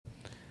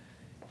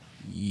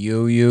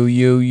Yo, yo,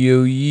 yo,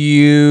 yo,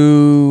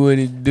 yo. What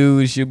it do?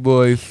 It's your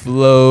boy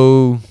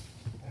Flo.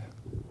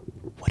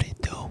 What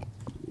it do?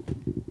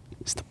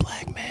 It's the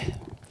black man.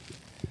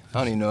 I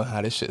don't even know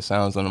how this shit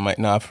sounds on the mic.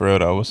 Nah, for real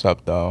though. What's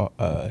up, though?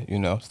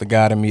 It's the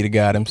God in me, the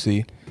God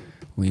MC.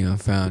 We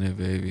unfounded,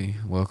 baby.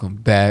 Welcome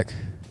back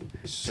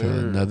to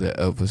another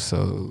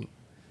episode.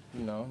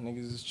 You know,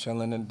 niggas is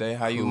chilling today.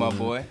 How you, my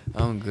boy?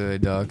 I'm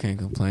good, dog. Can't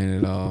complain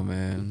at all,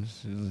 man.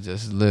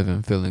 Just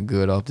living, feeling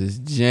good off this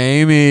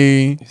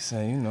Jamie. You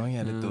say, he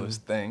had to do his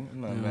thing.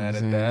 I'm not mad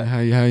what at that. How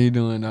you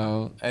doing,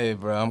 dog? Hey,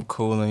 bro, I'm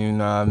cooling, you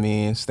know what I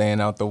mean? Staying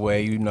out the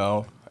way,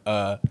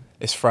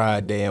 It's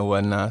Friday and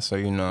whatnot, so,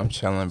 I'm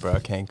chilling, bro. I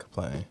can't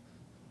complain.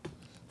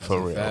 For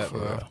real, for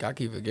real. I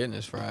keep forgetting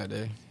it's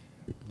Friday.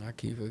 I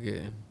keep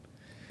forgetting.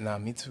 Nah,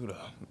 me too,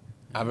 though.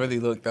 I really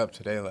looked up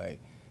today, like,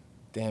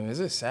 damn, is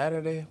it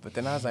Saturday? But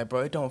then I was like,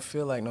 bro, it don't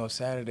feel like no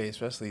Saturday,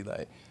 especially,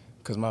 like,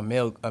 because my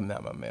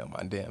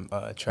damn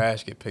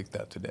trash get picked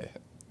up today.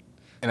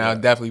 And I'll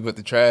definitely put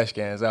the trash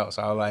cans out,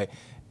 so I was like,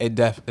 it's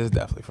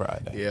definitely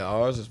Friday. Yeah,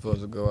 ours is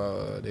supposed to go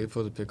out. They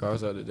supposed to pick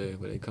ours up today,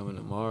 but they coming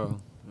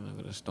tomorrow.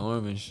 With a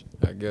storm and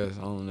I guess.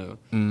 I don't know.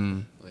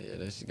 But yeah,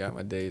 that shit got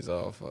my days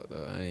off.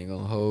 Though. I ain't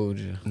gonna hold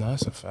you. No,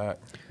 that's a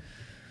fact.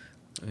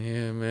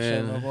 Yeah,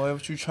 man. Shit, my boy,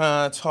 what you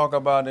trying to talk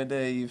about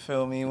today? You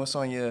feel me? What's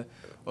on your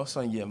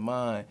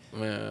mind?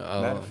 Man,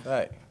 Matter of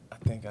fact, I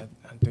think I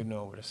do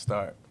know where to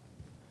start.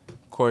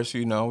 Of course,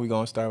 we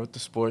gonna start with the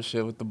sports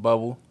shit with the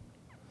bubble.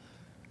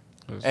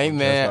 Hey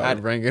man, I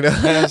bring it up.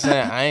 You know what I'm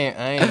saying? I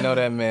ain't know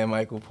that man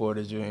Michael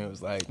Porter Jr.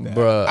 was like that.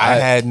 Bruh, I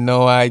had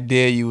no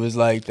idea you was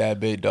like that,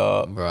 big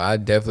dog. Bro,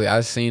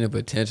 I seen the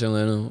potential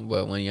in him,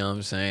 but when you know what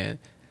I'm saying,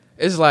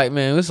 it's like,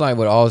 man, it's like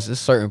with all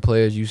certain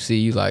players you see,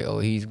 you like, oh,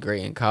 he's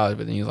great in college,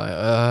 but then you like,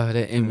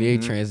 that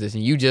NBA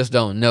transition, you just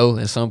don't know,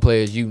 and some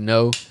players you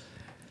know.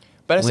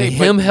 But I say,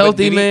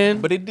 healthy,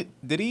 man. But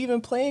did he even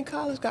play in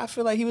college? I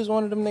feel like he was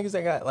one of them niggas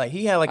that got like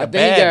he had like I a think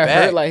bad he got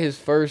back. hurt like his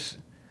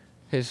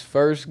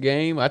first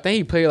game. I think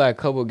he played like a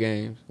couple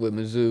games with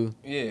Mizzou.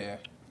 Yeah.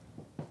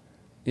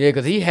 Yeah,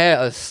 because he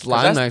had a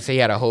slide. I'm not gonna say he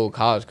had a whole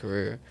college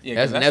career.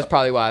 Yeah, that's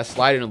probably why I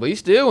slided him. But he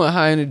still went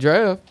high in the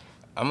draft.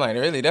 I'm like,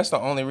 really? That's the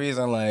only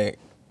reason, like,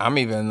 I'm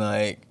even,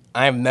 like,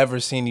 I've never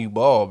seen you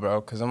ball, bro.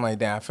 Because I'm like,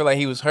 damn, I feel like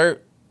he was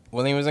hurt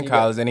when he was in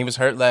college, and he was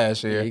hurt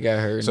last year. Yeah, he got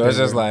hurt. So it's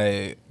just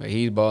like... But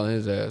he's balling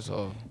his ass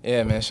off.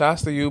 Yeah, man.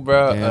 Shouts to you,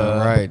 bro. Damn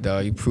right,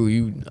 dog. You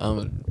prove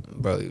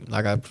bro,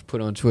 like I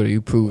put on Twitter,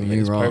 you proving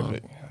me wrong.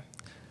 Perfect.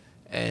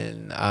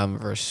 And I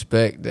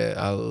respect that.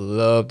 I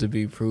love to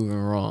be proven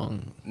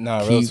wrong.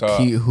 Nah, real talk.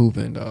 Keep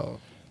hooping, dog.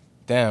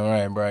 Damn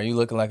right, bro. You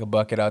looking like a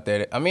bucket out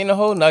there. I mean, the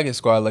whole Nugget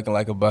squad looking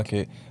like a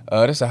bucket.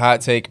 This is a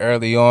hot take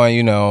early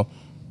on,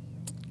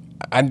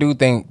 I do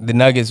think the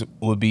Nuggets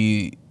would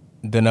be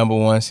the number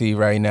one seed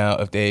right now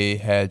if they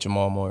had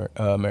Jamal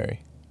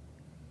Murray.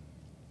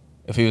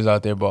 If he was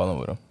out there balling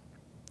with him.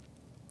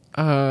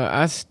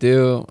 I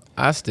still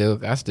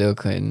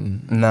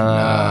couldn't.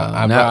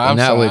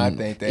 I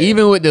think that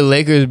even with the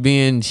Lakers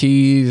being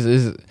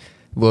cheese,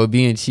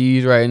 being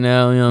cheese right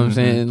now. You know what I'm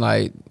saying?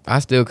 Like, I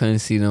still couldn't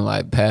see them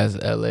like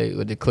past LA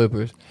with the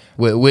Clippers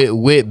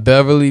with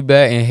Beverly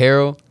back and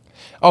Harrell.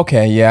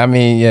 Okay, yeah, I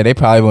mean, yeah, they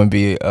probably wouldn't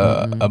be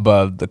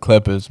above the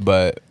Clippers,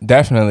 but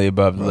definitely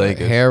above the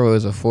Lakers. Harrell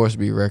is a force to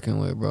be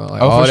reckoned with, bro. Like,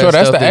 for sure,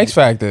 that's the X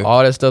factor.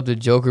 All that stuff the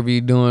Joker be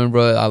doing,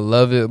 bro, I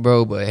love it,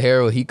 bro. But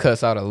Harrell, he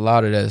cuts out a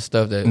lot of that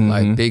stuff that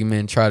like big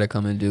men try to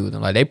come and do with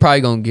them. Like, they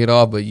probably gonna get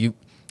off, but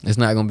it's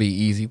not gonna be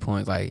easy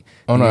points. Like,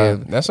 no,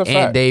 that's a fact.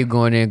 And Dave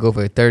going there and go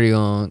for 30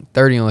 on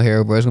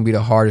Harrell, bro. It's gonna be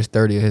the hardest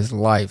 30 of his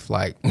life.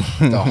 Like,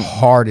 the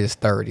hardest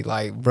 30.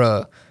 Like,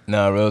 bro.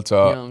 Nah, real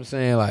talk. You know what I'm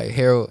saying? Like,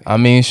 Harold. I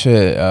mean,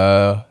 shit.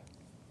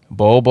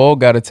 Bo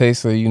got a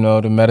taste of,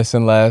 the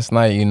medicine last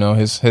night.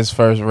 His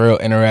first real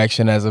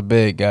interaction as a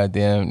big.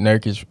 Goddamn,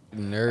 Nurkic.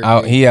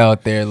 He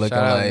out there looking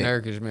like. Shout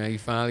out Nurkic, man. You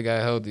finally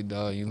got healthy,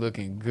 dog. You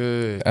looking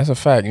good. That's a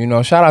fact.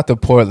 Shout out to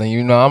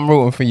Portland. I'm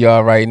rooting for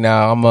y'all right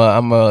now.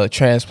 I'm a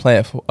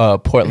transplant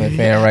Portland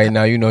fan right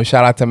now.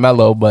 Shout out to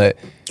Melo, but.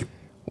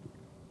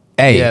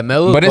 Hey, yeah,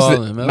 Melo. But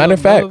balling. Matter of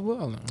fact,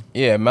 balling.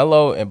 Yeah,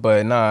 Melo,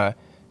 but nah.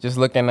 Just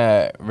looking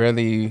at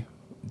really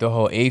the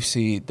whole 8th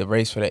seed, the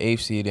race for the 8th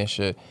seed and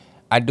shit,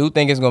 I do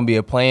think it's going to be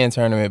a play-in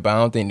tournament, but I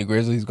don't think the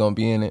Grizzlies going to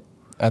be in it.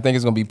 I think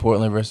it's going to be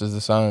Portland versus the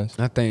Suns.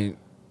 I think,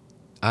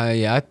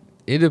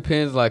 it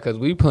depends, like, because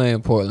we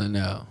playing Portland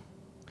now.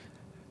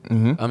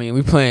 I mean,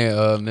 we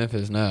playing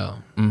Memphis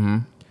now.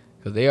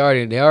 Because they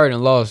already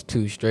lost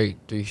 3 straight,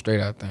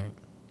 I think.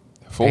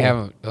 4. They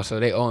haven't, so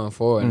they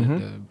 0-4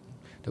 in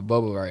the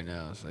bubble right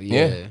now. So,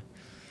 yeah.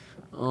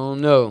 I don't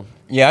know.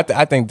 Yeah,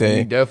 I think they.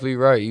 You're definitely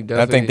right.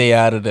 I think they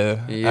out of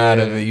it.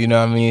 You know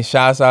what I mean?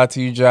 Shouts out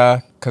to you,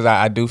 Ja, because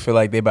I do feel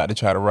like they about to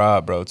try to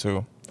rob, bro,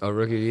 too. A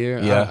rookie year?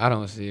 Yeah. I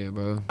don't see it,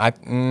 bro. I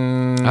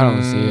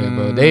don't see it,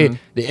 bro. The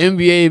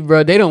NBA,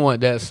 bro, they don't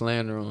want that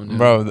slander on them.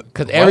 Bro.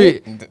 Because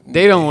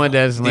they don't want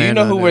that slander. Do you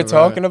know who we're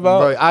talking about?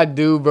 Bro, I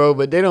do, bro,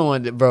 but they don't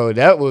want that. Bro,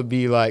 that would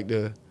be like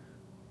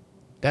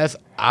That's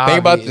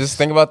obvious.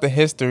 Think about the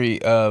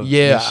history of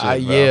this shit, bro.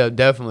 Yeah,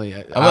 definitely.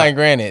 I'm like,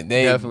 granted,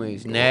 they definitely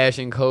Nash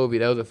and Kobe.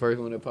 That was the first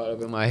one that popped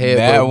up in my head.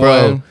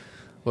 That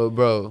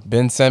bro,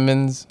 Ben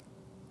Simmons.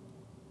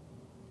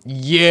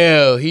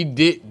 Yeah, he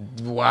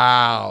did.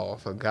 Wow,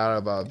 forgot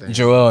about that.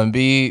 Joel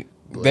Embiid.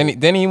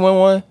 Then he won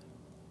one.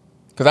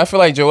 Cause I feel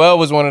like Joel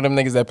was one of them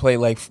niggas that played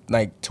like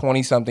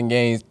 20-something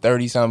games,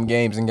 30-something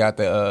games, and got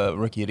the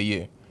Rookie of the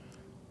Year.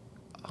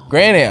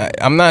 Granted,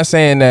 I'm not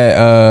saying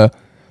that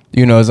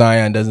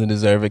Zion doesn't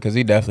deserve it, because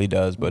he definitely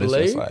does. But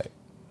Blake? It's just like,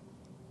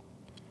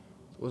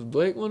 was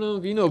Blake one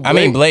of them? Blake? I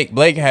mean,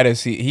 Blake had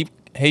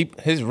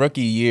his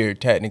rookie year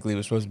technically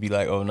was supposed to be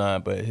like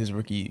 09, but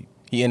he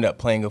ended up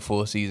playing a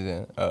full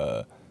season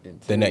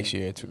the next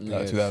year,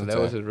 2010. So that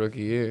was his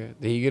rookie year.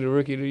 Did he get a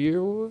Rookie of the Year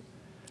award?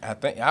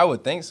 I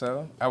would think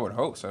so. I would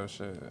hope so.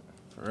 Shit,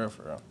 for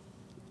real.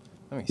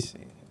 Let me see.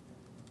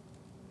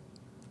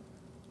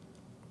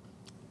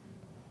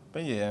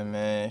 But yeah,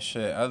 man,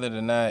 shit. Other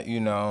than that,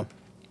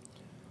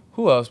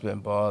 who else been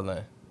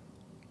balling?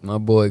 My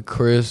boy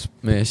Chris,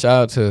 man.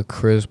 Shout out to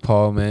Chris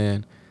Paul,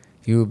 man.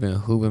 You been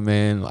hooping,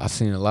 man. I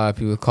seen a lot of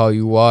people call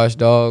you wash,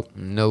 dog.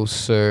 No,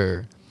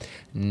 sir.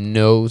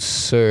 No,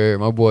 sir.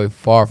 My boy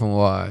far from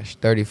wash.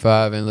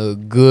 35 and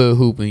look good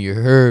hooping. You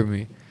heard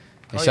me.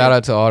 And shout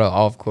out to all the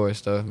off-court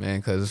stuff,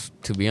 man, because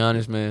to be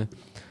honest, man,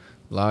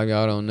 a lot of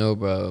y'all don't know,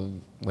 bro.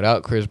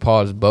 Without Chris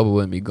Paul, this bubble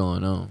wouldn't be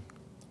going on.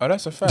 Oh,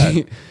 that's a fact.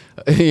 You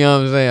know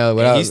what I'm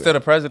saying? He's still the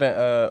president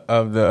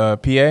of the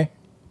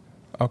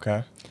PA?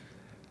 Okay.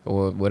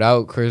 Well,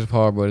 without Chris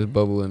Paul, bro, this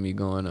bubble wouldn't be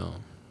going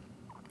on.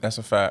 That's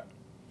a fact.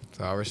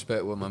 So I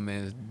respect what my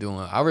man's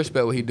doing. I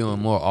respect what he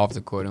doing more off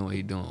the court than what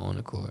he doing on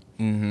the court.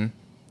 Mm-hmm.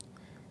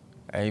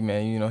 Hey,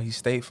 man, he's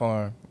State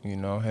Farm.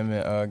 Him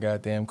and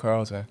goddamn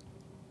Carlton.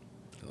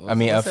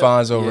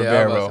 Alfonso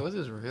Ribeiro. What's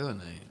his real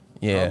name?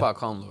 Yeah. I was about to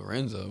call him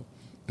Lorenzo.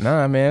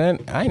 Nah, man.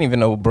 I didn't even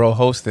know bro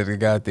hosted the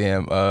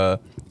goddamn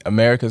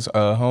America's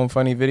Home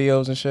Funny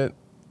videos and shit.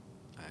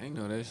 I didn't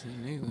know that shit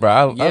neither.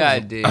 Bro, I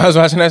did. I was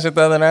watching that shit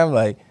the other night. I'm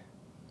like,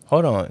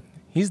 hold on.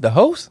 He's the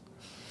host?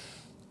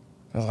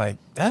 I was like,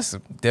 that's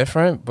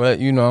different. But,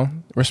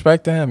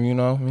 respect to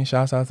him,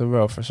 shouts out to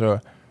bro for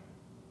sure.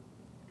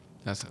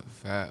 That's a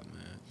fact,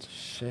 man.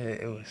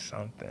 Shit, it was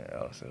something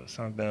else. It was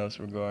something else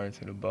regarding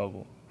to the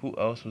bubble. Who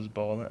else was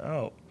balling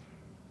out?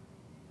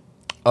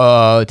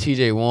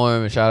 TJ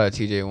Warren. Shout out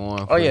TJ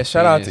Warren. Oh yeah,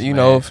 shout out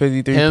to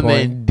 53 him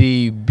point. And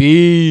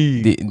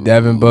DB.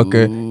 Devin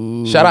Booker.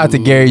 Shout out to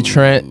Gary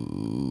Trent.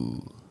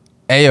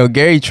 Hey yo,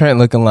 Gary Trent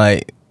looking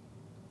like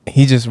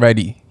he just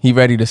ready. He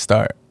ready to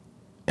start.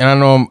 And I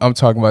know I'm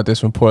talking about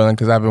this from Portland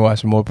because I've been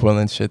watching more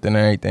Portland shit than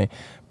anything.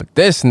 But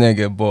this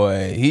nigga,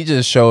 boy, he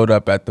just showed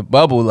up at the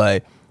bubble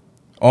like,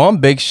 I'm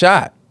big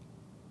shot.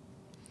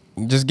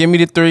 Just give me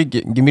the three.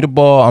 Give me the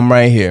ball. I'm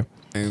right here.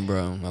 Hey,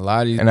 bro. A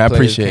lot of these players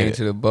appreciate came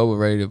to the bubble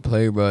ready to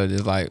play, bro.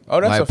 It's like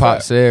that's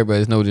Pop said, bro,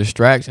 there's no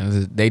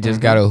distractions. They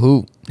just got to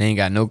hoop. They ain't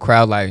got no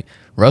crowd. Like,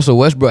 Russell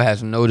Westbrook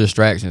has no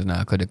distractions now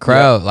because the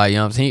crowd, like,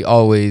 he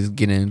always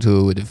get into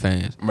it with the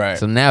fans. Right.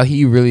 So now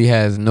he really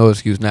has no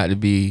excuse not to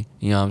be,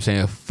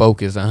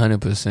 focused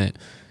 100%.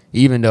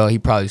 Even though he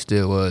probably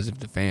still was if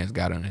the fans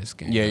got on his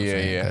skin.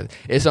 Yeah.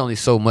 It's only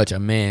so much a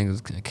man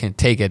can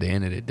take at the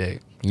end of the day.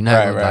 You're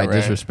not going to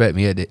disrespect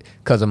me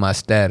because of my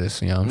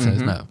status. You know what I'm saying?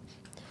 It's not.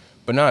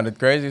 But no, the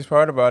craziest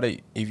part about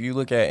it, if you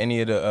look at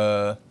any of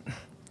the,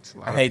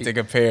 I hate to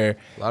compare.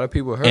 A lot of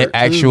people hurt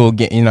actual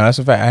that's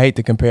a fact. I hate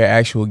to compare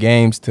actual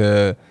games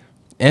to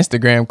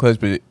Instagram clips,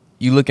 but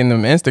you look in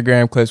them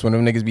Instagram clips when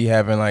them niggas be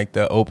having like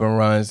the open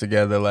runs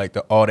together, like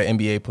all the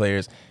NBA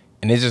players.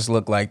 And it just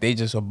look like they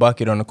just a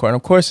bucket on the court.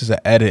 And of course, it's an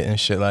edit and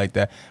shit like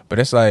that. But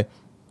it's like,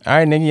 all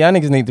right, nigga, y'all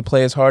niggas need to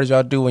play as hard as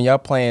y'all do when y'all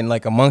playing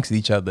like amongst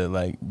each other,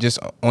 like just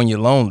on your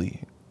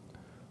lonely.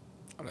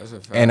 Oh, that's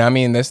a fact. And I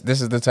mean, this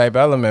is the type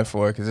element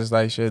for it, because it's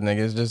like shit,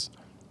 nigga.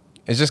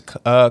 It's just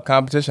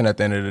competition at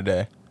the end of the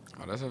day.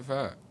 Oh, that's a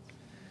fact.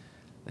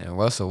 And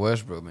Russell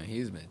Westbrook, man,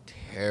 he's been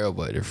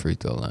terrible at the free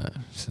throw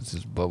line since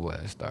his bubble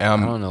has started. I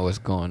don't know what's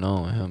going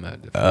on with him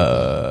at the free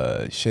throw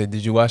line. Shit,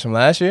 did you watch him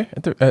last year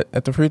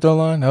at the free throw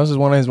line? That was just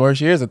one of his worst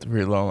years at the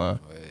free throw line.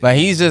 Like,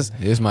 he's just...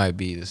 This might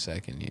be the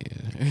second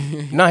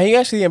year. Nah, he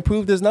actually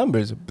improved his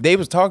numbers. They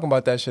was talking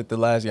about that shit the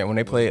last year when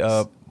they played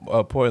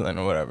Portland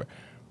or whatever.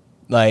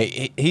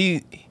 Like,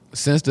 he...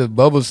 Since the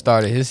bubble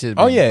started, his shit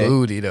been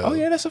booty, though. Oh,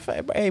 yeah, that's a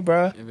fact. Hey,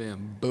 bro. It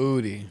been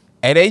booty.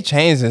 Hey, they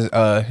changed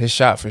his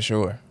shot for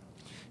sure.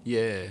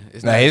 Yeah.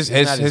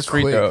 His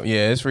free throw.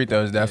 Yeah, his free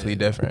throw is definitely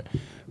different.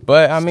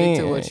 But, I mean...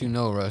 Stick to what you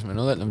know, Russ, man.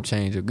 Don't let them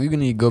change it. You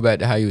need to go back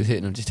to how you was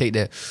hitting them. Just take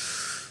that...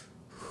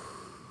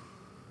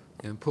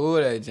 And pull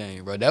that,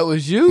 Jane, bro. That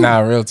was you. Nah,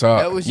 real talk.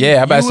 That was you.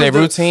 Yeah, I about to say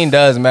routine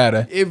does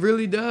matter. It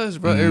really does,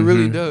 bro. It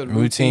really does.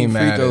 Routine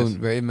matters. Free throws,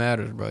 bro, it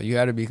matters, bro. You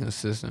got to be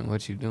consistent with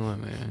what you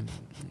doing, man.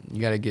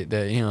 You got to get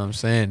that, you know what I'm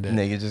saying? That.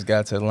 Nigga just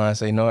got to the line and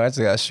say, no, I just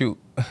got to shoot.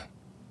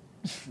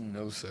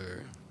 No,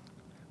 sir.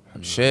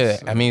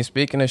 Shit. I mean,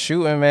 speaking of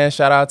shooting, man,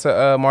 shout out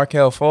to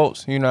Markelle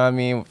Fultz, you know what I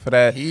mean, for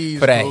that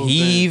heave.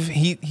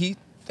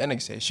 That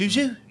nigga said,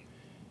 shoot.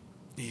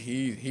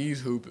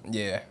 He's hooping.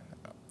 Yeah.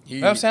 You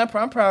know what I'm saying?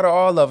 I'm proud of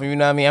all of them, you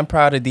know what I mean? I'm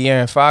proud of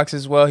De'Aaron Fox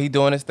as well. He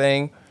doing his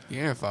thing.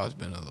 De'Aaron Fox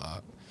been a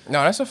lot.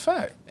 No, that's a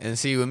fact. And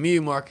see, with me,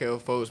 Markelle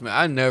Fultz, man,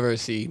 I never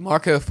see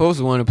Markelle Fultz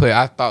was one of the players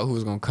I thought who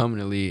was gonna come in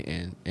the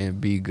league and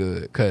be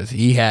good because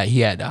he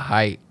had the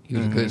height. He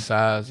was a good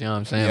size. You know what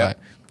I'm saying? Yep. Like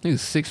he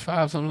was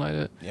 6'5", something like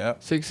that.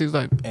 Yep. 6'6",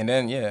 like. And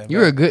then yeah,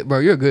 You're a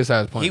good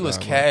size point. He was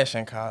guard, cash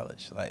in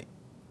college. Like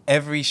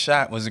every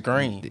shot was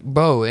green.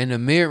 Bro, and the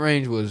mid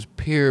range was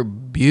pure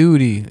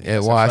beauty at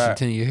That's a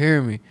Washington. fact. You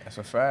hear me? That's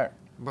a fact.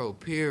 Bro,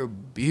 pure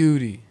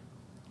beauty.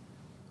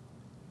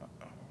 What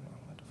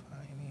the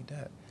fuck? You need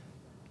that.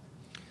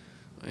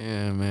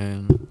 Yeah,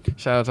 man.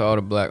 Shout out to all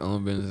the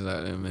black-owned businesses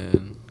out there,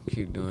 man.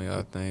 Keep doing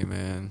y'all thing,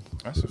 man.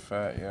 That's a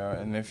fact, yeah.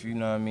 And if you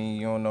know what I mean,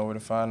 you don't know where to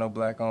find no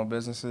black-owned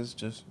businesses,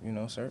 just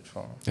search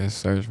for them. Just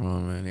search for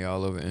them, man. They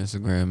all over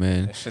Instagram,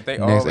 man. That shit, they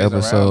Next always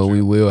episode, around we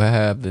you. will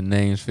have the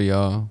names for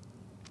y'all.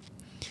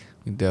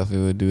 We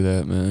definitely will do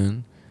that,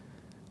 man.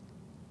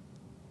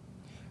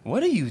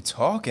 What are you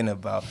talking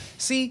about?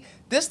 See,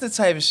 this the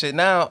type of shit.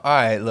 Now, all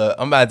right, look,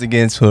 I'm about to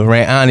get into a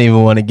rant. I don't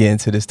even want to get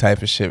into this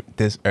type of shit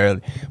this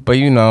early. But,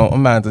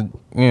 I'm about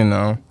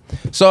to,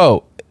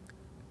 So,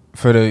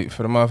 for the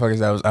motherfuckers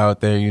that was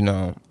out there,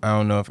 I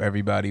don't know if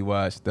everybody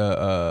watched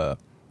the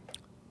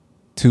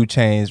 2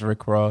 Chainz,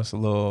 Rick Ross,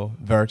 little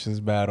versus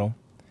battle.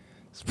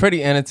 It's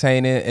pretty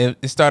entertaining.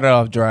 It started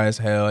off dry as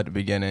hell at the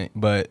beginning,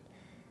 but,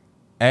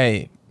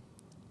 hey,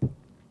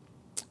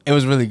 it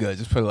was really good.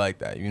 Just put it like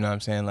that. You know what I'm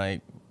saying?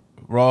 Like,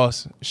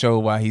 Ross showed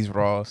why he's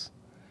Ross.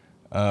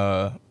 He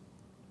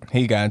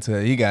got into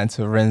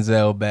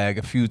Renzel bag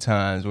a few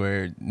times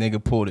where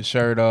nigga pulled his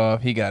shirt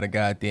off. He got a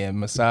goddamn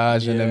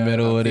massage in the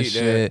middle of the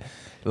shit.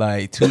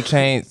 Like 2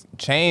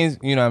 Chainz,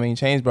 you know what I mean?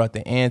 Chainz brought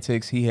the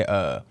antics. He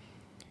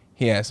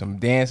had some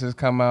dancers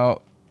come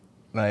out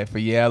like for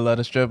I Love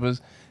the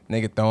Strippers.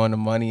 Nigga throwing the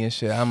money and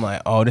shit. I'm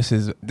like, oh, this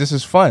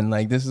is fun.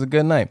 Like this is a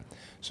good night.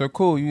 So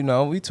cool,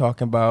 we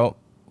talking about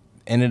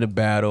end of the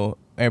battle.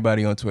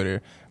 Everybody on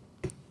Twitter.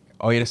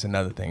 Oh yeah, that's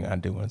another thing I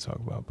do want to talk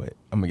about, but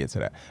I'm gonna get to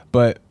that.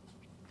 But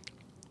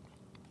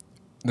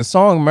the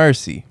song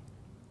Mercy,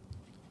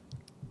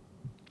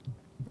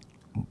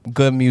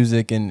 good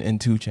music and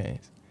 2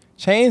 Chainz.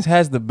 Chainz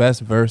has the best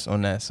verse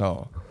on that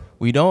song.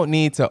 We don't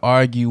need to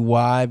argue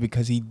why,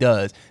 because he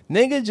does.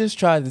 Nigga just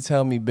tried to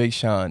tell me Big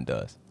Sean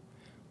does.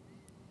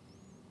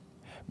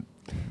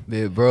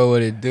 Big bro,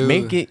 what it do?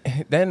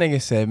 That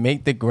nigga said,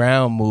 make the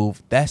ground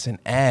move. That's an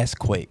ass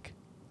quake.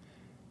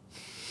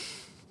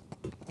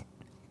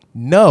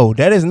 No,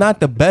 that is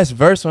not the best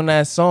verse on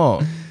that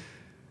song.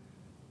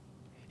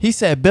 He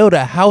said, build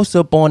a house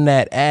up on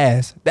that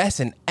ass.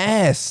 That's an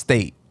ass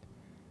state.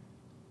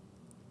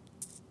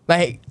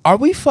 Like, are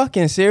we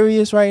fucking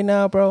serious right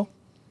now, bro?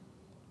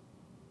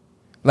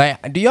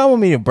 Like, do y'all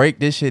want me to break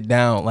this shit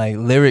down, like,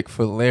 lyric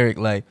for lyric?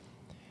 Like,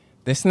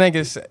 this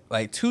nigga's,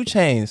 like, 2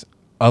 Chainz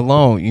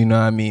alone, you know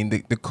what I mean?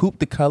 The coupe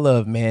the color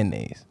of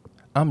mayonnaise.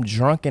 I'm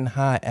drunk and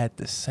high at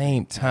the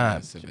same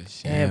time.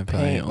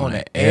 Champagne on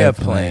an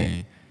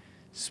airplane.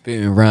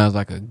 Spitting rounds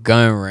like a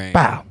gun range.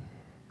 Bow.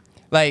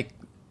 Like,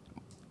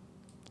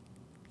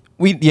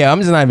 I'm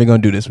just not even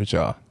gonna do this with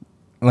y'all.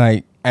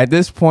 Like, at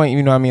this point,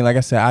 you know what I mean? Like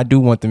I said, I do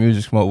want the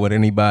music smoke with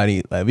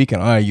anybody. Like, we can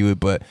argue it,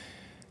 but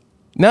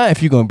not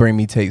if you gonna bring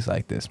me takes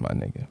like this, my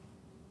nigga.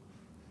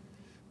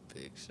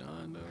 Big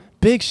Sean, though.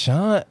 Big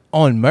Sean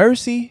on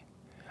Mercy?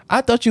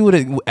 I thought you would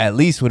have at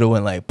least would have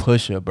went like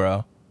Pusha,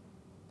 bro.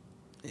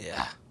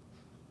 Yeah.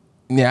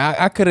 Yeah,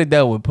 I could have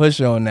dealt with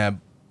Pusha on that.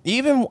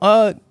 Even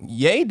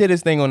Ye did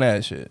his thing on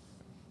that shit.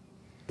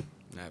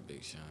 Not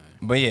Big Sean.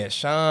 But yeah,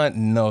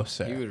 Sean, no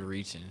sir. He was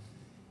reaching.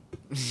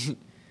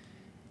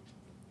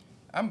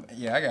 I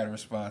gotta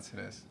respond to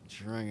this.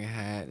 Drunk and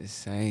high at the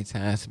same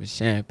time, sipping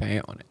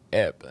champagne on the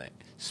airplane,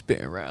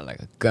 spitting around like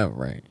a gun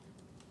range.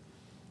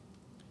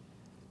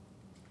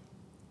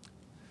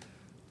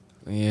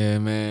 Yeah,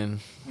 man.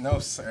 No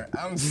sir,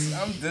 I'm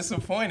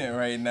disappointed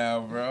right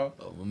now, bro.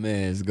 Oh, my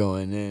man's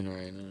going in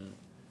right now.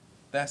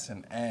 That's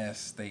an ass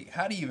state.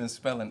 How do you even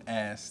spell an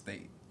ass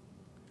state?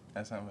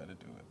 That's how I'm gonna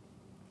do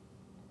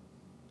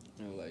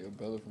it. Like your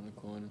brother from the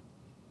corner.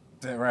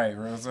 That right,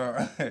 bro.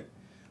 So,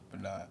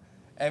 but nah.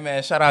 Hey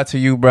man, shout out to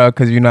you, bro,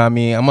 cause you know what I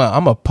mean. I'm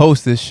gonna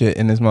post this shit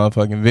in this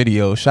motherfucking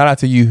video. Shout out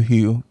to you,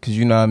 Hugh, cause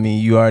you know what I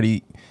mean.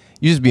 You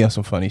just be on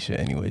some funny shit,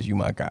 anyways. You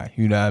my guy.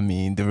 You know what I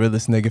mean. The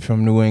realest nigga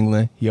from New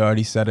England. He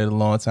already said it a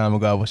long time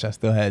ago. I wish I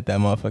still had that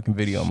motherfucking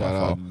video on my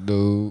Shout phone, out,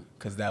 dude.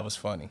 cause that was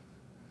funny.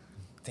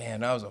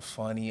 Damn, that was a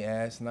funny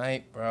ass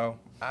night, bro.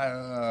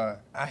 I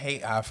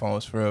hate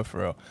iPhones for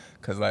real.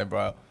 Cause like,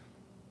 bro,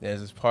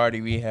 there's this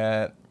party we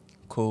had.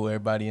 Cool,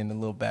 everybody in the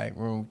little back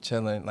room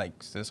chilling. Like,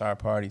 it's our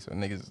party, so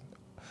niggas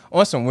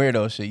on some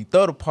weirdo shit. You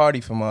throw the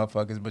party for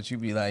motherfuckers, but you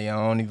be like, yo,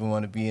 I don't even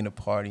want to be in the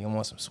party. I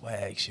want some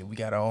swag shit. We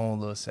got our own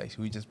little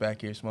section. We just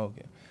back here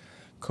smoking.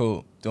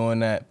 Cool,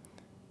 doing that.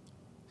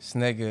 This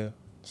nigga,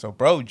 so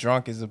bro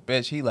drunk as a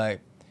bitch. He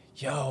like,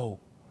 yo,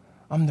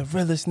 I'm the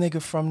realest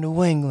nigga from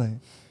New England.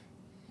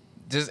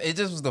 It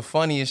just was the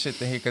funniest shit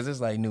to hear, because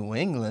it's like, New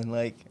England?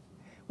 Like,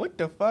 What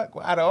the fuck?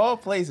 Out of all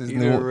places, He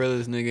the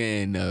realest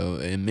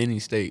nigga in many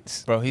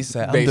states. Bro, he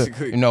said,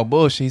 basically,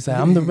 bullshit. He said,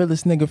 I'm the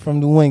realest nigga from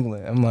New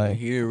England. I'm like,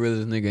 he the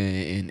realest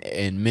nigga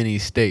in many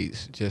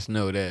states. Just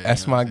know that.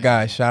 That's my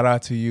guy. Shout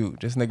out to you.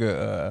 This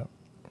nigga,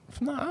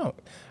 I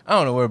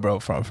don't know where bro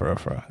from for real.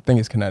 I think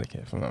it's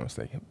Connecticut, if I'm not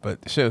mistaken.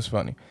 But the shit was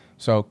funny.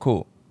 So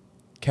cool.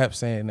 Kept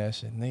saying that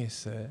shit. Nigga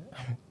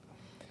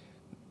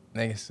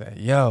said,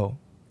 yo,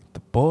 the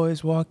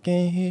boys walk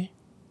in here.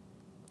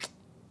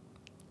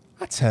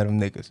 I tell them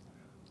niggas,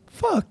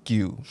 fuck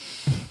you.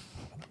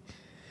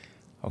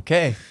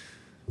 Okay.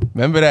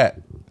 Remember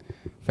that.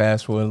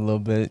 Fast forward a little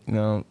bit,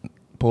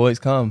 boys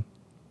come.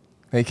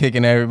 They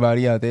kicking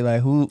everybody out. They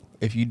like, who,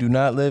 if you do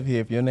not live here,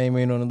 if your name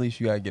ain't on the lease,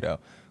 you gotta get out.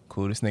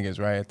 Cool, this nigga's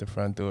right at the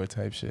front door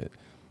type shit.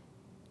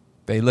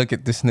 They look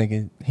at this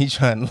nigga, he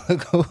trying to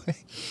look away.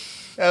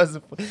 That's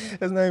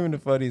not even the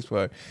funniest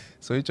part.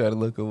 So he tried to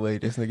look away.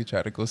 This nigga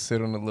tried to go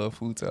sit on the little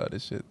futon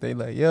and shit. They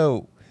like,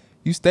 yo,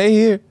 you stay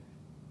here?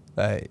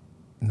 Like,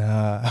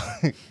 nah.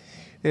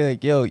 They're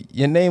like, yo,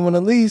 your name on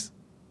the lease?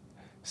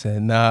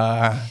 Said,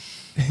 nah.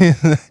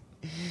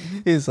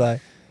 He's like,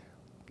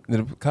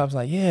 the cop's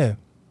like, yeah,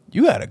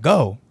 you gotta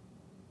go.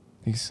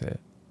 He said,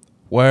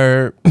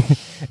 word.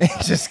 And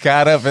just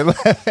got up and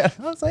left.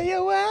 I was like,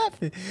 yo, what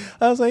happened?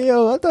 I was like,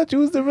 yo, I thought you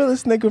was the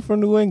realest nigga from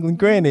New England.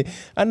 Granted,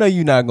 I know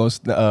you not gonna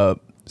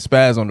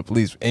spaz on the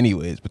police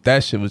anyways, but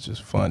that shit was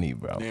just funny,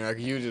 bro. Yeah, like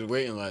you was just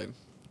waiting like,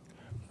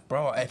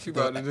 bro,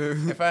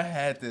 if I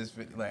had this,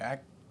 like,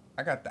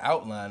 I got the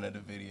outline of the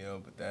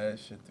video, but that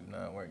shit do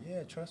not work.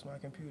 Yeah, trust my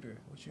computer.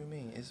 What you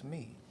mean? It's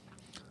me.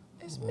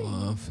 It's me.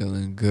 Well, I'm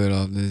feeling good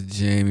off this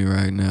Jamie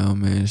right now,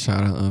 man.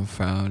 Shout out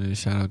Unfounded.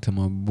 Shout out to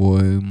my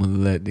boy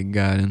Millette, the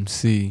God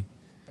MC.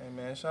 Hey,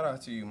 man, shout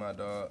out to you, my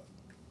dog.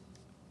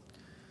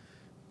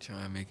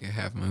 Trying to make it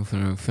happen. I'm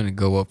finna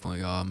go up on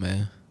y'all,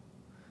 man.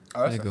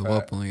 Oh, that's finna go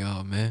up on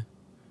y'all, man.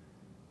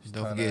 Just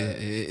don't forget,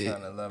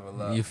 trying to level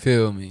up. You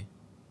feel me?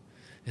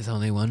 There's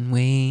only one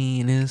way,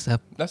 and it's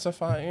up. That's a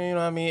fine, you know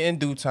what I mean, in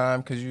due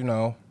time, because,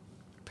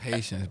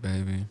 Patience,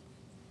 baby.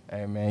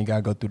 Hey, man, you got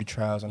to go through the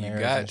trials and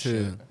errors and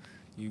shit.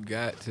 You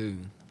got to.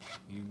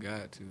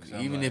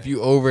 Even if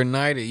you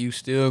overnight it, you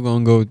still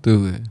gonna go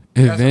through it.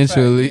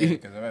 Eventually.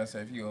 Because I'm going to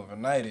say, if you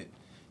overnight it,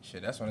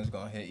 shit, that's when it's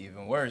going to hit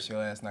even worse.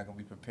 Your ass not going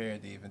to be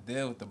prepared to even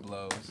deal with the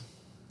blows.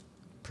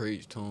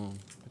 Preach to him.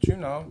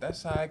 But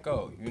that's how it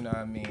go. You know what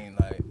I mean?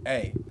 Like,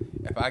 hey,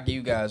 if I give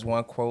you guys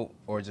one quote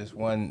or just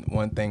one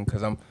thing,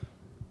 because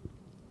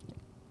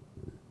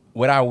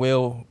what I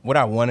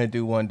want to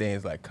do one day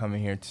is like come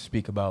in here to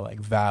speak about like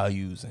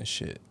values and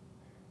shit.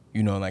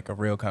 Like a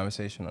real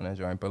conversation on that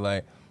joint. But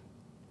like,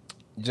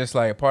 just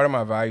like a part of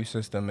my value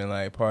system and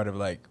like part of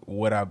like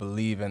what I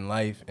believe in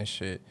life and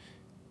shit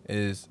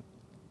is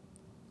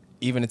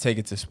even to take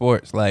it to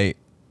sports. Like,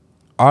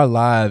 our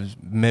lives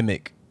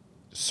mimic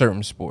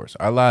certain sports.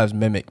 Our lives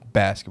mimic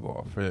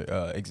basketball,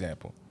 for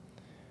example.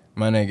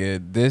 My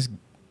nigga, this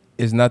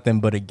is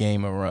nothing but a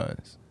game of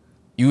runs.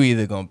 You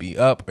either gonna be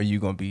up or you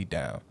gonna be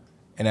down.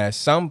 And at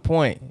some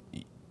point,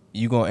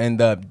 you gonna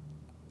end up,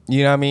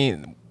 you know what I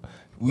mean?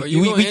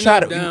 We try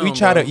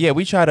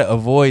to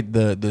avoid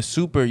the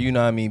super, you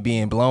know what I mean,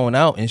 being blown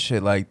out and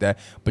shit like that.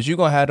 But you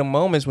gonna have the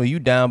moments where you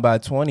down by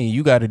 20,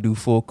 you gotta do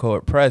full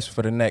court press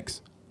for the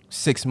next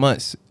 6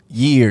 months,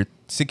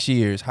 6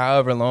 years,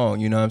 however long,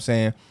 you know what I'm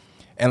saying?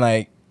 And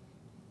like,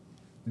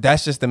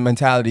 that's just the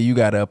mentality you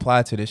gotta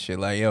apply to this shit.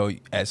 Like, yo,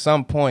 at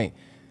some point,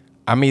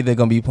 I'm either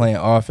gonna be playing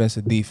offense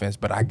or defense,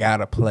 but I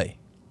gotta play.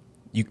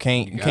 You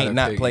can't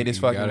not play this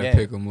fucking game. You gotta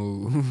pick a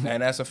move.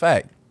 And that's a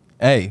fact.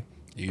 Hey.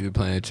 You either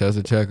playing chess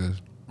or checkers.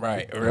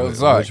 Right. Real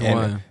talk.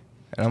 And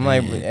I'm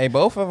like, hey,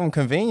 both of them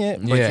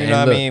convenient. But you know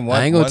what I mean?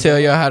 I ain't gonna tell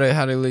y'all how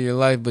to live your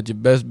life, but your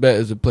best bet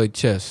is to play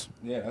chess.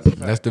 Yeah, that's a fact.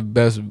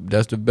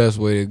 That's the best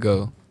way to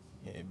go.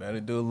 Yeah, you better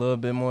do a little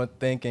bit more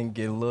thinking,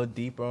 get a little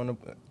deeper on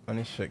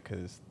this shit,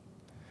 cause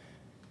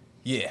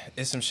yeah,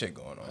 it's some shit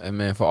going on. And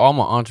man, for all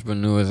my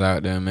entrepreneurs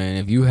out there, man,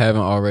 if you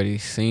haven't already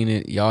seen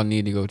it, y'all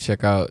need to go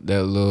check out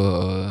that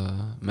little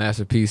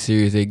Masterpiece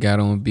series they got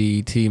on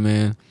BET,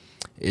 man.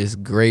 It's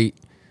great.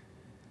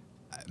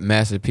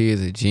 Master P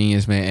is a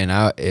genius, man.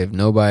 And if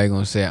nobody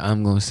gonna say it,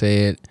 I'm gonna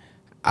say it.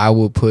 I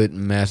will put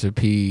Master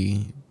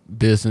P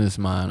business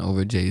mind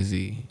over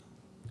Jay-Z.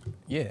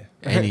 Yeah.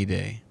 Any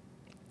day.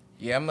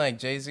 Yeah, I'm like,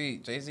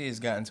 Jay-Z has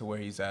gotten to where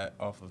he's at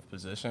off of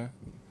position.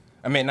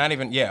 I mean, not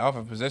even, off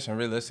of position,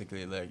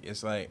 realistically. Like,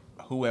 it's like,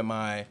 who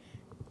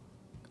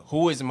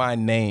is my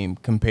name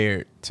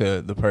compared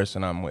to the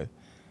person I'm with?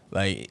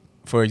 Like,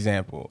 for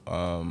example,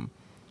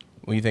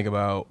 when you think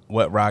about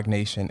what Roc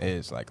Nation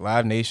is, like,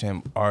 Live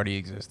Nation already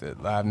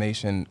existed. Live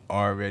Nation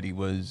already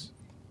was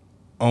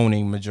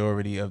owning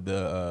majority of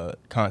the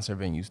concert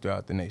venues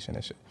throughout the nation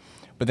and shit.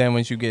 But then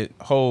once you get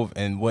Hove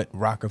and what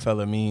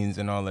Rockefeller means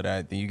and all of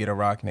that, then you get a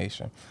Roc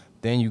Nation.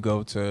 Then you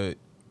go to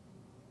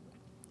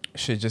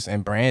shit just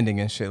in branding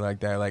and shit like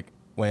that. Like,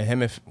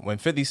 when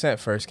 50 Cent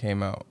first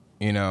came out,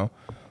 when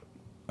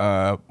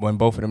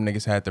both of them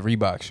niggas had the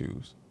Reebok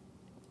shoes.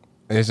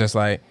 It's just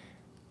like,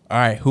 all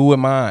right, who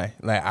am I?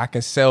 Like, I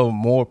can sell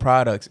more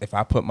products if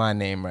I put my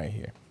name right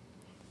here.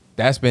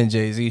 That's been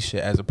Jay-Z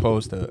shit as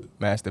opposed to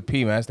Master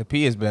P. Master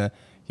P has been,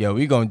 yo,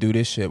 we gonna do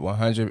this shit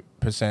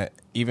 100%.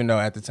 Even though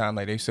at the time,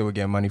 like, they still would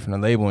get money from the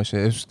label and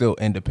shit, it's still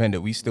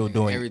independent. We still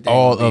doing Everything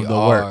all gonna of be the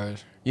ours. work.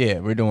 Yeah,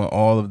 we're doing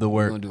all of the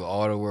We're work. gonna do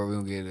all the work. We're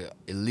gonna get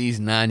at least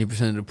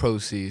 90% of the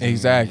proceeds.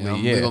 Exactly,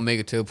 yeah. We're gonna make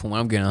it to a point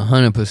where I'm getting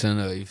 100%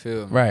 of it. You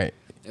feel me? Right.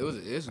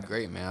 It's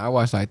great, man. I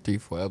watched like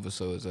 3-4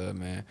 episodes of it,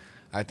 man.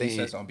 I think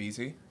That's on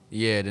BT?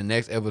 yeah, the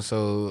next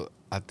episode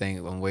I think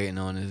I'm waiting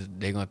on is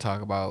they're gonna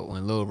talk about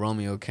when Lil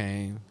Romeo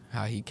came,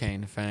 how he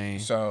came to fame.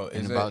 So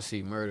and about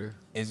C Murder.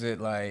 Is it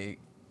like,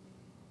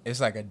 it's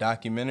like a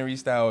documentary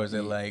style, or is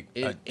it like,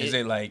 is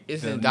it like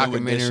it's the a New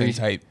documentary Edition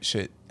type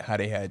shit? How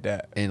they had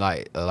that? And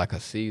like a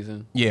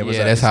season. Yeah,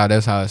 that's how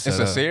it's set It's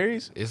a up.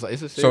 series. It's a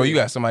series. So you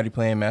got somebody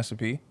playing Master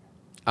P?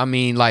 I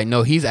mean, like,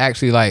 no, he's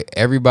actually like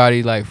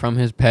everybody like from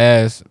his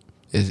past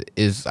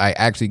is like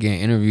actually getting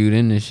interviewed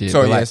in this shit.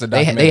 So but, yeah, like, it's a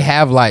documentary. they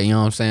have like, you know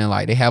what I'm saying,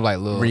 like they have like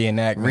little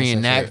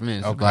Reenactments.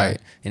 Okay. Okay. Like,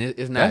 and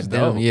it's not That's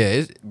them. dope. Yeah,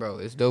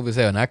 it's dope as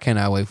hell. And I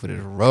cannot wait for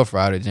this Rough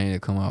Rider Jane to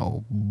come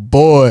out.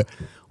 Boy,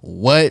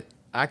 what?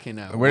 I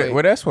cannot wait.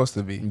 Where that's supposed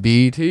to be?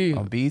 BT.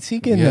 On BT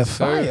getting Yes,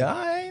 the fire. sir.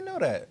 I ain't know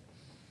that.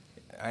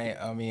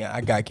 I mean,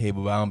 I got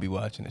cable, but I don't be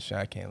watching the shit.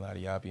 I can't lie to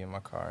y'all. I be in my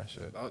car and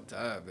shit. About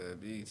time, man.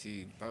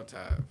 BT. About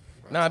time.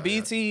 Nah,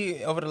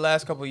 BT over the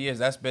last couple of years,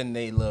 that's been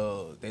they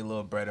little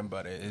bread and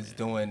butter. Is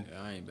doing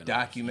I ain't been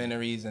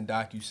documentaries and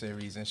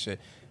docuseries and shit.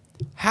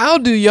 How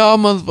do y'all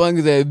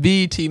motherfuckers at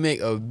BT make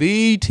a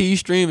BT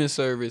streaming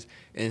service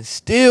and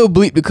still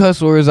bleep the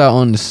cuss words out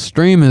on the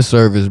streaming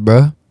service,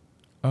 bruh?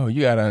 Oh,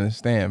 you gotta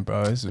understand,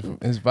 bro. It's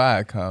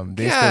Viacom.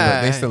 They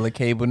God. still a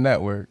cable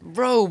network.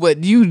 Bro,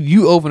 but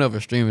you open up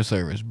a streaming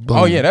service. Boom.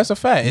 Oh yeah, that's a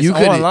fact. It's You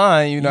could-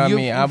 online. You know what I you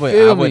mean?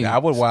 feel me? I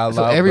would wild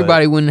So out.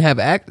 everybody wouldn't have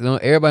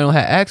everybody don't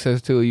have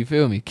access to it. You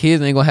feel me?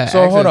 Kids ain't gonna have So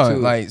access hold to on, it.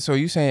 like, so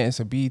you saying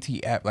it's a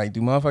BT app? Like, do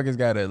motherfuckers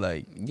gotta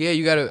like? Yeah,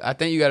 you gotta. I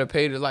think you gotta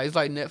pay to like. It's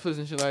like Netflix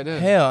and shit like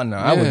that. Hell no,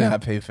 I would Yeah.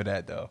 not pay for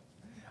that though.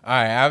 All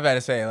right, I was about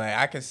to say, like,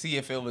 I could see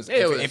if it was, Yeah,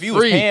 it was if you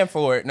was free. paying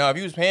for it. No, if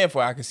you was paying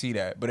for it, I could see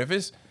that. But if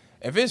it's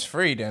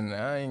free, then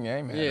I ain't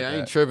mad at Yeah, I that.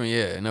 ain't tripping.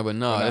 Yeah, no, but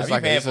no, Nah, it's if you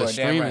like paying it's for a it, damn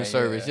streaming right,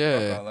 service. fuck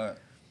Yeah. all that.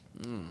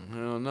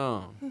 Hell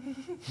no.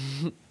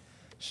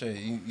 Shit,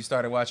 you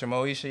started watching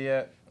Moesha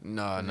yet?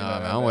 No, know,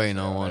 man. that's I'm waiting it,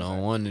 on that's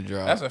it. one to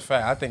drop. That's a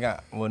fact. I think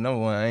number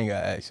one, I ain't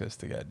got access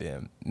to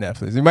goddamn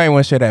Netflix. You might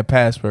want to share that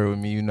password with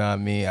me. You know what I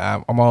mean?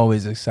 I'm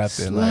always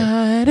accepting, like,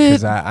 Slide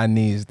because it. I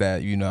needs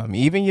that. You know what I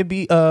mean? Even your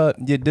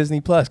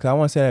Disney Plus, because I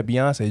want to say that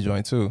Beyonce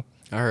joint too.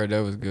 I heard that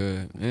was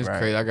good. It's Right.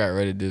 crazy. I got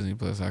rid of Disney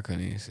Plus. I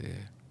couldn't even see it.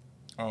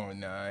 Oh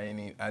no,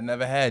 I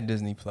never had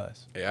Disney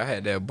Plus. Yeah, I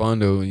had that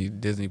bundle: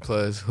 Disney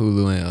Plus,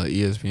 Hulu, and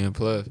ESPN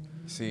Plus.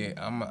 See,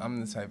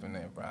 I'm the type of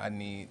nigga, bro. I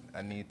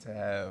need to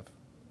have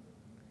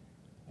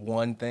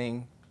one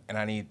thing, and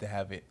I need to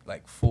have it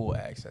like full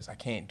access. I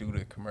can't do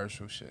the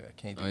commercial shit. I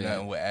can't do Oh, yeah.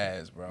 nothing with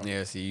ads, bro.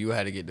 Yeah, see, you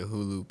had to get the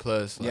Hulu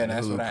Plus, like Yeah, the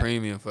that's Hulu what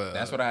Premium for.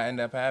 That's what I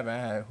ended up having. I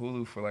had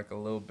Hulu for like a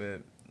little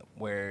bit,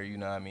 where you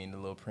know what I mean, the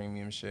little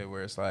premium shit,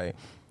 where it's like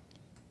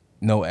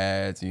no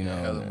ads, you know.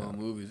 hella more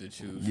movies to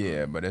choose.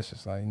 Yeah, but it's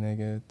just like,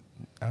 nigga,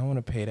 I don't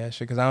want to pay that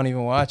shit because I don't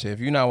even watch it. If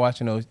you're not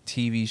watching no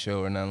TV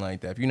show or nothing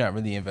like that, if you're not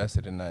really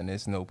invested in nothing,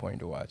 there's no point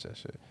to watch that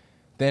shit.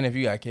 Then if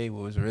you got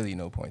cable, there's really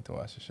no point to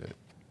watch the shit.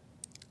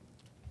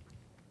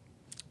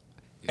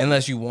 Yeah.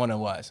 Unless you want to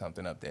watch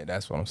something up there.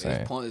 That's what I'm It's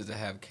saying. pointless to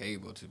have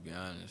cable, to be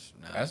honest.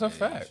 That's a nowadays.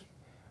 fact.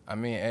 I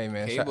mean, hey,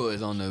 man. Cable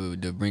is on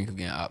the brink of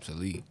getting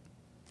obsolete.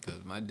 Cause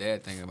my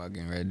dad thinking about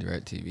getting rid of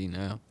DirecTV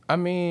now. I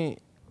mean,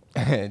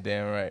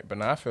 damn right. But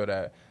no, I feel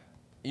that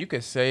you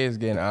could say it's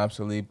getting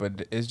obsolete,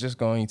 but it's just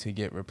going to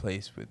get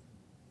replaced with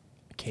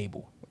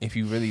cable. If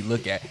you really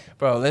look at,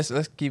 bro, let's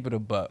keep it a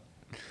buck.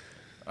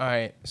 All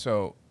right,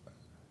 so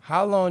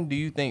how long do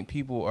you think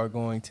people are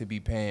going to be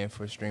paying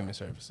for streaming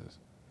services?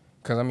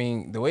 Because I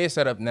mean, the way it's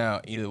set up now,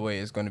 either way,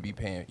 it's going to be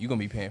paying. You're going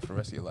to be paying for the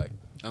rest of your life.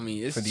 I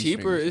mean, For it's these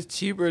cheaper. streamers. It's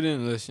cheaper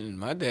than listen.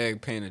 My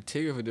dad paying a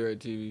ticket for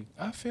DirecTV.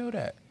 I feel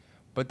that,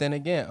 but then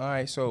again, all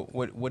right. So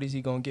what is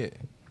he going to get?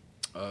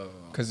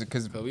 Because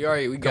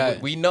We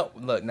got. we know.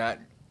 Look, not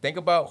think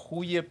about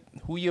who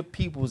your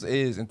people's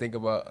is, and think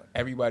about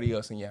everybody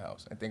else in your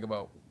house, and think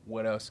about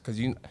what else. Because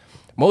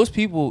most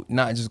people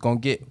not just gonna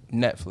get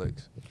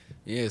Netflix.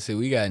 Yeah, see,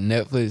 we got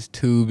Netflix,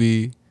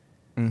 Tubi.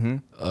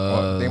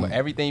 Mm-hmm. Think about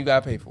everything you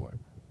gotta pay for.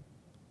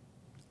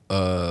 They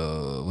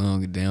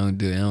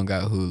don't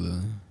got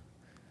Hulu.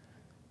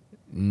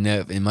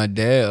 And my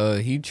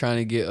dad, he trying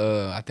to get,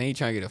 I think he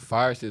trying to get a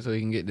Fire Stick so he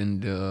can get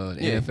the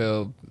Yeah.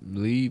 NFL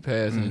League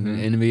Pass and Mhm.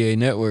 the NBA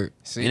Network,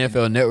 See?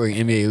 NFL Network,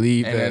 NBA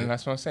League And then Pass.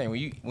 that's what I'm saying.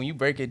 When you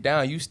break it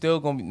down, you still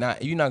gonna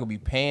be you're not gonna be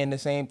paying the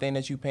same thing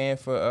that you paying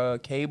for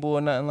cable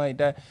or nothing like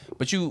that.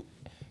 But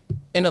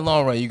in the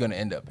long run, you're gonna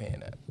end up paying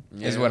that.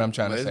 Is what I'm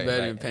trying to It's say.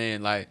 better Like, than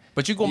paying like.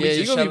 but you gonna Yeah, be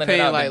you just gonna be shelling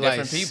it out paying to like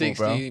different people,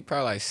 60, bro.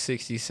 probably like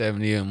 60,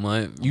 70 a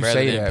month. You rather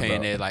say than that,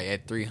 paying bro. that like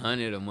at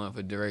 300 a month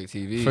for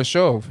DirecTV. For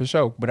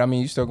sure. But I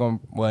mean, you still gonna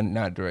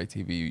not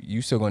DirecTV.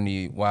 You still gonna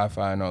need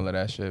Wi-Fi and all of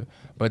that shit.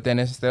 But then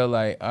it's still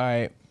like, all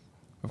right,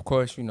 of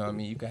course, you know, what I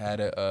mean, you can have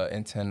the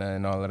antenna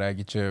and all of that,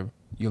 get your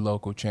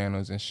local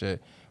channels and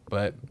shit.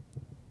 But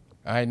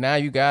all right, now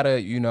you gotta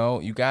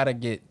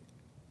get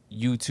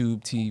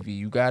YouTube TV.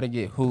 You gotta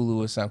get Hulu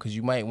or something because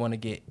you might want to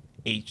get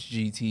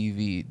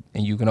HGTV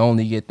and you can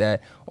only get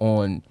that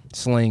on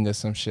Sling or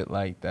some shit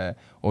like that.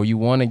 Or you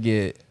want to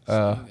get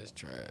That's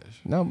trash.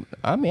 no,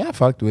 I mean I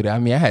fucked with it. I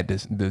mean I had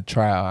the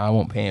trial. I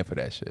wasn't paying for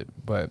that shit,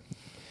 but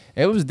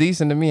it was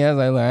decent to me. I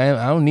was like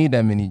I don't need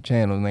that many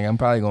channels. Like I'm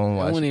probably gonna It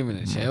watch. wasn't even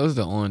a channel. It was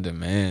the on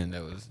demand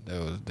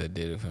that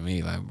did it for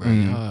me. Like, bro,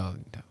 Mm-hmm. y'all,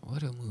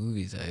 what are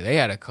movies? They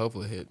had a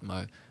couple of hits.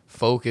 My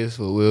Focus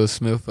with Will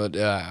Smith, but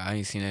I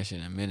ain't seen that shit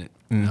in a minute.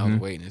 And I was Mhm.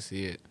 waiting to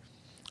see it.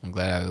 I'm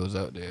glad it was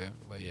up there,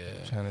 but yeah.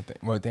 Trying to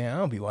think. Well, damn, I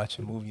don't be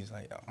watching movies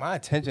like my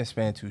attention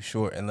span too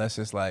short unless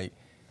it's like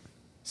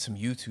some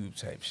YouTube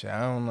type shit.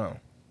 I don't know.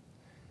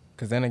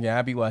 Cause then again,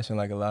 I be watching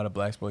like a lot of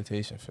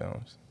blaxploitation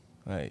films.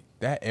 Like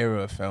that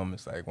era of film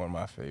is like one of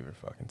my favorite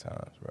fucking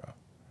times, bro.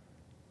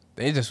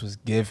 They just was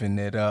giving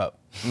it up.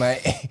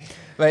 Like,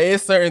 like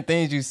it's certain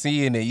things you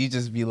see in it, you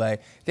just be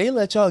like, they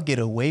let y'all get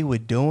away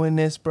with doing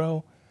this,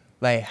 bro.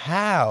 Like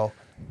how?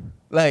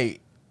 Like,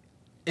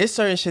 it's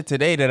certain shit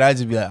today that I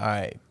just be like, all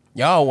right,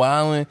 y'all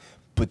wildin',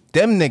 but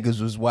them niggas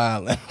was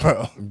wildin',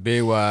 bro.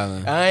 Big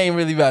Wildin'. I ain't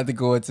really about to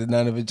go into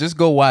none of it. Just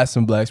go watch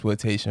some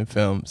blaxploitation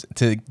films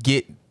to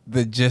get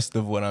the gist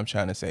of what I'm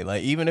trying to say.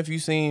 Like, even if you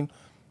seen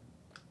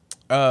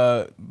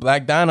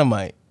Black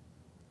Dynamite,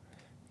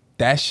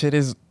 that shit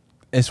it's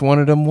one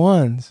of them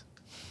ones.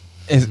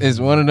 It's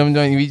one of them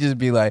joints. We just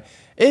be like,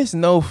 it's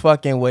no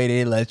fucking way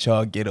they let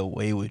y'all get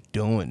away with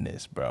doing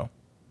this, bro.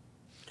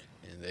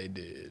 And they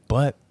did.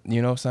 But,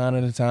 you know, sign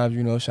of the times,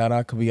 you know, shout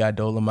out Kavi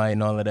Dolomite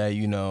and all of that,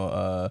 you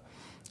know,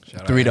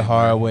 Shout out Three the Eddie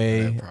Hard Murphy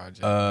Way, for that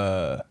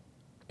project.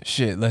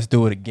 shit, Let's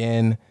Do It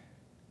Again.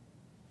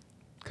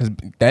 Cause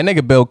that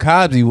nigga Bill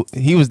Cosby,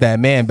 he was that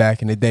man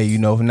back in the day, you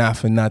know, not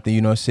for nothing,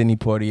 you know, Sidney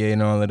Poitier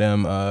and all of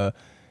them.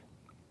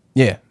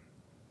 Yeah,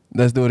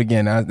 Let's Do It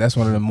Again. That's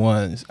one of them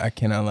ones. I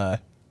cannot lie.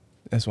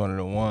 That's one of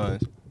the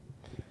ones.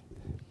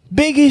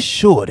 Biggest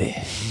Shorty.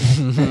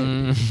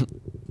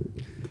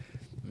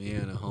 Me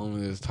and the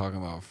homie was talking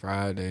about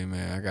Friday,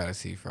 man. I gotta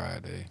see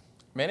Friday.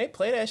 Man, they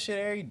play that shit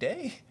every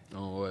day.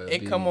 On what?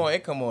 It come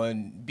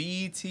on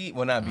BET.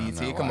 Well, not I'm BET.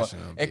 not It come on. watching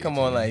on It come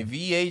on BET. like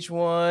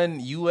VH1,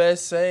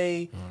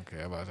 USA.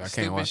 Okay, I Stupid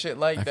can't watch shit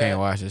like I that. can't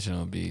watch that shit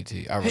on BET.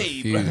 I Hey,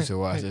 refuse bro. to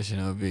watch that shit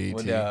on BET.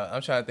 Well,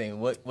 I'm trying to think.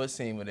 What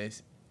scene would they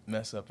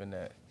mess up in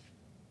that?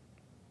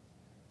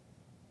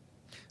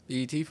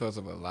 BET fucks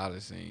up a lot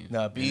of scenes.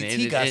 Nah, And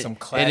BET got some And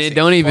classic it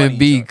don't even funny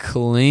be joints.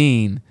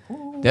 clean.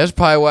 That's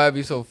probably why it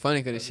be so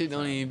funny, because the shit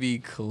don't even be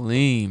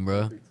clean,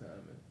 bro.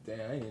 Damn,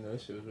 I didn't know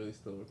this shit was really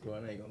still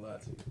recording. I ain't gonna lie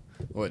to you.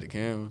 What, the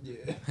camera?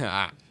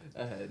 Yeah.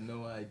 I had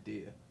no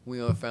idea.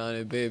 We on Found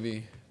It,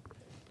 baby.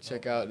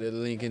 Check out the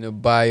link in the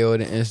bio of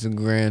the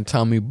Instagram,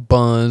 Tommy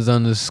Buns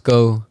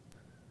 _.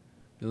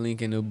 The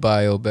link in the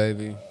bio,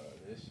 baby.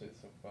 This shit's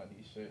some funny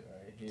shit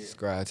right here.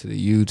 Subscribe to the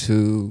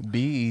YouTube.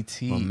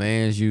 BET. My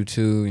man's YouTube,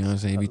 you know what I'm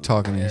saying? He be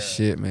talking his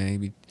shit, man. He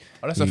be,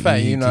 Oh, that's a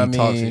fact. You know what I he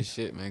talks mean? his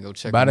shit, man. Go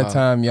check By him the out.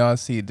 time y'all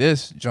see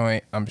this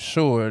joint, I'm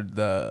sure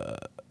the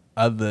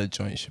other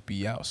joint should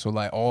be out. So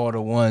like all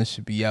the ones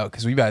should be out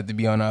because we about to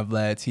be on our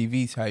Vlad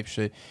TV type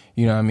shit.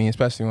 You know what I mean?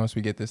 Especially once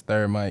we get this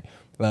third mic.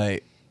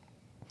 Like,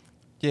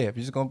 yeah, we're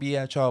just gonna be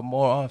at y'all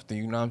more often.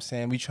 You know what I'm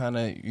saying? We trying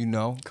to, you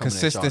know, Coming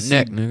at y'all consistency.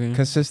 neck, nigga.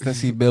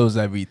 Consistency builds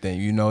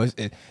everything. You know,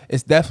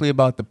 it's definitely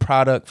about the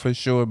product for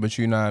sure. But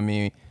you know what I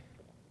mean?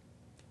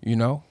 You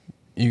know,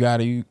 you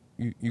gotta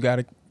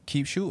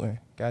keep shooting.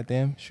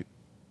 Goddamn, shoot.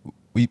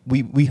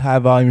 We high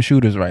volume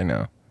shooters right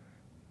now.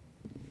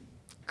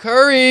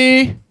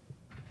 Curry!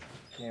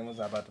 Damn, what's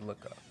I about to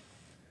look up?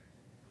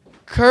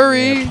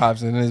 Curry! Yeah,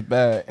 Pops in his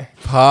bag.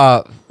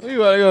 Pop. Where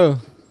you about to go?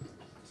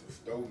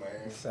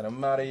 He said,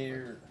 I'm out of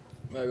here.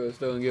 Might go to the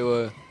store and get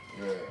one.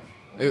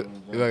 Yeah. You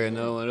gotta get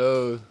another one of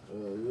those.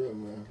 Yeah,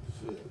 man.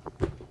 Shit.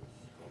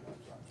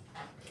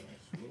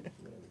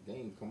 The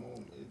game, come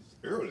on. It's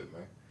early,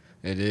 man.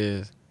 It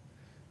is.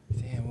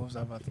 Damn, what was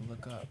I about to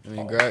look up? I mean,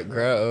 I grab.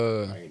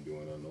 ain't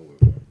doing that nowhere,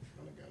 man.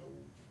 I done got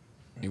old.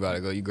 You about to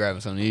go? You grabbing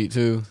something to eat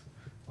too?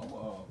 I'm tell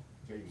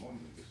your mama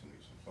to get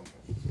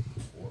something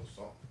or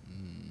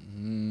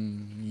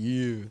something.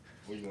 Yeah.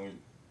 What you want?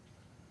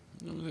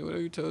 You know what I'm saying?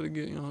 Whatever you tell her to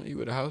get, you know, eat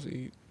with the house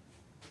eat.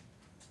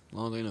 As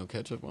long as ain't no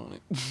ketchup on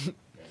it.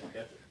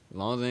 As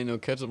long as ain't no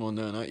ketchup on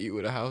nothing, I eat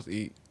with the house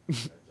eat.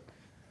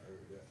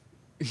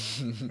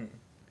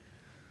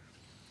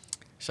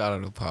 Shout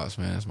out to Pops,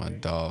 man. That's my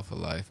dog for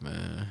life,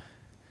 man.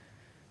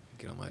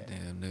 Get on my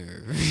damn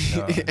nerve.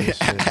 No, this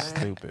shit's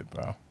stupid,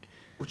 bro.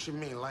 What you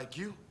mean, like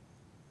you?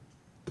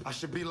 I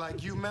should be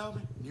like you,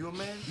 Melvin? You a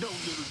man? No,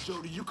 little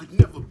Jody, you could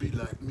never be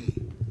like me.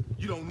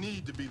 You don't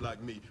need to be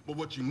like me. But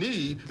what you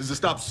need is to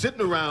stop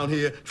sitting around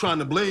here trying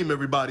to blame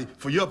everybody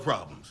for your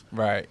problems.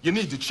 Right. You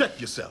need to check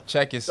yourself.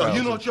 Check yourself.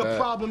 You know what your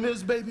problem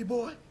is, baby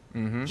boy?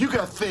 You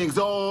got things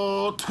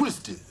all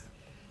twisted.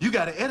 You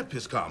got an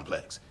Oedipus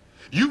complex.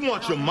 You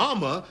want your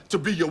mama to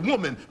be your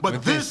woman,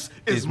 but this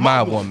is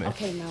my woman.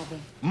 Okay,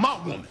 Melvin. My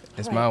woman.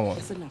 It's All my right, one.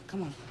 It's enough.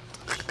 Come on.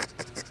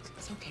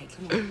 It's okay.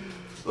 Come on.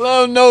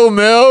 Let him know,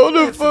 Mel. What the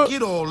Man, fuck?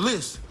 forget all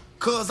this,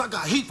 cuz I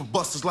got heat for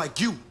busters like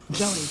you.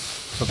 Jody,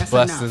 For that's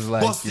busters enough.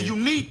 like Buster, you.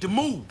 you need to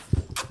move.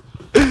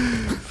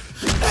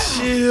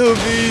 Chill,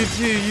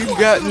 BT. You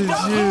got to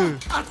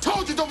chill. I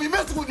told you don't be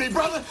messing with me,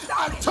 brother.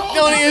 I told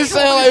Don't even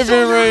sound like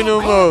Vin Rain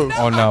no more.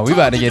 Oh no, we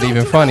about to get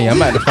even funny. I'm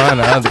about to find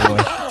the other one.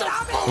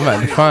 I'm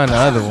about to find the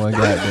other one,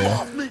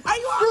 goddamn.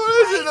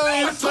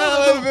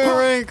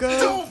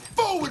 Don't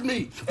fool with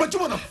me, but you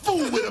wanna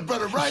fool with a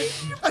brother, right?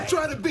 I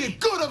try to be a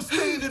good,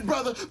 upstanding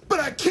brother, but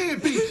I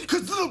can't be,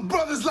 cause little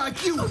brothers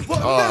like you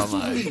wanna mess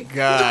with me.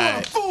 God. You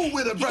wanna fool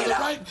with a brother,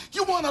 right?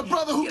 You want a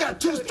brother who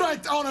got 2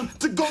 strikes on him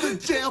to go to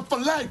jail for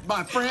life,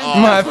 my friend.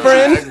 My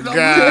friend.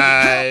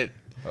 God.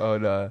 Oh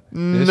no.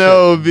 This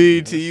No,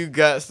 BT, you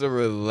got to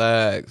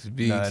relax.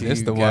 BT, Nah, this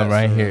you the got one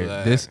right to here.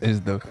 relax. This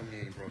is the.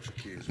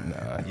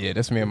 Nah, yeah,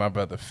 this me and my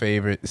brother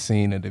favorite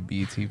scene of the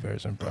BT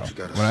version, bro.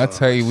 When I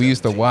tell you, we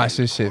used to watch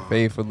this shit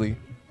faithfully.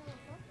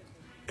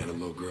 And a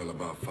little girl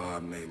about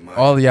 5 named Maya.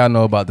 All of y'all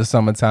know about the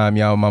summertime.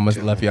 Y'all mama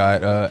left y'all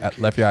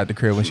at the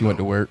crib when she went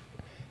to work.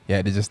 You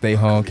had to just stay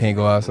home, can't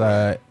go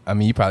outside. I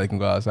mean, you probably can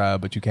go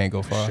outside, but you can't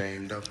go far.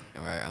 Ashamed of her.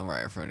 Right, I'm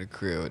right in front of the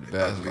crib with the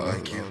basketball.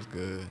 like That you. was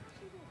good.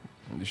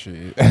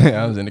 Shit.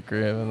 I was in the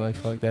crib. I was like,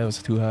 fuck, that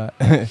was too hot.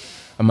 I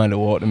might have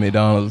walked to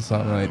McDonald's or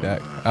something like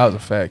that. I was a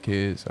fat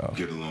kid, so.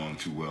 Get along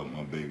too well with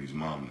my baby's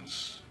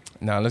mamas.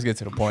 Nah, let's get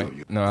to the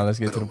point. Nah, let's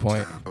get to the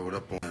point. Hold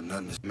up on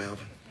nothing, Miss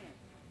Melvin.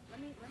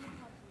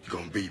 You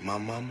gonna beat my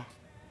mama?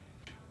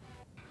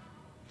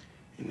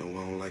 You know I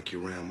don't like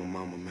you around my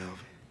mama, Melvin.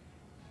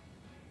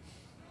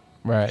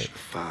 Right. She's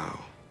foul.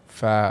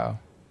 Foul.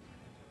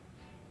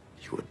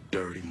 You a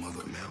dirty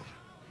mother,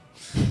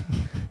 Melvin.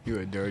 You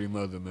a dirty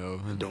mother,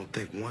 Melvin. Don't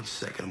think 1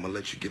 second I'm gonna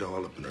let you get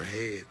all up in her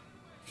head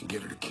and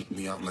get her to kick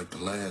me out like the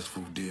last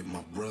fool did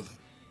my brother.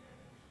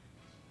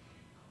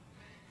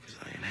 Cause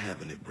I ain't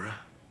having it, bruh.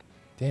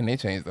 Damn, they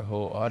changed the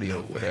whole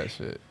audio No for way. that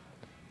shit.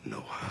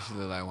 No how. She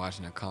look like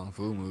watching a kung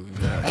fu movie.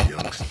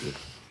 Youngster.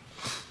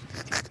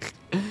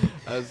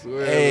 I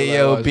swear. Hey, it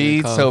yo, look like watching a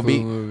B. kung So fu B.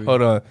 movie.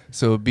 Hold on.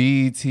 So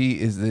BET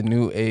is the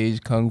new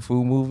age kung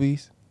fu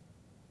movies.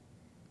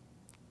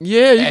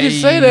 Yeah, you can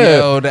say that.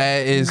 Yo,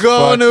 that is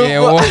Go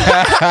fucking wild.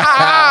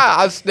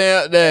 I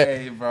stamped that.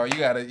 Hey, bro, you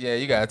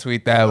gotta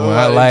tweet that one.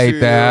 I like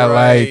that. I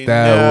like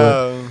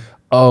that one.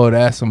 Oh,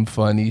 that's some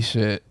funny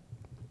shit.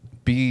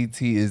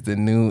 BET is the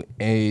new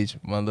age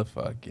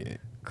motherfucking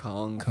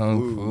Kung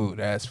fu.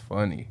 That's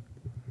funny.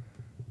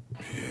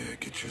 Yeah,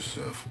 get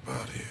yourself up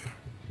out of here.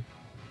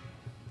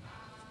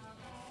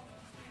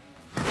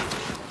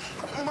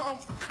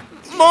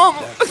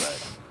 Mama.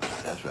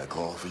 That's right,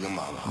 call for your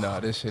mama. Nah,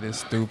 this shit is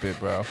stupid,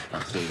 bro.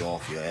 I stayed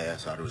off your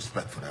ass out of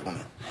respect for that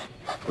woman.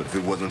 But if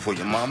it wasn't for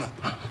your mama,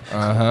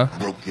 Uh-huh.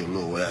 broke your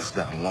little ass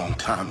down a long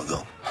time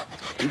ago.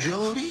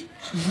 Jody?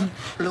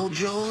 Little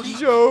Jody?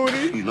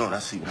 Jody. You know what I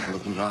see when I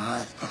look in your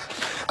eyes?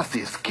 I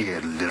see a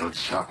scared little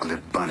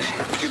chocolate bunny.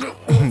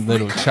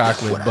 Little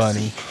chocolate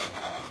bunny.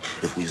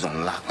 If we's on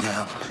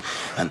lockdown,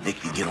 I'd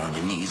make you get on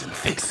your knees and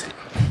fix it.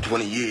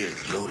 20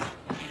 years, Jody.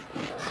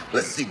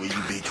 Let's see where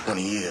you be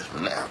 20 years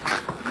from now.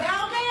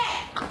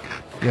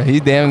 Yeah,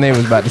 he damn near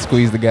was about to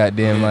squeeze the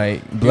goddamn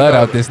like blood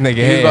out this nigga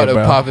He was head, about to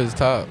bro. pop his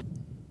top.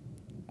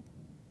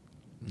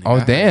 Oh,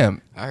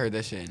 damn. I heard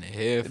that shit in the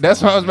head.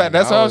 That's what I was about.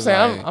 That's what I'm was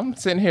saying. like, I'm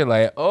sitting here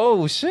like,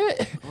 oh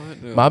shit.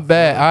 what the My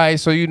bad. All right,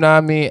 so you know what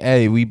I mean?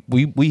 Hey, we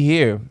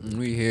here.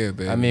 We here,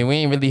 baby. I mean, we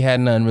ain't really had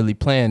nothing really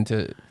planned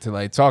to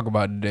like talk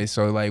about today.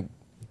 So like,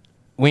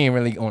 we ain't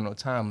really on no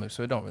time limit,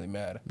 so it don't really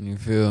matter. you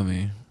feel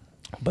me?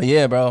 But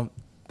yeah, bro,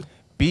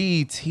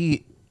 BET.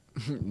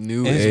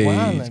 New It's age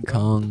wildin', bro.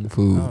 kung I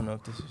fu. don't know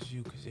if this is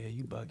you, cause yeah,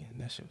 you bugging.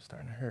 That shit was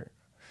starting to hurt.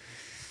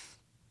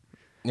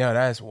 Yo,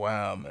 that's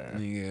wild, man.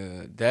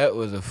 Nigga, that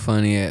was a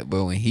funny act,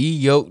 but when he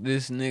yoked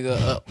this nigga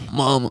up,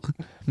 mama,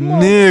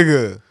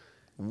 nigga,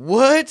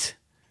 what?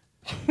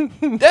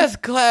 That's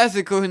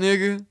classical,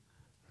 nigga.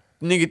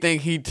 Nigga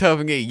think he tough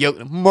and get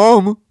yoked,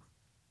 mama.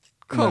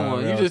 Come Nah, on,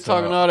 real you just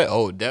talking talk. all that?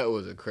 Oh, that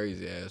was a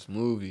crazy ass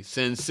movie.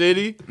 Sin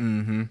City,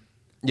 Mm-hmm.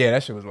 Yeah,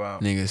 that shit was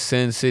wild. nigga.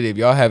 Sin City. If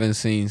y'all haven't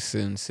seen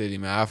Sin City,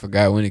 man, I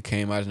forgot when it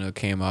came out. I just know it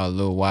came out a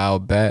little while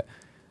back.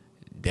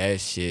 That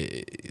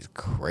shit is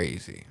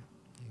crazy.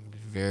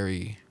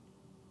 Very,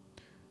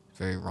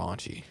 very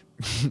raunchy.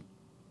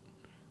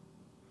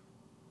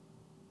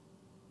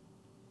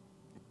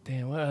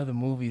 Damn, what other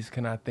movies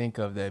can I think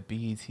of that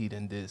BET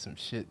done did some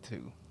shit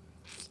to?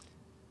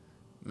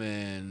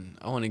 Man,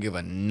 I want to give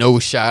a no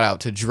shout out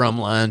to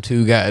Drumline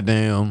 2,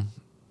 goddamn.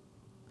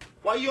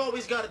 Why you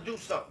always gotta do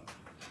something?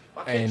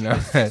 Why Hey, can't no. you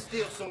just sit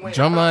still somewhere?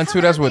 Drumline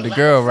 2, that's with the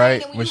girl,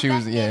 right? When she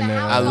was, yeah, no.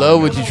 I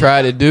love what you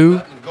tried to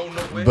do,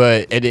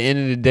 But at the end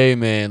of the day,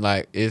 man,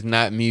 like it's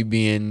not me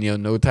being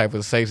no type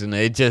of sex, and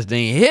it just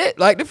ain't hit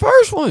like the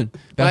first one.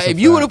 That's Like a if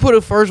you fact. would have put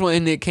the first one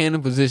in Nick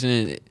Cannon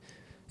position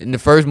in the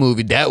first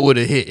movie, that would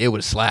have hit. It would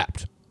have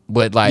slapped.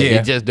 But like Yeah.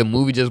 it just the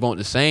movie just won't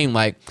the same.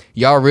 Like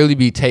y'all really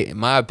be taking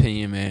my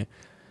opinion, man.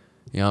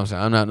 You know what I'm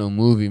saying? I'm not no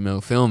movie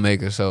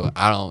filmmaker, so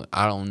I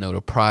don't know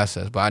the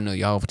process, but I know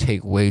y'all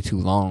take way too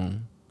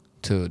long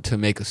to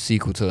make a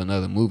sequel to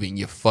another movie, and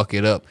you fuck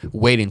it up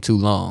waiting too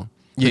long.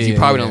 Because you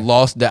probably done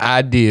lost the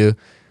idea.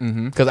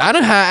 Because I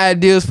done had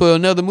ideas for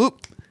another movie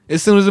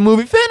as soon as the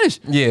movie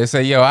finished. Yeah,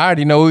 say, yo, I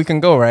already know we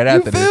can go right You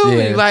after this. feel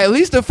me? Yeah. Like at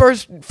least the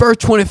first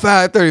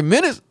 25, 30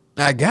 minutes,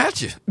 I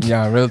got you.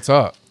 Yeah, real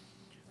talk.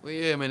 Well,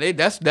 yeah, man,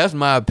 that's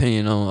my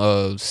opinion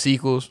on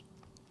sequels.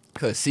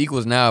 Cause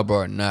sequels now,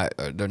 bro,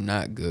 they're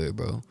not good,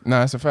 bro. No,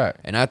 that's a fact.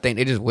 And I think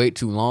they just wait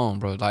too long,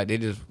 bro. Like they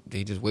just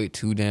wait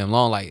too damn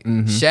long. Like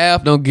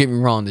Shaft, don't get me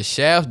wrong, the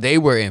Shaft they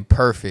were in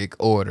perfect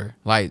order.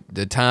 Like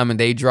the timing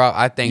they dropped,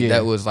 I think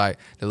that was like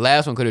the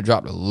last one could have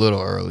dropped a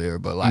little earlier,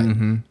 but like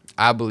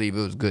I believe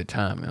it was good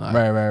timing. Like,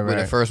 Right. With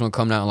the first one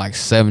coming out in like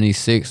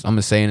 76, I'm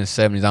gonna say in the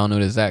 70s. I don't know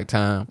the exact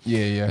time.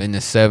 Yeah. In the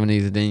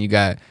 70s, and then you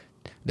got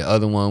the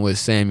other one with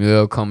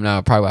Samuel coming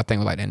out probably I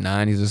think like the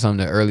 90s or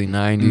something, the early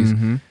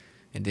 90s.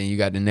 And then you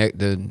got the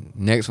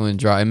next one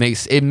drop.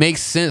 It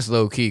makes sense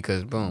low key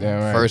because boom,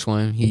 Damn right. first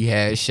one he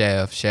had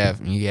Shaft,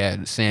 and he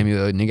had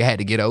Samuel. Nigga had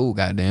to get old,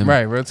 goddamn.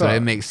 Right, real so talk.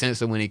 it makes sense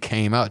that when it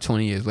came out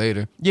 20 years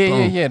later.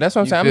 Yeah. That's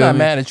what I'm You saying. I'm feel not me?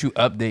 mad at you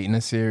updating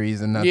the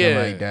series and nothing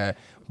Yeah. like that.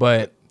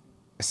 But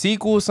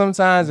sequels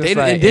sometimes it's They-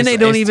 like and then they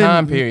don't it's even-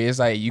 time period. It's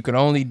like you can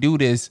only do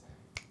this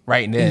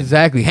right then.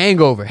 Exactly.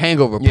 Hangover. Yeah.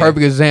 Mm-hmm.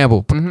 Perfect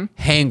example.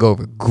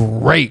 Hangover.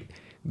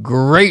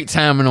 Great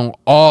timing on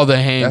all the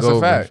hangovers. That's a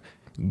fact.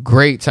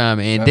 Great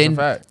timing. And That's a then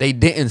fact. they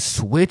didn't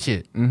switch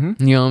it. You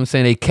know what I'm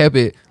saying? They kept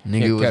it.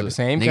 Nigga kept the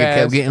same nigga cast.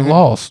 kept getting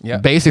lost.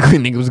 Yep. Basically,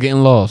 nigga was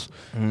getting lost.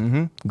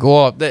 Go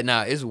off that.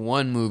 Now, it's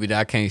one movie that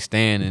I can't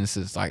stand, and it's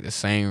just like the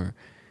same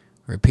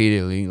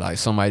repeatedly. Like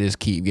somebody just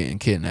keep getting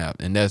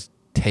kidnapped, and that's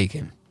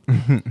Taken.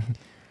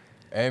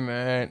 Hey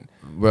man,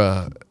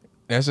 Bruh.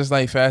 that's just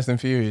like Fast and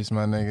Furious,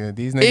 my nigga.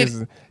 These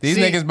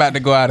See- niggas about to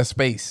go out of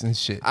space and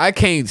shit. I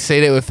can't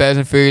say that with Fast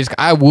and Furious.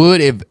 I would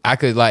if I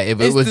could, like,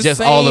 if it It's was the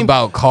just all same-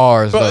 about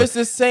cars. Bro, though. it's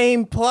the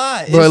same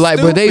plot. Bro, It's like,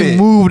 but they stupid.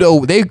 moved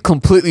over. They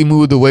completely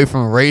moved away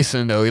from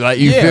racing, though. Like,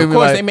 you Yeah, feel of me?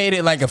 course Like, they made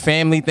it like a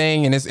family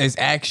thing and it's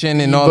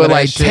action and all but of that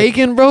like shit.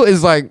 Taken, bro,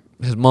 is like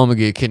his mama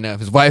get kidnapped,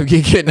 his wife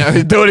get kidnapped,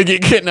 his daughter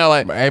get kidnapped.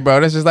 Like, Hey,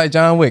 bro, that's just like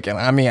John Wick. And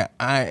I mean,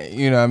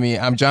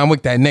 I'm John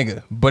Wick, that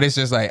nigga. But it's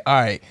just like, all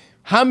right,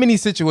 how many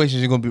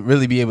situations you gonna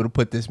really be able to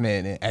put this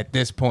man in at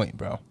this point,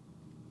 bro?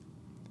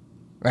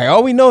 Like,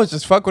 all we know is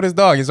just fuck with his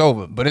dog. It's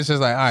over. But it's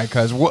just like, all right,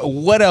 cuz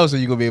what else are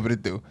you gonna be able to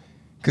do?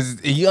 Cause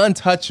he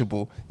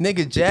untouchable.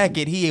 Nigga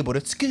jacket, he able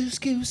to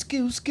skew.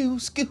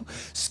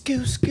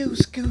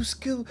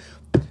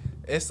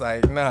 It's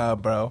like, nah,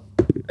 bro.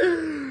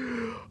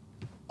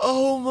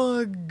 oh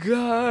my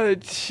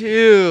god,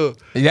 chill.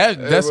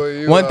 That's bro,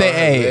 you one are thing.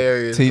 Hey,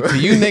 hilarious, to bro.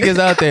 you niggas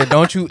out there,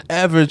 don't you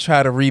ever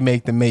try to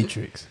remake The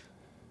Matrix.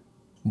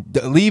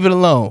 Leave it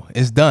alone.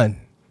 It's done.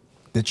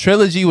 The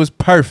trilogy was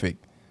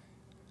perfect.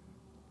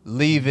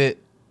 Leave it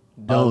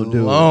Don't do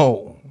it.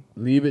 alone.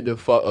 Leave it the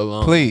fuck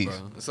alone, Please.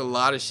 Bro. It's a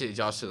lot of shit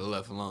y'all should have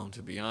left alone.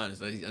 To be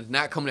honest, like, it's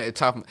not coming at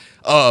the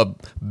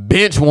top.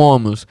 Bench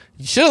warmers.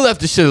 You should have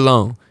left the shit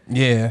alone.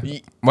 Yeah.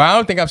 Well, I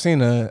don't think I've seen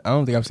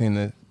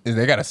the. Is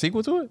they got a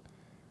sequel to it?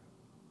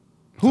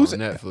 Who's on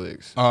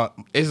Netflix?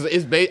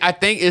 I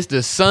think it's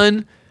the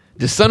son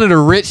of the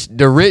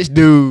rich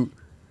dude.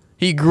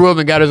 He grew up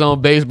and got his own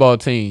baseball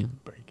team.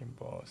 Breaking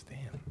Balls. Damn.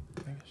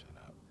 Nigga,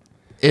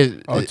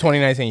 shut up.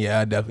 2019. Yeah,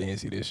 I definitely didn't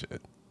see this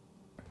shit.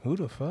 Who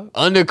the fuck?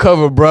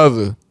 Undercover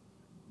Brother.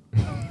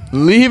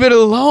 Leave it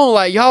alone.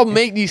 Like, y'all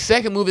make these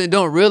second movies and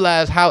don't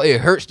realize how it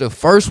hurts the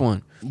first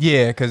one.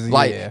 Yeah, because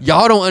Like,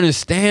 y'all don't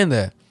understand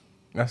that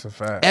that's a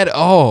fact. at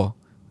all.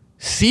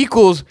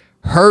 Sequels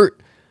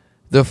hurt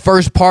the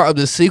first part of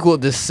the sequel.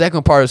 The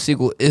second part of the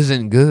sequel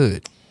isn't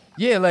good.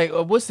 Yeah, like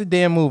what's the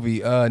damn movie?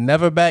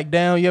 Never Back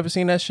Down. You ever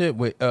seen that shit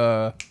with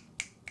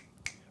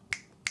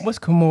what's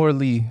Kimora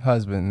Lee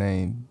husband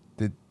name?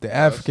 The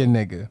African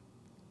nigga.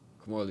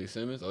 Kamora Lee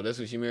Simmons? Oh, that's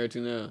who she married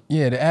to now?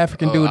 Yeah, the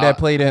African Oh, dude that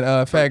played in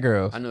Fat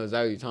Girls. I know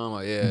exactly what you're talking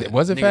about, yeah.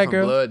 Was it Nigga Fat from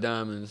Girl? Blood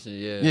Diamonds,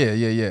 yeah.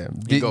 Yeah.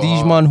 He go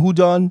Dijman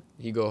Houdan.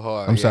 He go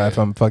hard. I'm sorry yeah. if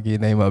I'm fucking your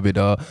name up,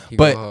 dog. He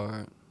But go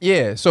hard.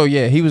 yeah, so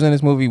yeah, he was in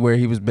this movie where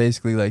he was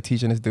basically like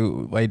teaching this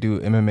white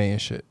dude MMA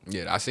and shit.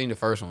 Yeah, I seen the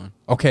first one.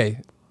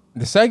 Okay,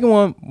 the second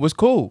one was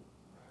cool.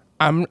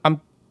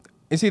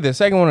 It's either the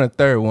second one or the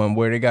third one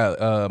where they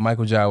got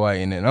Michael Jai White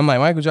in it. And I'm like,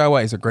 Michael Jai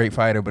White is a great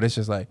fighter, but it's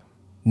just like,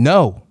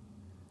 no,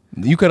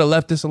 you could have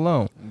left this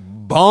alone.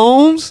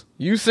 Bones?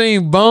 You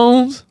seen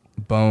Bones?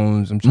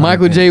 Bones. I'm trying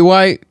Michael to J.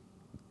 White,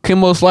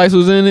 Kimbo Slice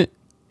was in it.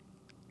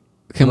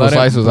 Kimbo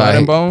Slice was Blood and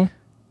like, Bone.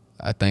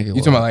 I think it You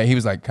was. talking about like he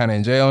was like kind of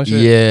in jail and shit?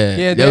 Yeah.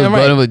 Yeah, That was damn Blood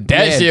right. and Bone.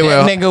 That shit, that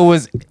well, nigga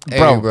was, Hey,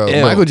 bro.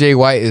 Ew. Michael J.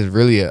 White is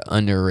really an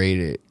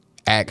underrated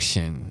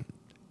action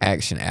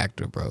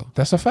actor, bro.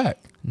 That's a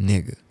fact.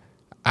 Nigga.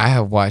 I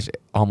have watched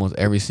almost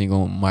every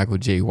single Michael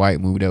J. White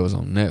movie that was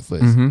on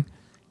Netflix. Mm-hmm.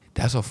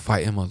 That's a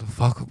fighting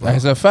motherfucker, bro.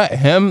 That's a fact.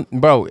 Him,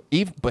 bro,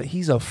 but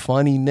he's a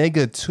funny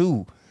nigga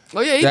too.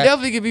 Oh yeah, he That-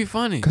 definitely could be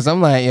funny. Cause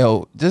I'm like,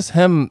 yo, just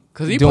him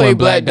 'Cause he doing played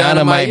Black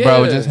Dynamite,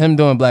 bro. yeah. Just him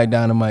doing Black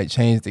Dynamite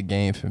changed the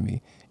game for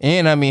me.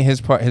 And I mean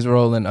his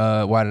role in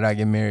Why Did I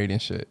Get Married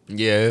and shit.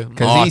 Yeah, Cause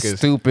Marcus, he's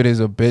stupid as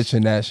a bitch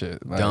in that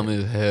shit. Like, dumb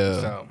as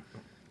hell. so,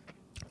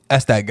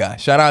 that's that guy.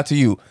 Shout out to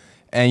you.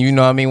 And you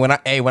know what I mean? When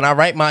I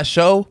write my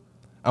show,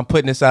 I'm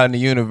putting this out in the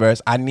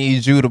universe. I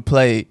need you to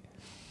play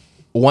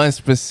one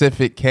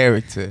specific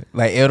character.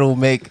 Like it'll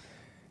make,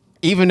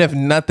 even if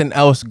nothing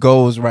else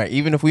goes right,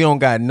 even if we don't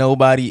got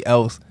nobody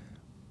else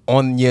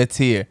on your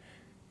tier,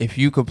 if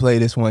you could play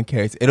this one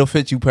character, it'll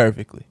fit you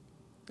perfectly.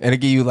 It'll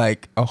give you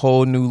like a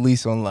whole new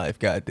lease on life,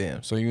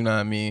 goddamn. So you know what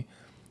I mean?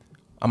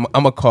 I'm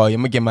gonna call you.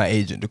 I'm gonna get my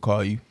agent to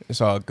call you.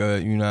 It's all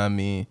good. You know what I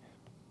mean?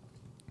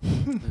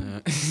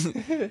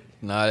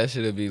 Nah, that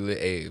should be lit.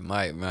 Hey,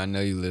 Mike, man, I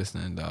know you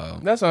listening,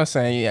 dog. That's what I'm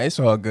saying. Yeah, it's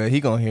all good. He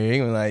gonna hear it. He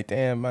gonna be like,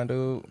 damn, my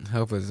dude.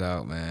 Help us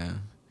out,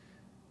 man.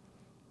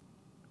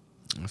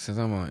 Since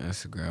I'm on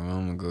Instagram,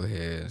 I'm gonna go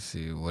ahead and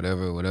see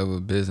whatever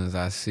business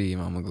I see. I'm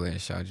gonna go ahead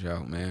and shout you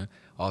out, man.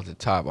 Off the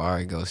top, I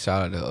already go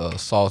shout out to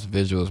Sauce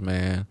Visuals,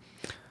 man.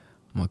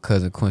 My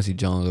cousin Quincy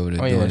Jones over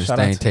there doing his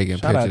thing, taking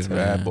pictures, to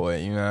man. that boy.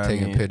 You know what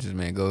Taking I mean? pictures,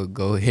 man.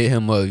 Go hit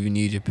him up if you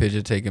need your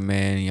picture taken,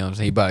 man. You know what I'm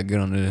saying? He about to get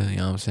on the, you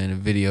know what I'm saying, the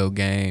video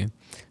game.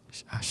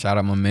 Shout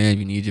out my man if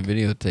you need your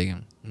video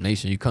taken. Make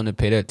sure you come to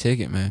pay that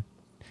ticket, man.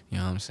 You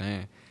know what I'm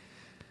saying?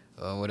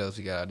 What else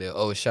we got out there?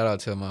 Oh, shout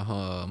out to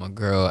my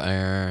girl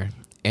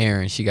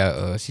Aaron. She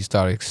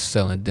started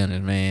selling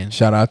dinners, man.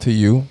 Shout out to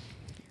you,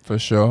 for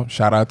sure.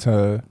 Shout out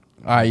to.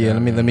 All right, yeah.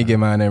 Let me get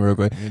my name real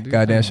quick.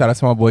 Goddamn, shout out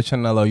to my boy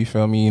Chanelo. You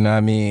feel me? You know what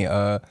I mean?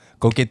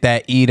 Go get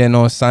that eating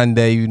on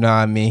Sunday. You know what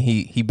I mean?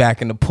 He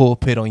back in the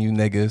pulpit on you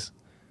niggas,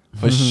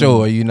 for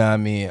sure. You know what I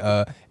mean?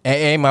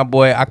 Hey, my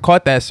boy, I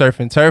caught that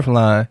surf and turf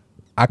line.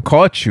 I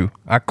caught you.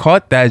 I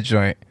caught that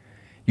joint.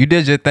 You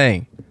did your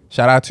thing.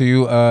 Shout out to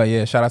you.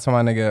 Yeah. Shout out to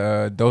my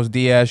nigga Dos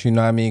Diaz. You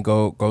know what I mean?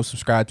 Go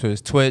subscribe to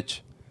his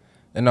Twitch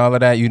and all of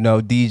that. You know,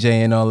 DJ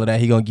and all of that.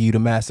 He gonna give you the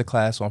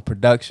masterclass on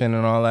production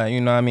and all that. You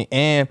know what I mean?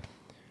 And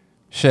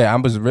shit, I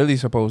was really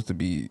supposed to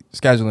be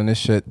scheduling this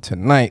shit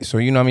tonight. So,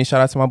 you know what I mean?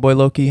 Shout out to my boy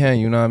Low-Key Hen,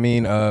 you know what I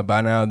mean?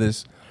 By now,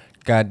 this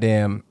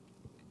goddamn,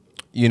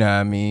 you know what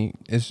I mean?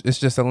 It's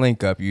just a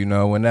link up, you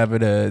know? Whenever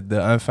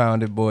the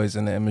unfounded boys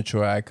and the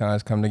immature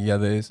icons come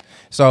together,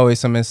 it's always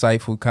some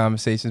insightful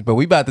conversations. But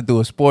we about to do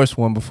a sports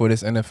one before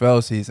this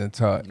NFL season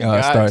starts.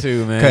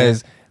 to, man.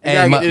 Because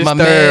Hey, my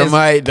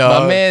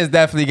man's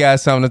definitely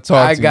got something to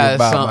talk I to you got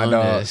about, something my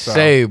dog. to So,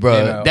 say, bro.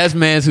 you know. That's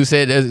mans who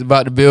said that's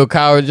about the Bill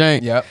Cowher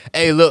jank. Yep.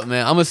 Hey, look,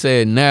 man. I'm gonna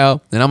say it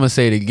now, and I'm gonna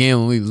say it again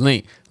when we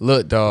link.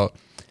 Look, dog.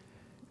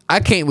 I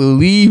can't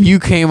believe you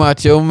came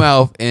out your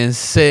mouth and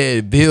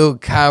said Bill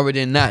Cowher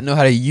did not know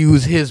how to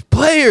use his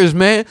players,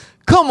 man.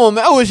 Come on,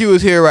 man. I wish you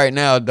was here right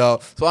now,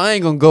 dog. So I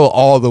ain't gonna go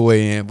all the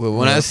way in, but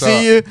when I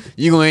see you,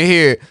 you gonna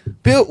hear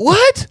Bill.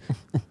 What?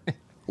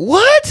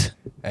 What?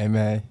 Hey,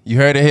 man, you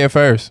heard it here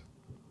first.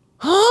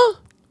 Huh?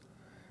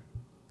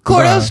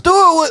 Cordell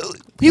Stewart,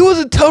 he was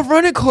a tough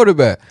running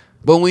quarterback.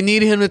 But when we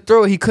needed him to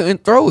throw it, he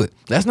couldn't throw it.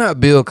 That's not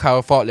Bill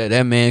Cowher's fault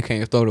that man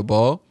can't throw the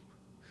ball.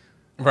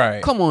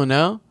 Right. Come on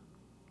now.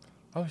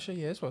 Oh, shit,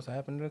 yeah, it's supposed to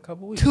happen in a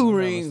couple weeks. 2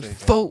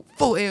 rings, 4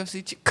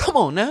 AFC. Come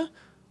on now.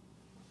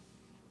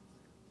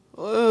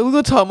 We're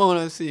going to talk more when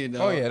I see you,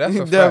 dog. Oh, yeah, that's a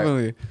fact.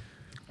 Definitely.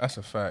 That's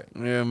a fact.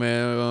 Yeah,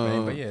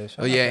 man. But yeah, shout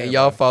oh, out yeah, to and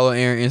y'all everybody. follow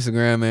Aaron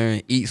Instagram,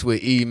 man. Eats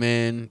with E,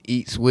 man.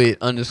 Eats with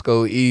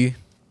 _E.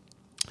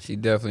 She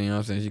definitely, you know what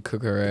I'm saying, she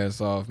cook her ass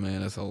off,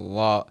 man. That's a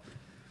lot.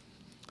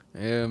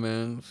 Yeah,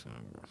 man.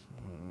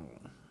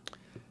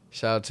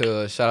 Shout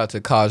out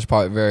to College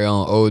Park very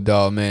own Old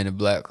Dog, man, the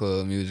Black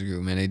Club Music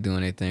Group, man. They doing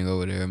their thing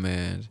over there,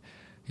 man.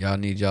 Y'all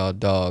need y'all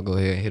dog. Go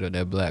ahead and hit up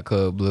that Black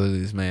Club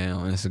Bullies, man,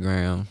 on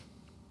Instagram.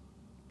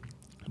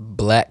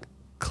 Black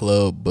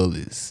Club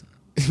Bullies.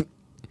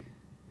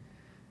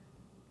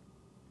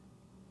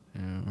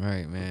 All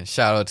right, man.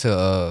 Shout out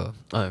to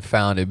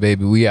Unfounded,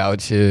 baby. We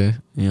out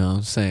here. You know what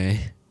I'm saying?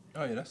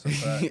 Oh, yeah, that's a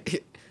fact.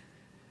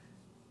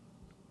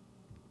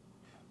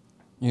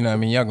 You know what I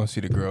mean? Y'all gonna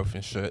see the growth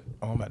and shit.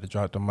 Oh, I'm about to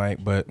drop the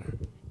mic, but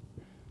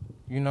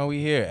you know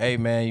we here. Hey,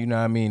 man, you know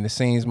what I mean? The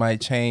scenes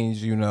might change,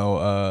 you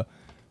know,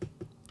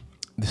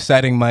 the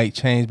setting might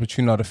change, but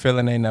you know the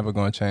feeling ain't never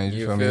gonna change.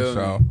 You feel me?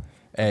 So,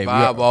 hey,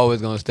 Vibe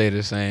always gonna stay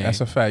the same. that's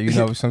a fact. You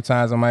know,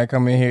 sometimes I might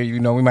come in here, you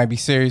know, we might be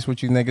serious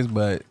with you niggas,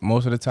 but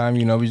most of the time,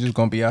 you know, we just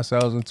gonna be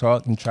ourselves and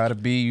talk and try to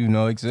be, you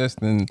know, exist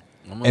in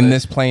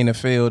this plane of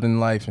field in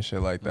life and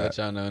shit like that. Let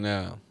y'all know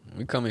now.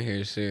 We coming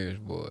here serious,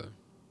 boy.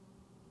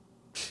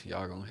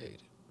 Y'all gonna hate it.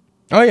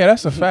 Oh, yeah,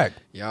 that's a fact.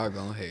 Y'all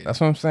gonna hate That's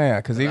what I'm saying.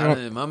 Because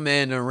even my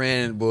man done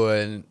ran,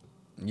 boy, and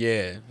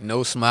yeah,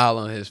 no smile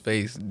on his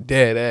face,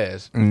 dead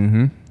ass.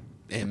 Mm-hmm.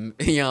 And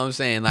you know what I'm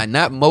saying? Like,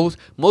 not most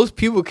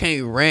people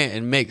can't rant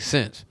and make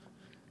sense.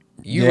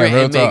 You Yeah, rant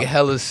real and make talk.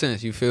 hella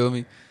sense, you feel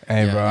me?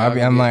 Hey, Yeah, bro, y'all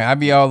can I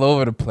be all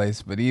over the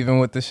place. But even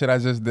with the shit I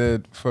just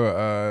did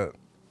for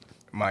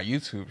my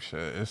YouTube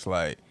shit, it's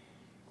like,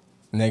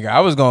 nigga, I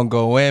was gonna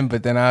go in,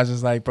 but then I was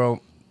just like, bro,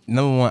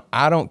 number one,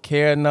 I don't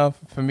care enough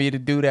for me to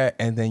do that,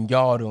 and then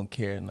y'all don't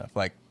care enough.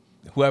 Like,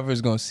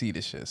 whoever's gonna see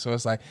this shit. So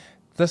it's like,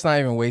 let's not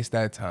even waste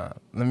that time.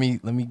 Let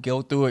me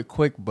go through it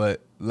quick,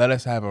 but let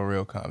us have a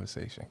real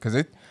conversation. Cause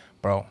it,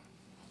 bro,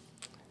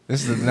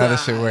 this is another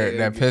shit where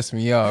that pissed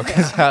me off.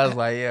 Cause I was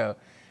like, yo,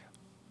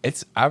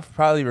 I've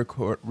probably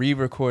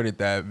re-recorded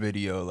that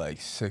video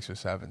like 6 or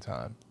 7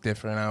 times.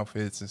 Different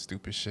outfits and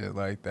stupid shit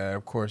like that.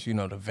 Of course, you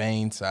know, the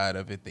vain side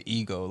of it, the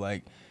ego,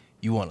 like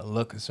you want to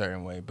look a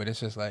certain way. But it's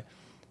just like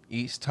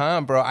each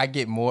time, bro, I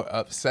get more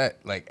upset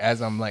like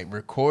as I'm like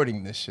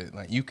recording this shit.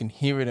 Like you can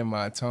hear it in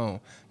my tone.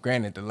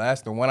 Granted,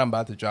 the one I'm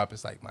about to drop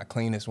is like my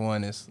cleanest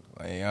one. It's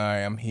like, all right,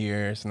 I'm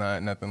here. It's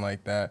not nothing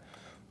like that.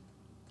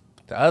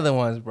 The other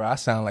ones, bro, I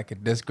sound like a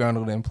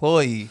disgruntled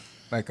employee.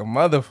 Like a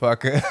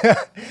motherfucker.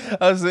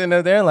 I was sitting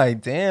up there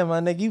like, damn, my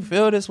nigga, you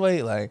feel this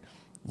way? Like,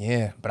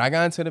 yeah. But I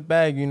got into the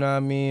bag, you know what I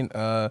mean?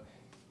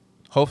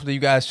 Hopefully you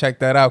guys check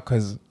that out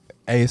because,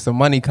 hey, it's a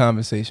money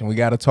conversation. We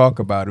got to talk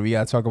about it. We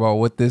got to talk about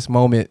what this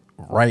moment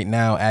right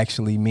now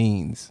actually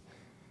means.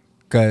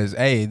 Because,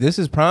 hey, this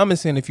is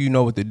promising if you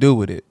know what to do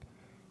with it.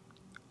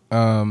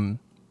 And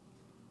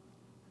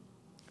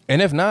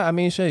if not, I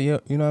mean, shit, yo,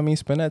 you know what I mean?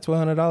 Spend that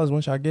 $1,200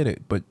 once y'all get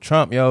it. But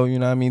Trump, yo, you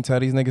know what I mean?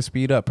 Tell these niggas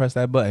speed up. Press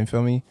that button,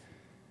 feel me?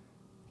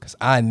 Because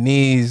I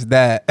needs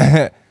that.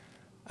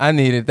 I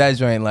needed that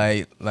joint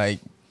like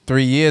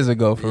 3 years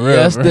ago, for real.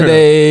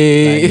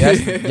 Yesterday.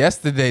 Like,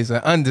 yesterday's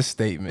an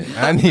understatement.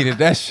 I needed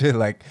that shit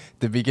like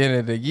the beginning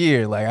of the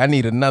year. Like, I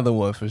need another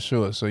one for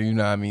sure. So, you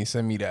know what I mean?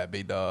 Send me that,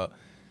 big dog.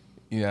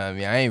 You know what I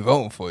mean? I ain't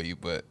voting for you,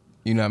 but,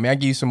 you know what I mean? I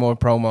give you some more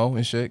promo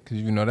and shit because,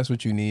 you know, that's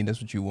what you need.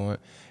 That's what you want.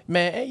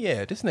 Man, hey,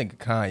 yeah, this nigga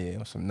Kanye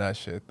on some nut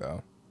shit,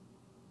 though.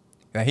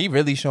 Now, he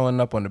really showing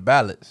up on the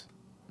ballots.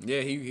 Yeah,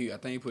 he I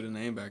think he put his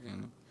name back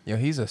in. Yo,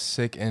 he's a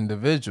sick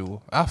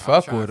individual. I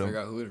fuck with him.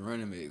 Figure out who his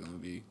running mate gonna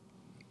be.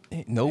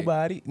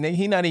 Nobody.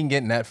 He not even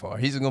getting that far.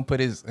 He's gonna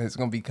put it's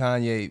gonna be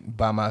Kanye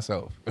by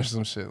myself or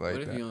some shit like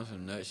What if that. he on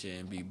some nut shit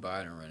and be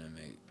Biden running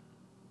mate?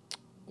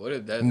 What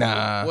if that's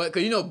Nah. What?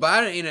 Cause you know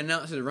Biden ain't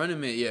announced his running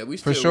mate yet. We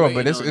still For sure, waiting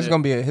but it's on it's that.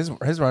 gonna be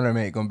his runner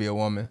mate gonna be a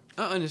woman.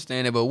 I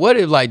understand it, but what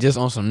if like just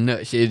on some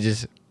nut shit,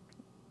 just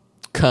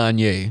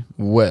Kanye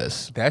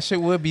West? That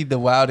shit would be the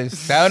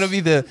wildest. That would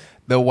be the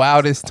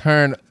wildest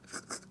turn.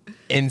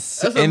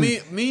 That's a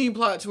mean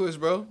plot twist,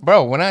 bro.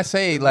 Bro, when I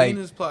say like,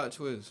 meanest plot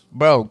twist.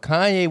 bro,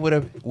 Kanye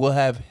will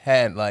have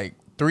had like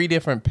 3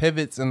 different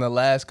pivots in the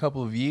last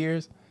couple of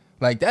years.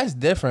 Like that's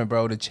different,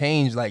 bro, to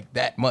change like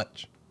that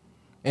much.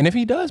 And if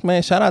he does,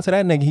 man, shout out to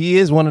that nigga. He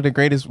is one of the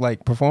greatest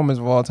like performers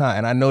of all time,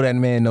 and I know that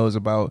man knows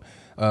about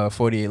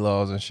 48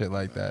 Laws and shit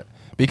like that.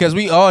 Because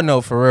we all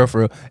know for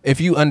real,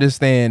 if you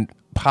understand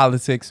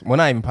politics, well,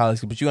 not even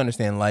politics, but you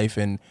understand life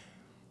and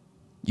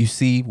you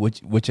see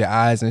with your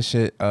eyes and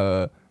shit.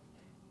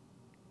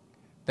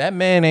 That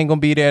man ain't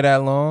gonna be there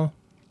that long.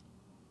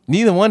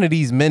 Neither one of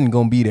these men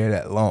gonna be there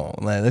that long.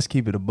 Like, let's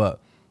keep it a buck.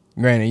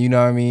 Granted, you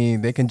know what I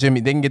mean? They can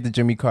get the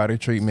Jimmy Carter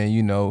treatment,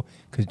 you know,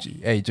 because,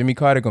 hey, Jimmy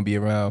Carter gonna be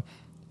around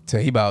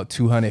till he about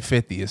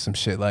 250 or some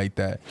shit like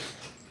that.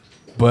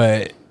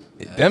 But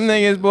them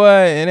niggas,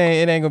 boy, it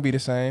ain't gonna be the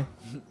same.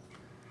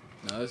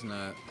 No, it's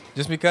not.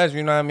 Just because,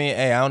 you know what I mean?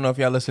 Hey, I don't know if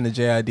y'all listen to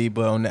JID,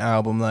 but on the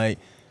album, like,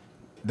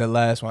 the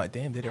last one,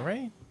 damn, did it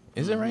rain?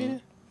 Is it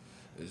raining?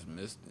 It's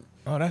misting.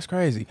 Oh, that's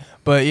crazy.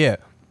 But yeah,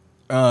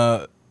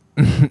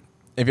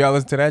 if y'all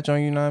listen to that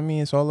joint, you know what I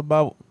mean? It's all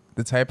about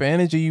the type of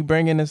energy you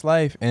bring in this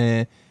life.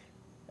 And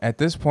at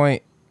this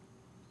point,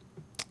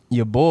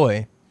 your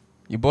boy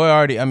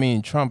already, I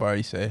mean, Trump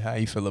already said how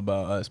he feel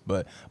about us,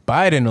 but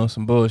Biden on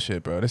some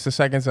bullshit, bro. This is the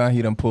second time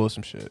he done pulled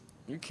some shit.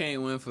 You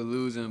can't win for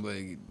losing, but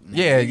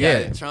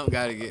Trump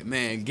got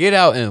to get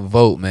out and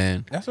vote,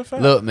 man. That's a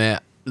fact. Look, man,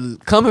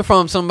 coming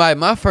from somebody,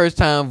 my first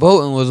time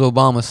voting was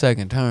Obama's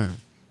second term.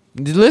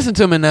 Listen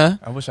to me now.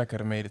 I wish I could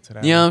have made it to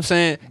that. You know what I'm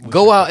saying?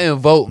 Go out and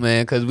vote,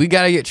 man, because we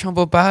got to get Trump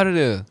up out of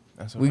there.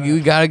 That's a We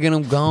fact. got to get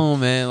him gone,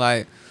 man.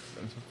 Like,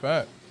 That's a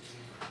fact.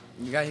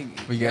 we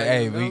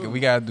We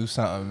gotta do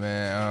something,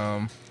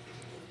 man.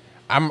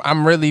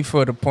 I'm really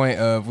for the point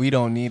of we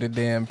don't need a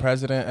damn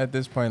president at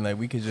this point. Like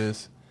we could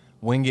just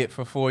wing it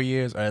for 4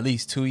 years or at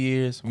least 2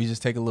 years. We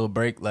just take a little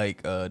break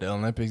like the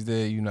Olympics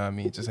did. You know what I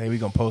mean? Just hey, we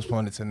gonna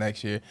postpone it to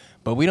next year.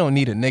 But we don't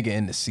need a nigga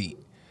in the seat.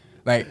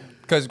 Like,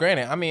 cause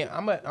granted, I mean,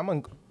 I'm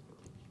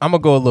gonna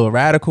go a little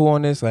radical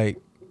on this. Like,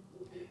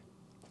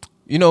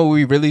 you know, what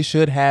we really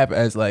should have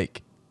as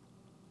like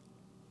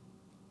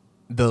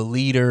the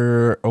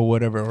leader or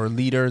whatever, or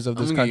leaders of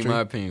this I'm gonna country. give you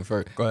my opinion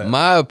first. Go ahead.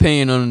 My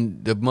opinion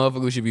on the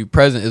motherfucker who should be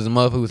president is the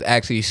motherfucker who's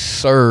actually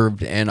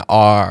served in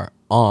our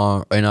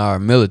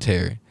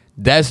military.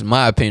 That's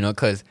my opinion.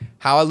 Because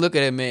how I look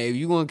at it, man, if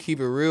you gonna keep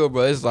it real,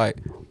 bro, it's like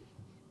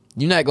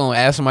you're not gonna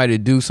ask somebody to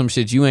do some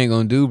shit you ain't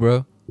gonna do,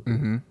 bro.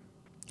 Mm-hmm.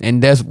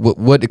 And that's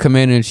what the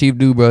commander in chief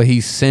do, bro.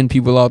 He send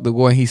people out the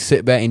war and he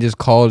sit back and just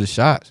call the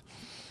shots.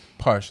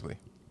 Partially.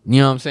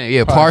 You know what I'm saying?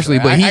 Yeah, Partially. partially,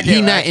 but I get he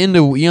it. not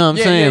into. You know what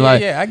I'm saying?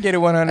 Like, I get it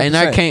 100%. and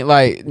I can't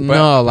like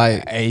no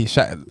like. Hey,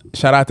 shout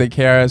out to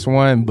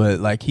KRS-One, but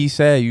like he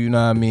said, you know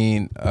what I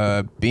mean,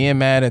 being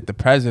mad at the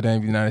president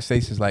of the United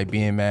States is like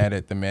being mad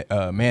at the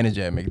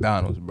manager at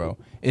McDonald's, bro.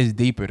 It's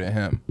deeper than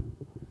him.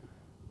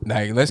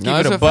 Like, let's keep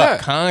it a buck.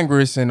 fact.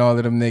 Congress and all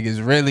of them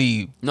niggas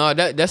really No,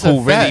 that's who a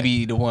really fact.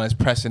 be the ones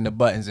pressing the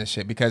buttons and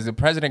shit, because the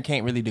president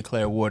can't really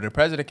declare war. The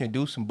president can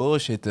do some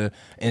bullshit to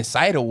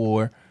incite a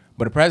war,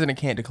 but the president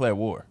can't declare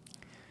war.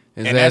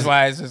 And that's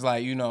why it's just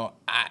like, you know,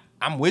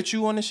 I'm with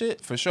you on the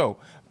shit for sure.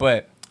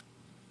 But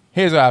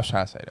here's what I was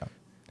trying to say though: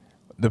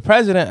 the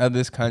president of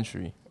this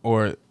country,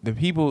 or the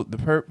people,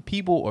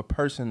 people or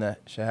person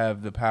that should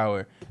have the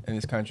power in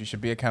this country,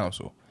 should be a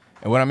council.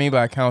 And what I mean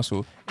by a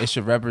council, it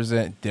should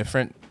represent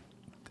different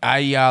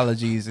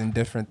ideologies and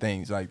different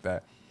things like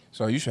that.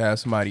 So you should have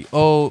somebody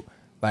old,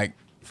 like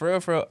for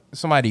real,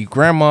 somebody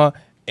grandma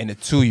and a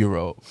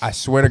 2-year-old. I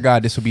swear to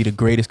God, this will be the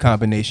greatest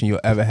combination you'll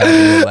ever have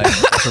in your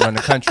life to run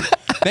the country.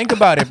 Think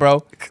about it,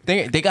 bro.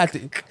 They got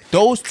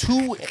those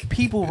two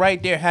people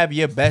right there have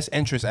your best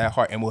interest at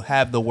heart and will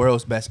have the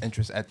world's best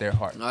interest at their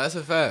heart. No, that's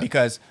a fact.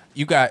 Because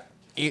you got,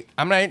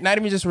 I'm not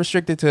even just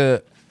restricted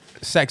to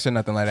sex or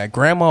nothing like that.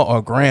 Grandma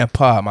or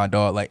grandpa, my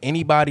dog. Like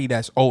anybody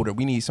that's older.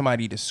 We need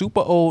somebody that's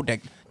super old that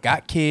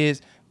got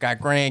kids, got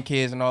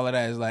grandkids, and all of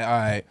that. Is like, all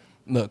right,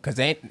 look, because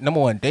number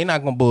one, they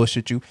not gonna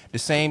bullshit you. The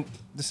same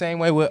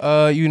way with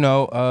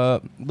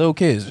little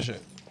kids and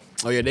shit.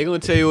 Oh yeah, they gonna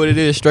tell you what it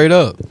is straight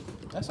up.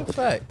 That's a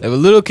fact. If a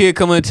little kid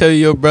come and tell you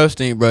your breath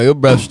stink, bro, your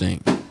breath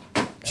stink.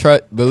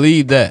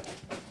 Believe that.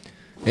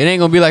 It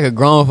ain't gonna be like a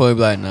grown folk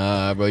be like,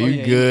 nah, bro,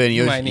 you good. And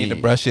You might need to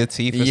brush your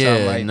teeth or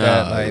something like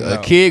that. Like,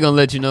 a kid gonna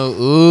let you know,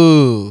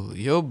 ooh,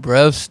 your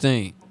breath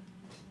stink.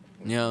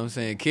 You know what I'm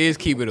saying? Kids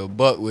keep it a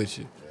buck with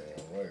you.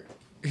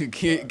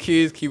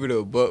 Kids keep it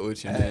a buck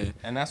with you, man.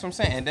 And that's what I'm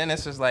saying. And then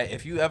it's just like,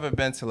 if you ever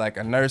been to like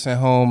a nursing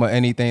home or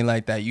anything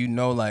like that, you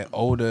know, like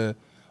older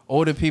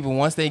people,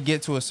 once they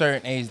get to a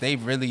certain age, they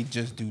really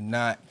just do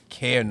not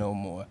care no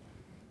more.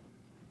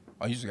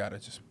 Oh, you just gotta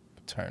just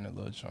turn a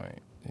little joint.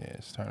 Yeah,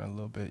 just turn a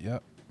little bit.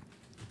 Yep.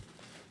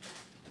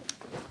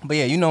 But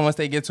yeah, you know, once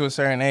they get to a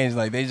certain age,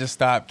 like they just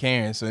stop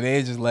caring. So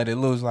they just let it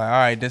loose. Like, all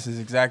right, this is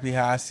exactly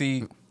how I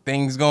see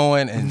things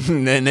going, and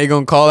then they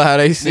gonna call it how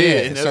they see yeah.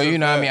 it. So you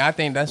know what I mean? I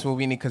think that's what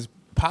we need, because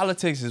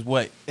politics is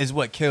what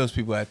kills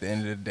people at the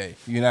end of the day.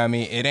 You know what I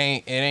mean? It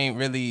ain't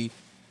really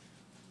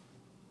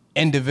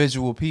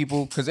individual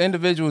people, because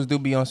individuals do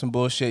be on some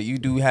bullshit. You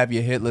do have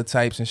your Hitler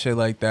types and shit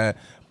like that,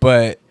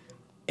 but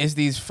it's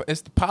the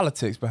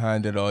politics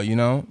behind it all, you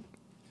know?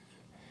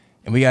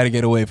 And we got to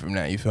get away from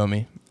that, you feel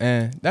me?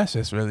 And that's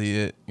just really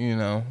it, you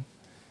know?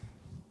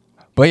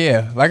 But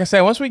yeah, like I said,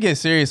 once we get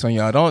serious on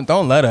y'all,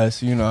 don't let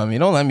us, you know what I mean?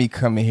 Don't let me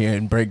come in here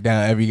and break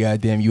down every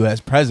goddamn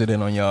U.S.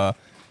 president on y'all.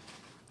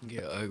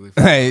 Get ugly.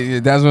 Hey,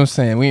 that's what I'm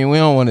saying. We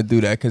don't want to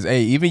do that, because,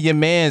 hey, even your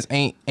mans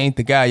ain't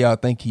the guy y'all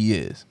think he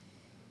is.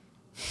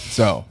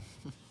 So,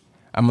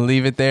 I'm going to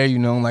leave it there, you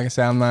know? Like I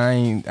said, I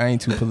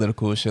ain't too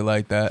political and shit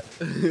like that.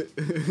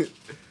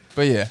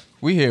 But yeah,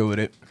 we here with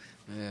it.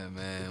 Yeah,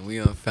 man, we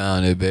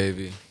unfound it,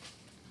 baby.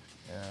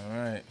 Yeah,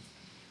 all right.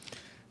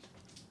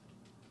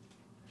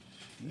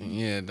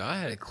 Yeah, I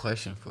had a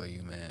question for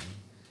you, man.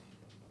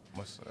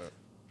 What's up?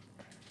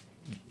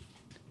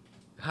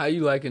 How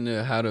you liking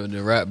how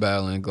the rap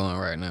battling going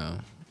right now?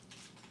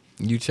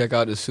 You check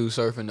out the Sue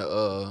Surfing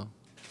the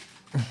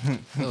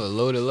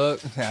Loaded Luck?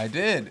 I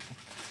did.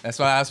 That's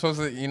why I was supposed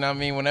to, you know what I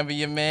mean? Whenever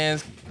your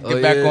mans get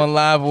Oh, back yeah. on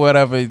live or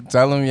whatever,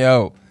 tell him,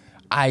 yo,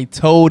 I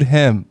told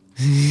him.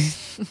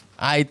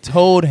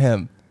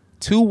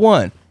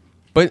 2-1.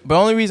 But the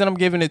only reason I'm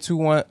giving it 2-1,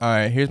 all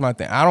right, here's my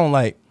thing. I don't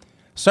like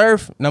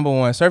Surf, number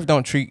one, Surf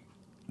don't treat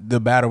the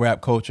battle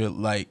rap culture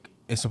like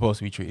it's supposed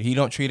to be treated. He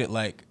don't treat it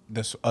like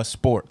a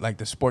sport, like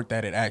the sport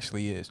that it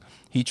actually is.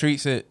 He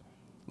treats it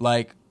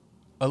like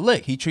a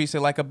lick. He treats it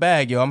like a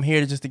bag. Yo, I'm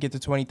here just to get to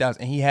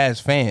 20,000, and he has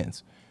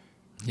fans.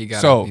 He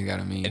got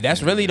a mean. And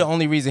that's really the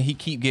only reason he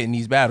keep getting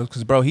these battles,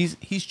 because bro,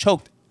 he's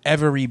choked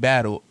every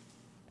battle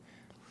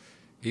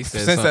He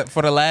said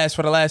for the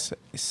last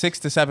 6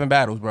 to 7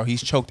 battles, bro.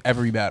 He's choked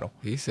every battle.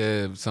 He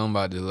said something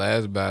about the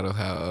last battle,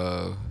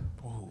 how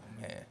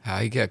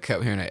he kept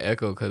hearing an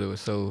echo because it was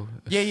so.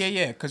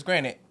 Yeah. Because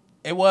granted,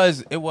 it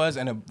was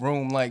in a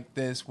room like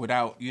this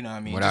without, you know what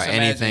I mean, Without just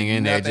imagine anything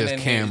in there, nothing just in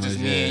here, cameras, just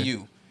me yeah. and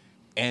you.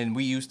 And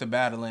we used to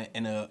battle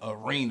in a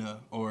arena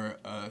or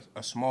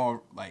a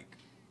small, like,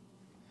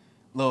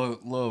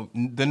 little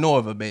the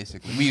Nova,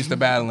 basically. We used to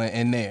battle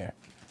in there.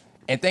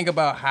 And think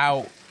about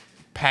how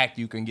packed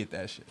you can get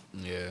that shit.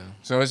 Yeah.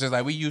 So it's just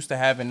like we used to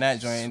having that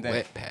joint. And then,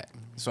 Sweat pack.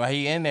 so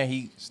he in there,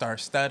 he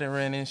starts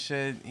stuttering and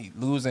shit. He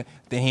losing.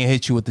 Then he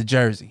hit you with the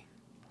jersey.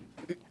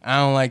 I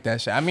don't like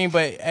that shit. I mean,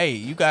 but hey,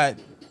 you got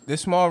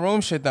this small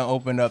room shit done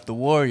opened up the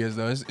Warriors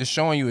though. It's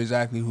showing you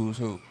exactly who's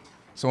who.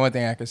 So one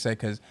thing I could say,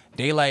 because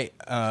Daylight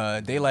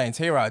and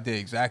Tay-Rod did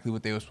exactly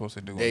what they were supposed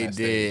to do. They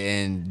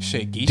did, and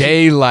Shit, Geechee-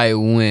 Daylight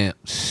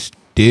went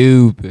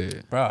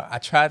stupid. Bro, I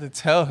tried to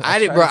tell her. I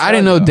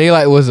didn't know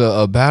Daylight was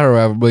a battle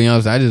rapper, but you know,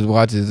 I just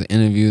watched his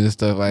interviews and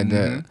stuff like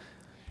that.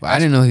 But I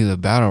didn't know he was a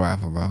battle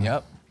rapper, bro.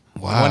 Yep.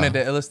 Wow. One of the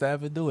illest to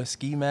ever do it.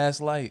 Ski Mask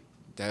Light.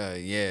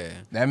 Yeah.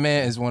 That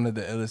man is one of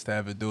the illest to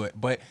ever do it.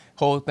 But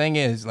whole thing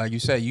is, like you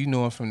said, you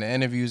knew him from the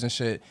interviews and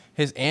shit.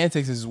 His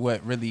antics is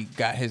what really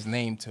got his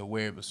name to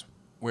where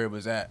it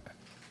was at.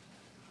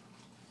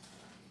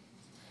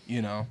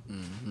 You know?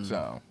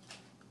 So.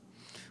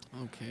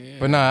 Okay.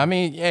 But nah, I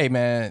mean, hey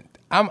man,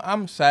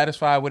 I'm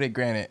satisfied with it.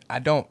 Granted,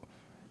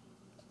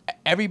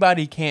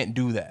 everybody can't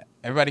do that.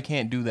 Everybody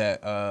can't do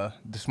that,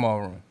 the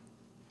small room.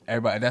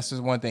 Everybody, that's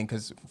just one thing,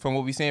 because from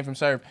what we seen from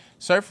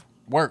Surf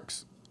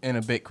works in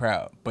a big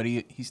crowd, but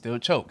he still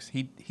chokes.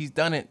 He's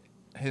done it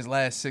his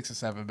last 6 or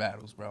 7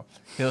 battles, bro.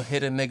 He'll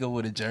hit a nigga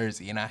with a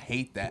jersey, and I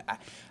hate that.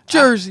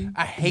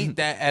 I hate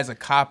that as a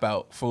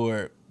cop-out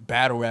for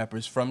battle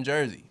rappers from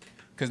Jersey.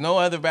 Because no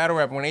other battle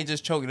rapper, when they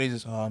just choke, they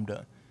just, I'm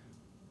done.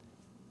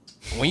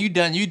 When you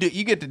done, you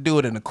get to do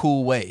it in a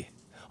cool way.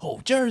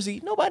 Oh, Jersey,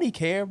 nobody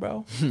care,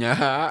 bro. Hey,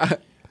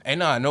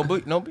 no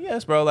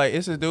BS, bro. Like,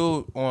 it's a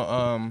dude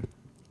on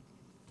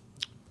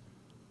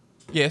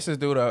it's this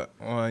dude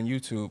on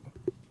YouTube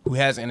who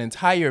has an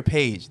entire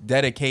page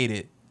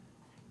dedicated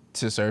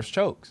to Surf's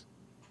chokes.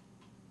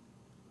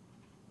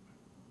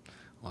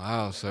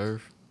 Wow,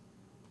 Surf.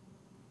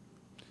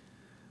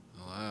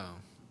 Wow.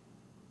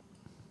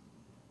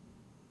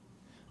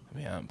 I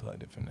mean, I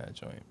unplugged it from that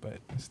joint, but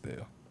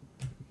still.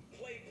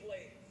 Play.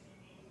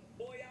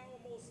 Boy, I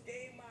almost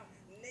gave my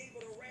neighbor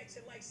the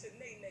ratchet like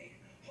Shanae.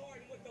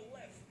 Hard with the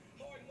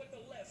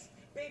left.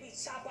 Baby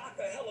chopper, I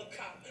could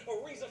helicopter.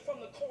 A reason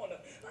from the corner.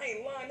 I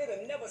ain't lying,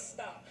 it'll never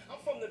stop. I'm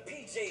from the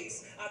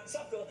PJs. I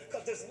tucker,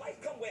 cause this life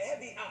come with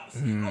heavy ops.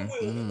 I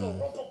will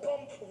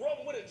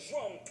run with a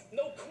drum.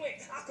 No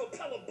click,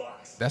 acapella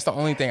box. That's the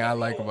only thing I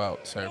like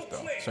about Surf,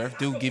 though. Surf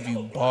do give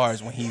you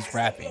bars when he's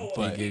rapping,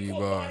 but He give you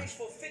bars.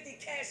 For 50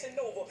 cash and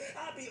over.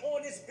 I'll be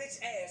on this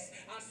bitch ass.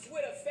 I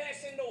swear to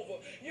fashion over.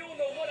 You don't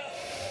know what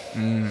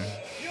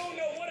You don't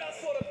know what I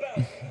thought about.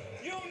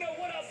 You don't know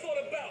what I thought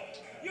about.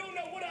 You don't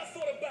know what I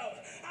thought about.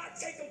 I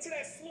take them to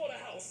that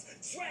slaughterhouse,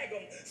 drag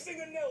them,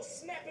 fingernails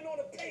snapping on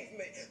the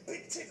pavement.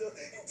 Big tigger,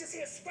 you just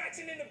hear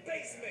scratching in the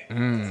basement.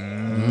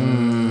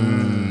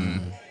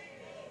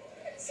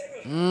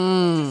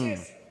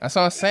 that's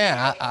what I'm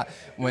saying.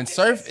 When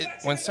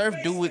Surf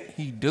do what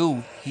he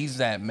do, he's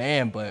that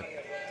man, but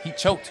he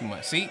choke too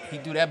much. See, he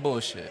do that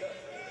bullshit.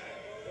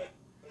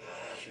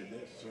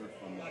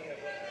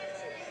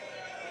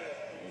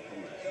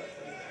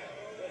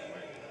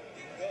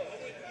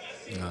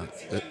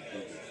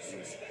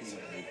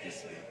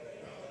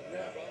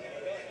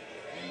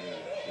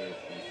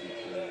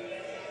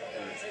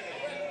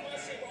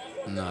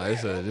 No,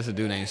 this a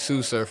dude named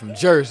Sue Surf from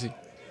Jersey.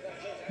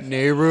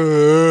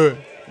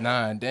 Neighborhood.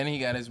 Nah, and then he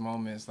got his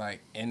moments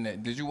like in the.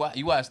 Did you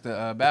watch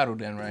the battle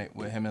then, right,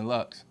 with him and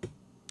Lux?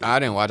 I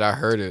didn't watch. I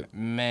heard it.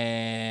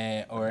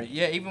 Man, or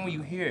yeah, even when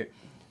you hear it,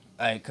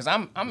 like, cause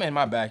I'm in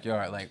my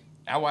backyard. Like,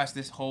 I watched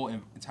this whole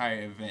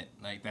entire event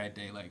like that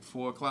day. Like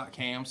 4:00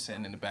 came, I'm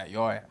sitting in the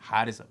backyard,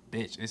 hot as a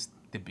bitch. It's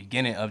the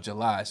beginning of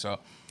July, so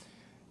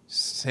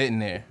sitting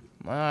there.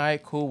 All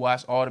right, cool.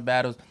 Watch all the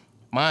battles.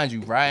 Mind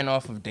you, riding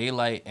off of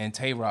Daylight and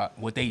Tay-Rock,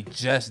 what they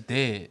just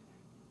did.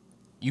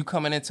 You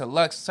coming into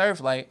Lux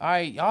Surf, like, all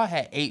right, y'all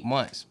had 8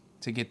 months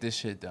to get this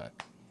shit done.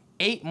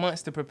 8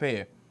 months to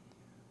prepare.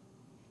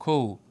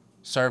 Cool.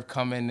 Surf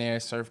come in there.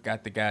 Surf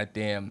got the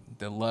goddamn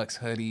deluxe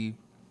hoodie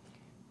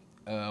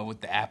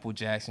with the Apple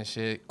Jacks and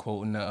shit,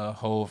 quoting the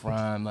whole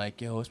rhyme,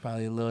 like, yo, it's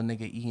probably a little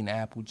nigga eating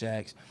Apple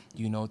Jacks,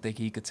 you know,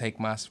 thinking he could take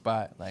my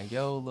spot. Like,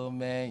 yo, little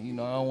man, you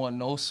know, I don't want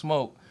no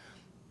smoke.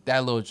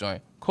 That little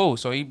joint. Cool.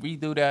 So he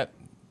redo that.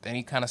 Then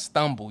he kind of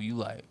stumble. You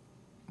like,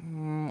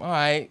 all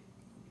right,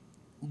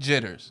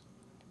 jitters.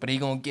 But he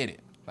gonna get it.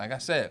 Like I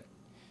said,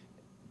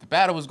 the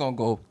battle was gonna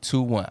go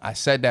 2-1. I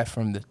said that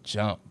from the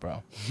jump,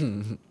 bro.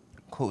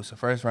 Cool. So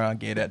first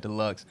round, gave that to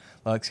Lux.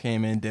 Lux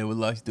came in, did what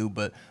Lux do,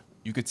 but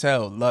you could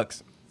tell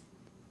Lux,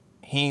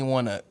 he ain't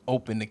want to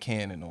open the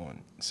cannon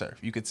on Surf.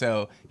 You could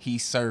tell he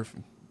Surf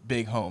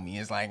big homie.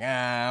 It's like,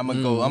 I'm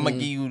gonna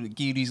give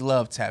you these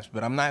love taps,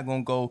 but I'm not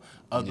gonna go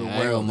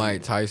otherworldly.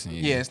 Mike Tyson.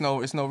 Yeah, it's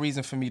no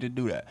reason for me to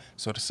do that.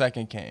 So the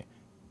second came.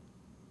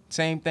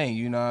 Same thing,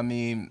 you know what I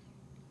mean?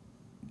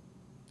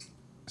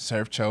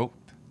 Surf choked.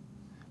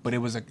 But it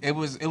was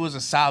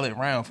a solid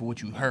round for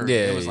what you heard.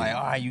 Yeah, it was like,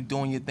 all right, you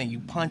doing your thing. You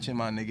punching,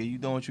 my nigga. You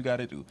doing what you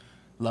gotta do.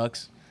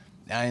 Lux,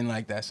 I didn't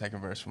like that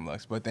second verse from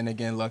Lux. But then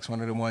again, Lux,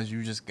 one of the ones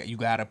you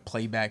gotta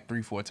play back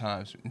 3-4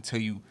 times until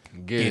you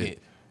get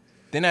it.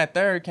 Then that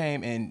third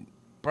came and,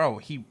 bro,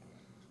 he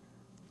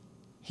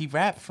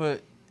rapped for.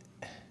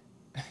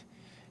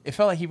 It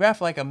felt like he rapped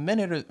for like a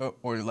minute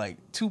or like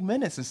 2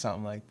 minutes or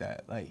something like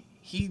that. Like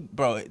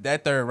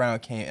that third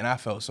round came and I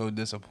felt so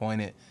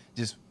disappointed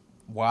just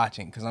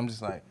watching, because I'm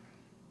just like,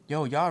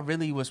 yo, y'all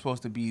really was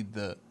supposed to be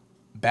the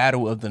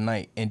battle of the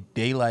night, and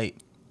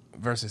Daylight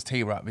versus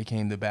Tay-Rock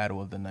became the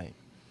battle of the night.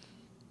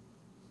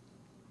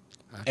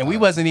 And we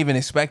wasn't even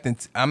expecting.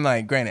 I'm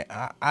like, granted,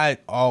 I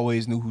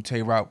always knew who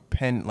Tay Rock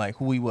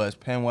who he was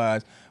pen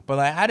wise, but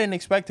like I didn't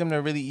expect him to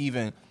really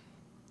even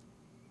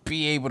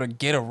be able to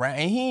get around.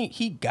 And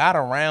he got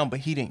around, but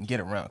he didn't get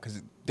around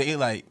because they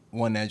like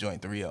won that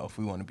joint 3-0. If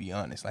we want to be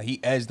honest, like he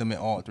edged them in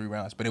all 3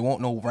 rounds, but it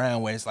won't no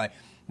round where it's like,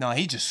 no,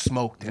 he just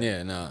smoked him.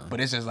 Yeah, no. But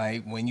it's just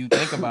like when you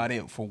think about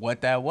it for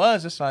what that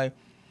was, it's like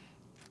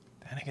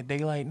that nigga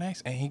Daylight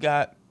next, and he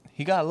got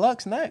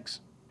Lux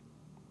next.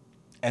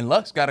 And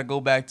Lux got to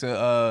go back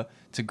to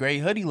Gray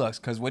Hoodie Lux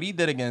because what he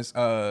did against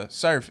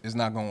Surf is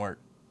not gonna work.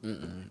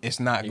 It's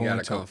not going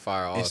to come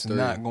fire all 3. It's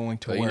not going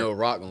to but work. You know,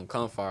 Rock gonna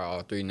come fire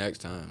all 3 next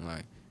time.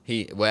 Like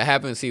what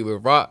happens? See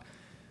with Rock,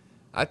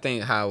 I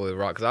think how with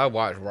Rock, cause I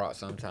watch Rock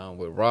sometime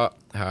with Rock.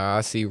 How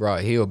I see Rock,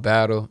 he'll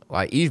battle.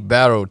 Like each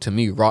battle to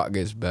me, Rock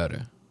gets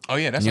better. Oh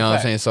yeah, that's you know a what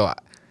fact. I'm saying. So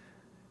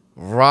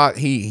Rock,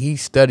 he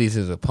studies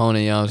his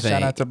opponent. You know what I'm saying.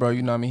 Shout out to bro.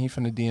 You know what I mean. He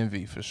from the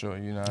DMV for sure.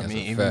 You know what I That's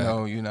mean. a Even fact.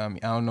 though you know what I mean.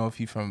 I don't know if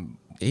he from.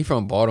 He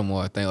from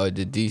Baltimore, I think, or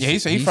the DC. Yeah,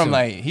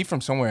 he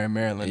from somewhere in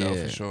Maryland though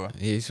for sure.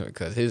 He's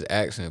because his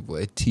accent,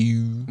 boy,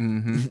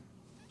 he's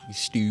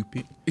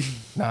stupid.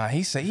 Nah,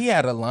 he said he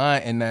had a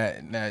line in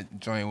that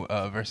joint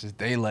versus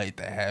Daylight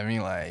that had me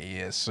like,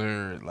 yes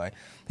sir. Like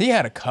he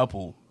had a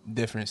couple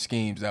different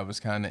schemes that was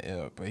kind of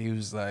ill, but he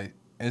was like,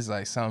 it's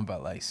like something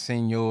about like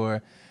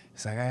Senor.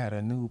 He's like, I had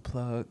a new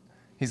plug.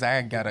 He's like,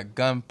 I got a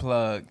gun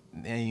plug,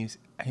 and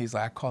he's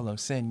like, I call him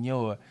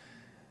Senor.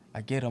 I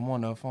get him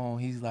on the phone.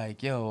 He's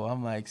like, yo,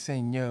 I'm like,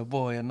 Senor,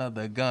 boy,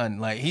 another gun.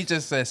 Like, he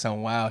just said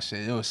some wild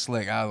shit. It was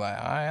slick. I was like,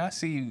 all right, I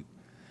see you.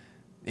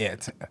 Yeah,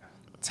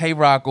 Tay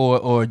Rock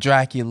or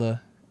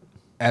Dracula,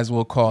 as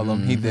we'll call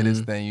him. He did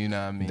his thing, you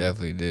know what I mean?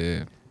 Definitely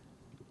did.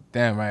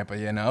 Damn right, but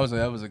yeah, no, it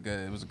was a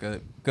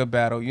good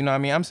battle. You know what I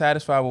mean? I'm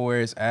satisfied with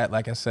where it's at,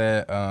 like I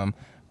said.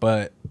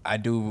 But I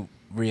do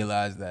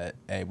realize that,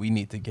 hey, we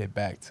need to get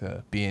back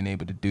to being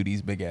able to do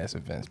these big ass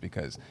events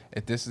because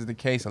if this is the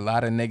case, a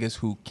lot of niggas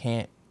who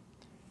can't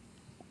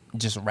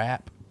just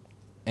rap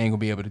ain't gonna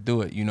be able to do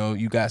it. You know,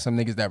 you got some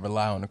niggas that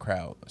rely on the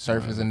crowd.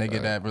 Surf is a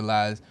nigga that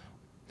relies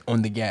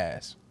on the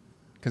gas.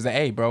 Cause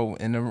hey, bro,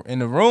 in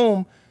the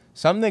room,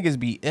 some niggas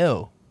be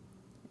ill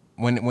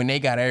when they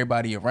got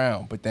everybody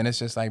around. But then it's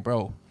just like,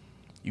 bro,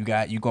 you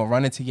gonna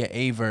run into your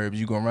Averbs,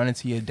 you gonna run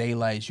into your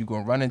Daylights, you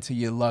gonna run into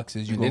your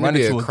Luxes, you gonna run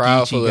into a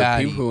crowd Geechee full of Gotti.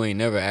 people who ain't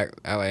never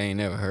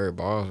heard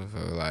bars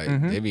before. Like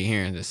they be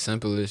hearing the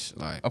simplest,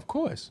 like Of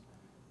course.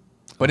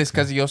 But it's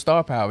because of your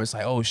star power. It's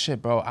like, oh, shit,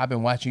 bro, I've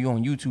been watching you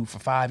on YouTube for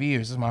 5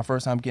 years. This is my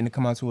first time getting to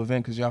come out to an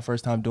event because y'all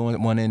first time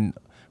doing one in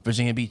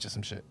Virginia Beach or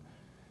some shit.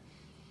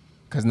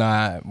 Because,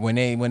 when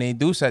they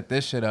do set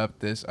this shit up,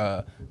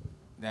 I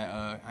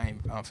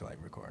don't feel like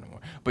recording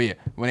anymore. But, yeah,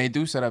 when they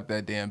do set up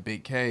that damn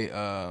Big K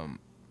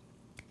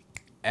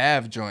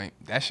Ave joint,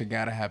 that shit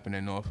got to happen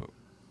in Norfolk.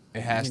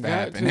 It has to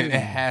happen. It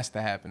has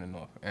to happen in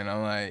Norfolk. And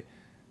I'm like,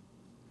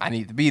 I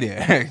need to be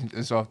there.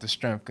 It's off the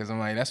strength because I'm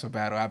like, that's a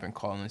battle I've been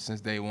calling since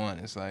day one.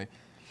 It's like,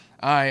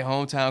 all right,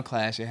 hometown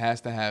clash. It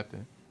has to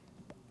happen.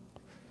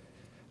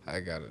 I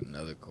got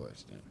another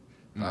question.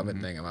 I've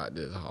been thinking about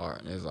this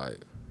hard, and it's like,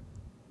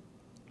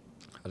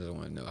 I just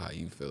want to know how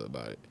you feel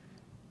about it.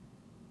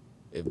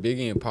 If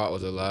Biggie and Pac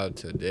was alive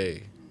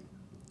today,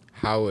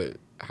 how would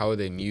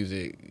their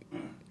music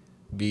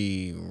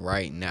be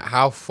right now?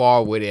 How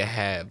far would it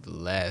have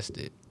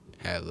lasted?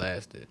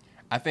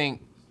 I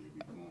think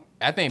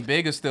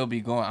Big will still be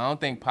going. I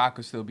don't think Pac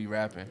will still be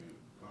rapping.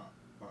 Pac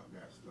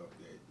got stuff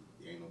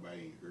that ain't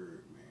nobody ain't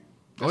heard, man.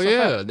 Oh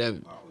yeah,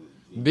 that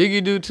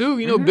Biggie do too.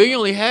 You know, Biggie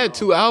only had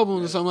 2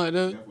 albums or something like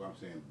that. That's what I'm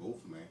saying. Both,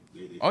 man.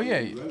 They Oh, yeah.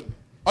 still relevant.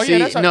 Oh See, yeah,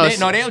 that's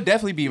no, they'll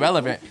definitely be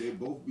relevant. They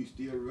both be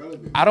still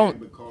relevant. I don't-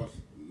 man, because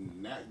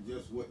not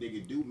just what they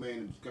could do,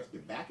 man, because the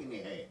backing they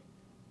had.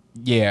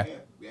 Yeah. They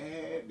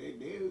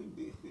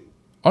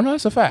Oh no,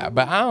 that's a fact.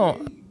 But I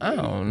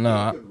don't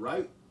know. They could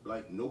write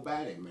like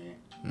nobody, man.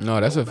 No,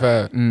 that's a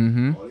fact.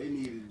 Mm-hmm. All they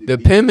needed to The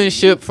be-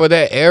 penmanship for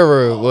that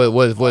era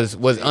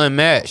was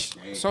unmatched.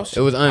 So It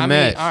was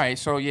unmatched. all right,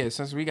 so yeah,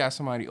 since we got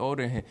somebody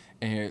older in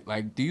here,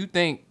 like,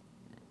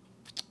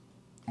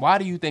 why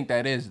do you think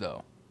that is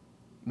though?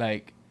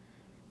 Like,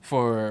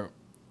 for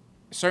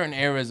certain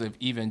eras of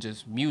even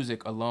just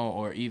music alone,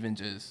 or even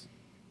just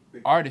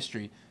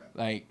artistry,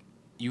 like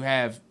you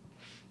have,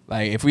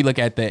 like if we look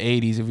at the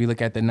 '80s, if we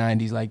look at the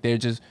 '90s, like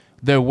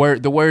the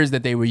words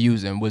that they were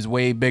using was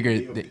way bigger,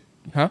 They lived it.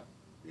 huh?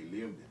 They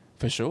lived it.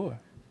 For sure.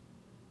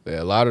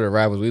 Yeah, a lot of the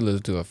rappers we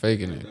listen to are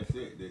faking it. That's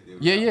it. They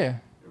Yeah, rap- yeah.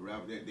 The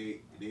rap that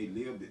they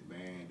lived it,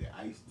 man. The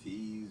Ice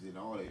T's and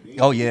all that. They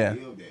Oh, yeah.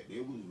 lived that.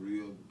 It was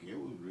real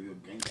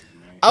gangsters,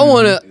 man. I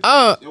wanna,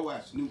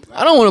 Snoop,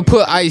 I don't want to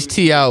put Ice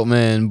T out,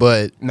 man,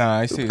 but Nah,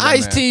 I see.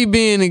 Ice T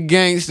being a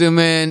gangster,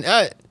 man.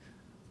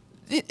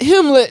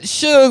 Him let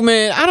Suge,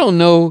 man. I don't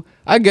know.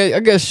 I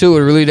guess Suge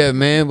was really that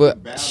man,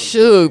 but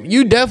Suge,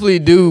 you definitely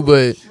do,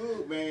 but.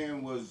 Suge,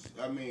 man, was,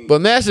 I mean.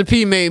 But Master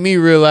P made me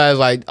realize,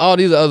 like, all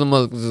these other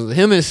motherfuckers,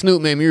 him and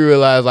Snoop made me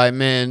realize, like,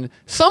 man,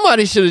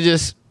 somebody should have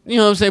just, you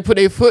know what I'm saying, put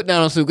their foot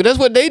down on Snoop, because that's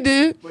what they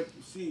did. But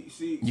see,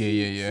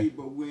 Yeah. See,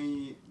 but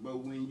when But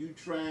when you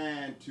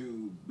trying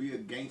to be a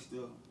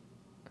gangster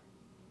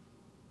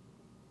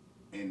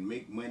and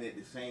make money at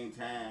the same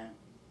time,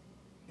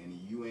 and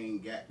you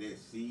ain't got that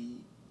seed,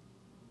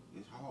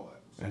 it's hard.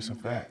 So That's you a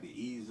fact. got to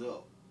ease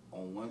up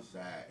on one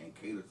side and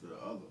cater to the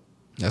other.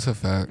 That's a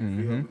fact. You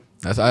feel me?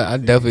 That's I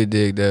definitely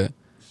dig that.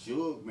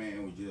 Suge,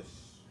 man, was just.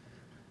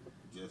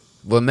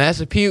 But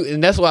Master P,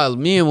 and that's why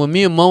when me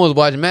and Mom was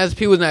watching, Master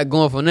P was not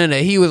going for none of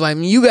that. He was like,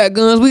 you got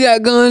guns, we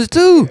got guns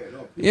too.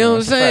 You know what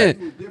I'm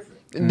saying?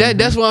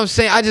 That's what I'm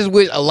saying. I just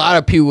wish a lot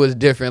of people was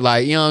different.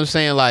 Like, you know what I'm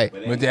saying? Like,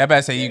 But I about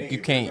to say you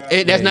can't.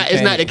 it's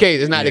not the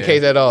case. It's not the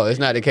case at all. It's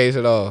not the case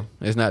at all.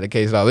 It's not the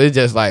case at all. It's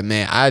just like,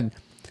 man, I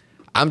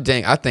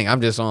think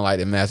I'm just on like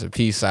the Master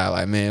P side.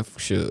 Like, man,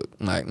 sure,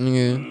 like,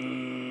 nigga.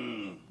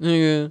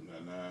 You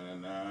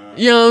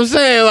know what I'm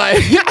saying?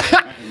 Like, you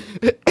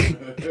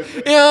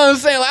know what I'm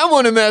saying? Like, I'm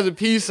on the Master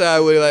P side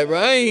with it. Like, bro,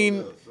 I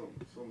ain't.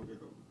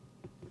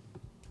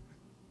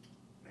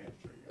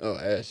 Oh,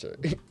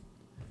 ashtray.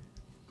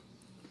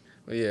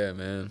 But yeah,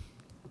 man.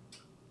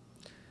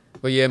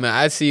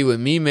 I see with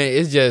me, man,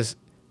 it's just,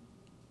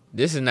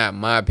 this is not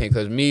my opinion,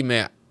 because me,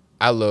 man,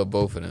 I love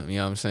both of them. You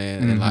know what I'm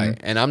saying? And like,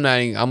 and I'm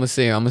not even, I'm gonna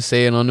say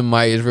it on the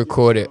mic, it's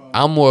recorded.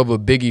 I'm more of a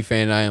Biggie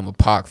fan than I am a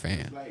Pac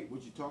fan. Like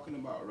what you're talking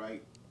about,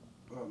 right?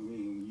 I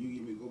mean, you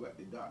even go back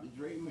to Dr.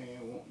 Dre,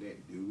 man, want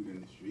that dude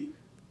in the street.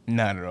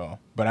 Not at all.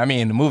 But I mean,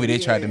 in the movie, they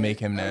tried to make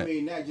him that. I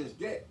mean, not just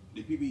that.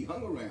 The people he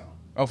hung around.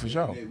 Oh, for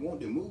sure. They want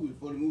the movie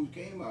before the movie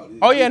came out.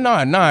 Oh, yeah,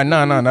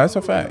 no, that's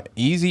a fact.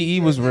 Easy-E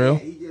was real.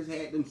 He just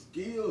had them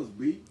skills,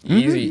 B.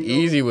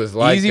 Easy was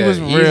like Easy that. was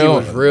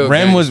real.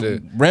 Ren was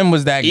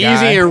that guy.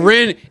 Easy and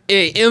Ren,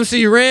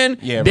 MC Ren.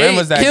 Yeah, Ren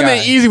was that him guy.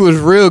 and Easy was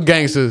real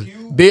gangsters.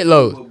 Bit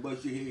low.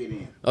 Bust your head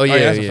in. Oh yeah,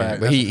 that's a yeah. fact.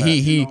 But That's a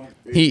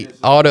he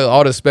all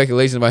the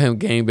speculations about him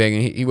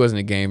gangbanging. He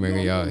wasn't a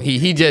gangbanger, y'all.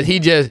 He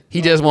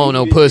just want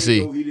no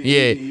pussy.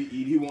 Yeah.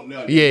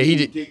 Yeah,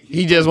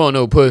 he just want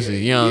no pussy.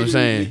 You know what I'm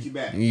saying?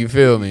 You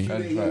feel me?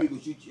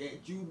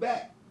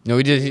 No,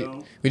 we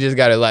just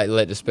gotta like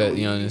let the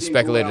the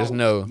speculators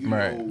know.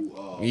 Right.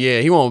 Yeah,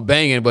 he won't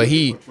bang it, but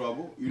you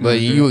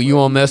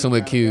won't messing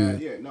with Q.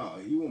 Yeah, no,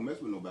 he won't mess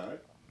with nobody.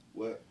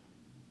 But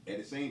at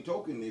the same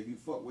token, if you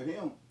fuck with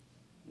him,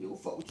 he'll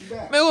fuck with you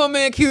back. Man, what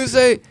man Q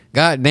say?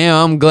 God damn,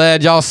 I'm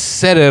glad y'all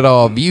set it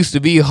off. Used to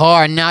be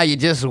hard, now you're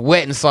just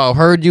wet and soft.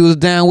 Heard you was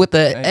down with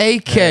the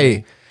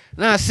AK.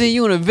 Now I see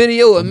you in a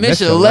video with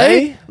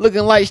Michelet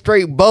looking like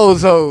straight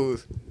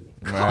bozos.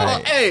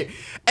 Right.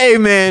 Hey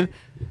man.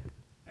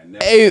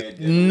 Hey,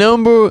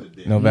 number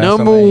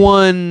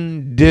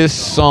one diss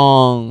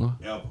song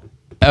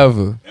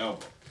ever.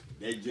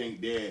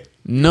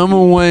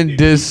 Number one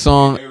diss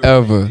song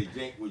ever.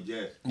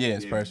 Yeah,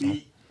 it's personal.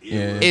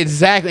 Yeah.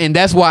 Exactly, and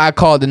that's why I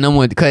called the number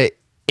one, because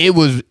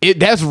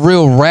that's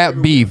real rap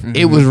beef.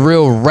 It was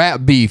real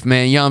rap beef,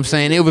 man. You know what I'm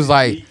saying? It was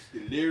like,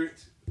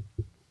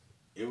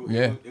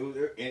 yeah.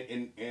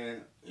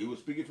 And he was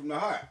speaking from the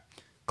heart.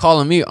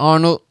 calling me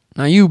Arnold.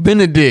 Now you been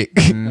a dick.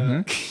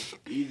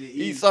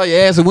 He saw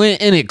your ass and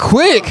went in it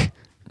quick.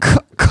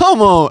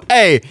 Come on,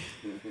 hey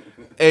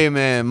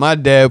man. My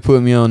dad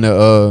put me on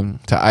the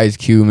to Ice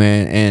Cube,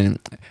 man, and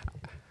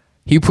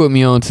he put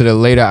me on to the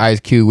later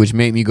Ice Cube, which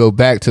made me go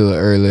back to the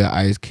earlier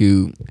Ice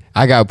Cube.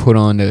 I got put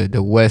on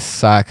the West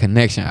Side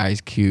Connection Ice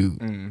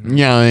Cube. You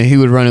know, and he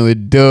was running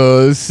with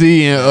Doug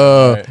C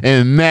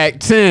and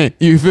Mac 10.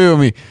 You feel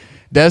me?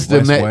 That's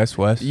the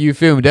West. You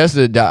feel me? That's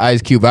the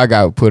Ice Cube I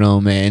got put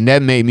on, man. And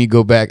that made me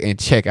go back and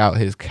check out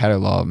his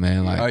catalog,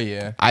 man. Like, oh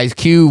yeah, Ice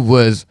Cube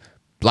was,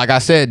 like I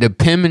said, the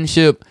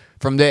penmanship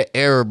from that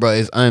era, bro,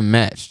 is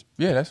unmatched.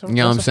 Yeah, that's you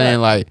know what I'm saying.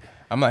 Fact. Like,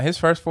 I'm like, his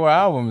first 4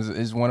 albums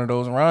is one of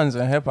those runs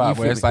in hip hop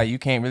where it's like you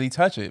can't really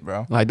touch it,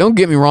 bro. Like, don't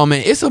get me wrong,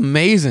 man. It's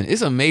amazing.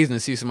 It's amazing to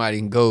see somebody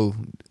can go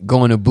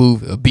in the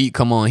booth, a beat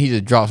come on, he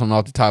just drops something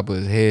off the top of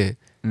his head.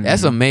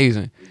 That's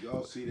amazing.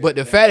 But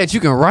the fact that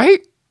you can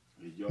write.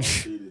 Did y'all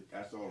see that?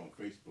 That's all on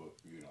Facebook.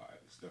 You know,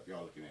 stuff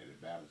y'all looking at,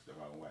 the battle stuff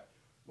I don't want.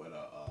 But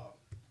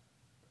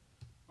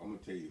I'm gonna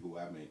tell you who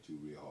I meant to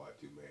real hard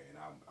to, man.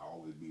 I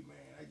always be, man.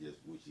 I just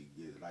wish he could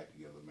get his life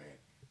together, man.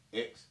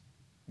 X.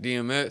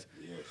 DMX.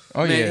 Yes.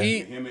 Oh man,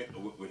 yeah.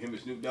 With him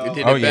and Snoop Dogg.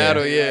 Did the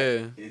battle,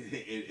 yeah.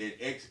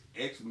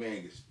 X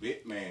man can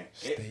spit, man.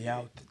 Stay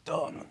out the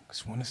dark,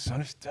 'cause when the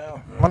sun is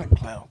down, run a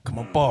cloud, come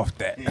up off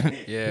that.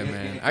 Yeah,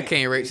 man. I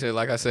can't rate to,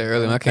 like I said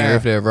earlier, I can't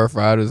rate for that Rough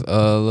Riders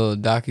little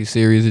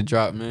docu-series that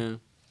dropped, man.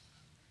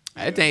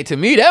 I think, to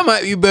me, that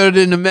might be better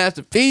than the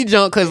Master P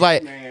junk, because,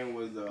 like, Man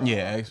was, Yeah,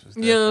 X was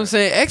different. you know what I'm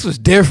saying? X was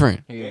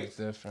different. He was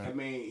different. I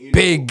mean, you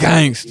Big know,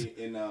 gangster.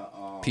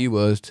 P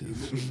was too.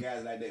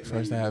 Guys like that,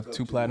 First to man, have you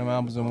 2 look up platinum to,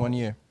 albums in 1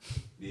 year.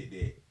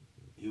 That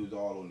he was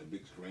all on the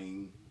big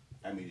screen.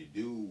 I mean, the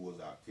dude was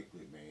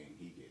articulate, man.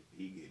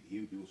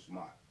 He was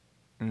smart.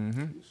 Mm-hmm.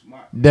 He was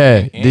smart.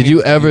 Dad, And did he you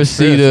was ever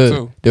see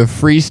too. the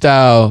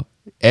freestyle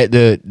at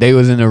they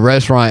was in the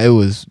restaurant? It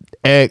was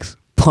X,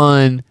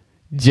 Pun,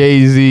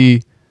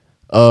 Jay-Z,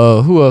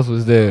 who else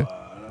was there?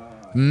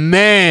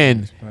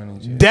 Man,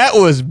 that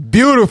was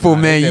beautiful,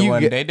 man.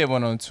 They did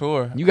one on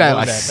tour. You got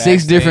What like was that,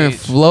 6 different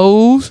Backstage?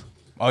 flows.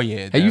 Oh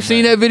yeah. Have you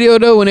seen that video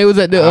though when they was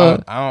at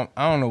the? I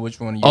don't know which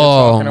one you're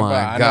Oh talking my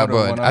about. god,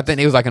 bro! I think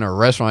they was like in a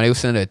restaurant. They was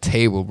sitting at a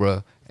table,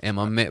 bro. And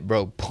my man,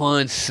 bro,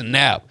 pun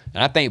snap.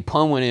 And I think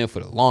pun went in for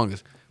the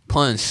longest.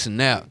 Pun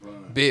snap,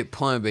 big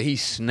pun, but he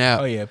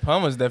snapped. Oh yeah,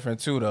 pun was different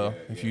too though.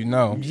 If you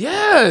know.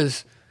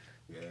 Yes.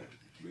 Yeah,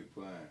 big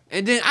plan.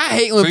 And then I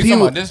hate when So you talking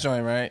people. about this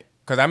joint, right?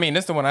 Because I mean,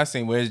 this the one I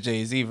seen. Where's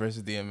Jay-Z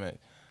versus DMX?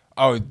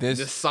 Oh, this.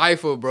 The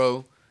cipher,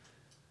 bro.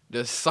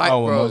 The cipher,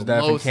 Oh, bro. most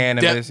definitely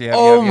cannabis. Yep,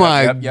 oh yep,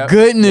 my yep, yep.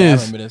 goodness, Yeah, I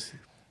remember this.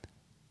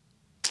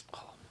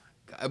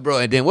 bro.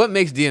 And then what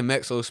makes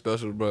DMX so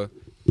special, bro?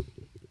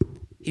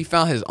 He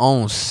found his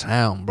own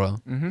sound, bro.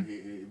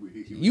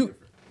 He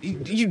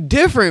was You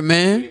different,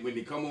 man. when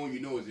they come on, you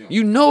know it's him.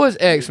 You know it's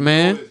X,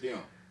 man. You know it's him.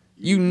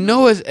 You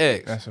know it's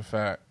X. That's a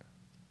fact.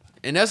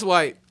 And that's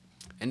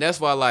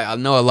why, like, I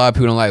know a lot of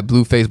people don't like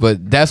Blueface,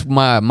 but that's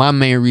my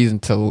main reason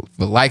for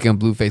liking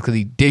Blueface, because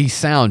he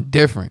sound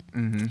different.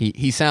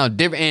 He sound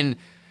different, and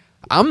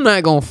I'm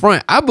not gonna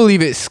front. I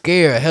believe it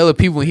scared a hell of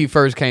people when he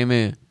first came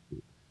in.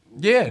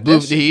 Yeah,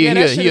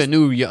 He a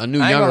new I ain't younger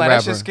gonna lie, that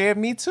rapper. shit scared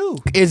me too.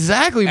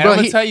 Exactly, And bro. I'm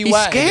gonna He, tell you he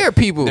why. scared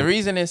people. The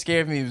reason it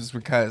scared me was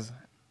because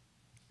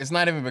it's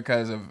not even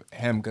because of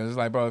him. Because it's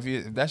like, bro,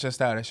 if that's your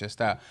style, that's your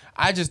style.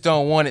 I just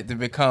don't want it to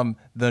become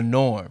the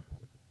norm.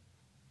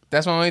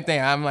 That's the only thing.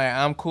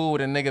 I'm cool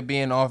with a nigga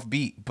being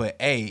offbeat, but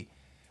hey,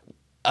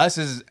 us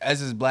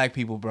as black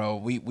people, bro,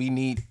 we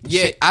need.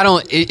 Yeah, shit. I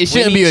don't. It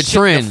shouldn't need be a shit to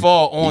trend.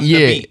 fall on the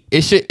yeah, beat.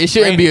 it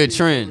shouldn't be a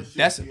trend.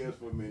 That's- Yes,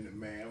 for a minute,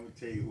 man. I'm gonna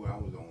tell you who I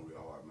was on real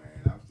hard, man.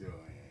 I'm still,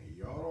 man.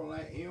 Y'all don't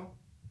like him?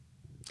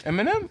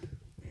 Eminem.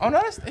 Oh no,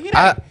 he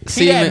I- that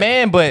see,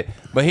 man. But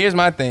here's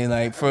my thing,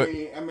 like for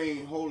I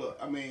mean, hold up.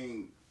 I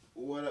mean,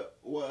 what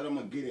I'm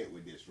gonna get at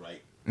with this,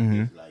 right?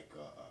 Mm-hmm. Is like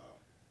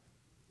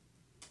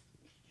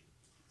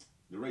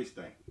the race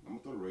thing. I'm gonna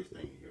throw the race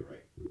thing in here,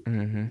 right?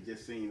 Mm-hmm. It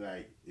just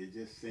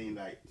seemed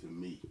like to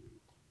me.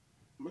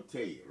 I'm gonna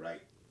tell you,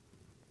 right?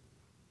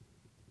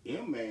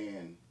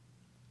 M-Man,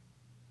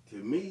 to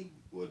me,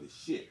 was the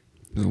shit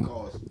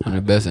because One of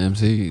the best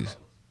MCs.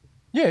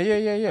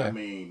 yeah. I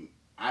mean,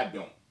 I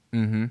don't,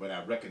 Mm-hmm. but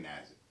I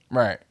recognize it.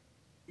 Right.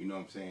 You know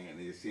what I'm saying? And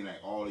it seemed like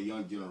all the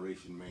young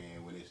generation,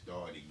 man, when they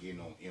started getting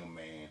on M,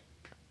 man,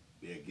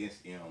 they're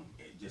against M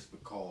just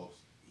because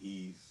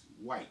he's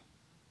white.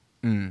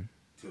 Mm.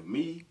 To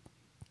me,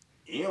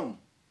 M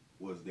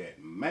was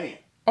that man.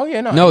 Oh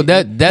yeah, No,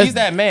 that's he's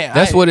that man.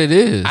 That's what it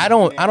is. I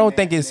don't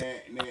think it's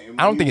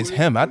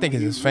him. I think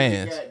it's his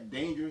fans. Got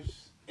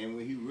dangerous, and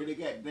when he really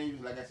got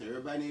dangerous, like I said,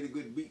 everybody need a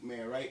good beat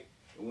man, right?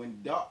 And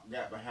when Doc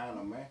got behind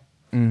him, man.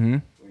 Mm-hmm.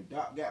 When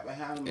Doc got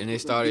behind him, And they put them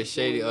started beats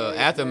shady. on his ass,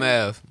 man.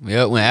 Aftermath.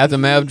 Yep, when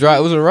Aftermath dropped,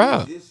 it was a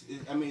route.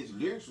 I mean, his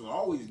lyrics were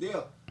always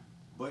there,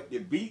 but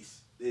his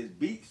beats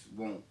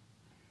won't.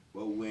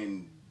 But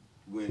when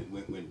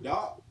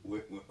Doc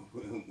when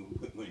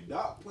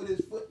Doc put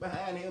his foot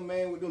behind him,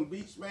 man, with them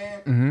beats,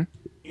 man,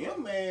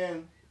 him,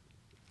 man.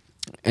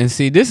 And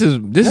see, this is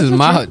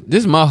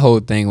my whole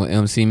thing with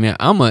MC, man.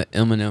 I'm a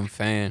Eminem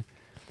fan.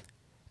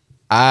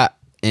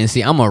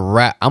 I'm a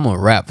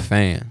rap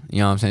fan. You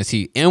know what I'm saying?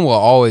 See, M will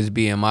always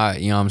be in my,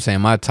 you know what I'm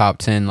saying, my top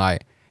 10,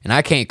 like, and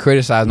I can't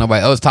criticize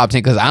nobody else's top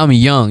 10 because I'm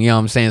young, you know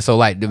what I'm saying? So,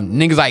 like, the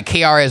niggas like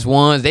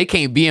KRS-Ones, they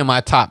can't be in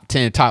my top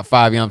 10, top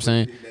 5, you know what I'm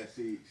saying?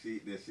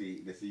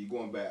 See, you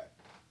going back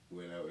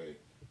when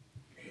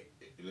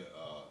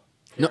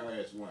No.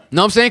 KRS-One.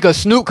 No, I'm saying because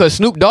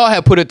Snoop Dogg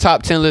had put a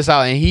top 10 list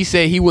out, and he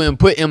said he wouldn't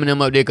put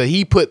Eminem up there because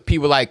he put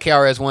people like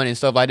KRS-One and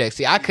stuff like that.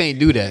 See, I can't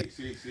do that.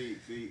 See,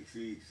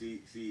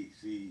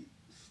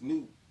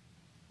 Snoop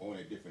on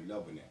a different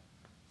level now.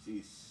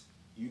 See,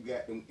 you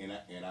got them, and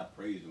I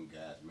praise them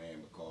guys,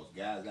 man, because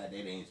guys like that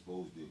ain't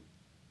supposed to.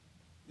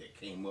 That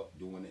came up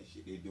doing that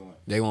shit they doing.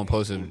 They won't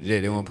post it.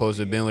 Yeah, they won't post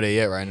it. Been where they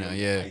at right now.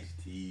 Yeah,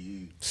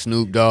 Ice-T,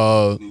 Snoop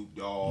Dogg.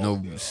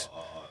 no,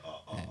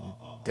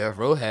 Death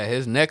Row had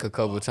his neck a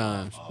couple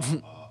times.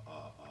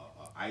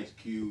 Ice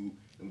Cube,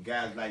 them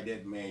guys like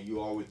that, man. You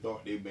always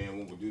thought they band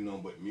won't do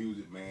nothing but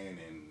music, man,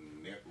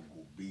 and that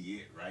would be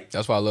it, right?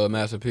 That's why I love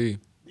Master P.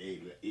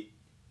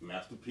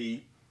 Master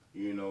P,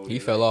 you know, He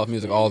fell off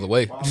music all the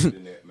way.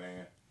 than that,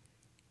 man.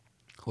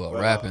 Well,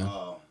 But, rapping.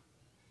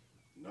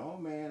 no,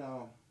 man.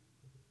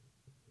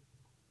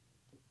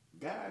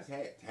 Guys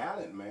had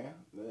talent, man,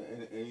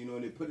 and you know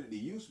they put it to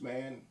use,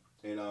 man.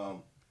 And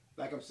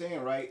like I'm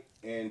saying, right,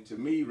 and to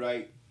me,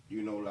 right,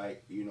 you know,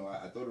 like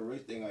I throw the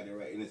race thing out there,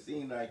 right, and it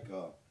seemed like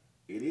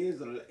it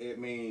is. I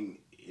mean,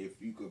 if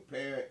you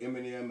compare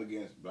Eminem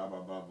against blah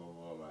blah blah blah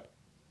blah, like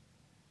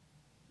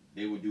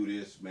they would do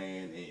this,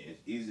 man, and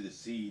it's easy to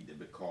see that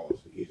because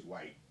he's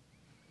white.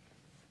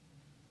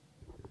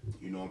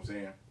 You know what I'm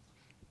saying?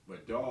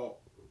 But dog,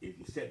 if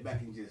you sit back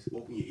and just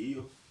open your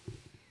ears.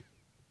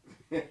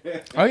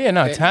 Oh yeah,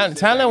 no.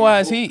 Talent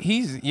wise,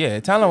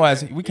 talent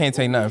wise, we can't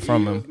take nothing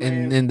from him.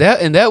 And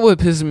that what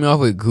pisses me off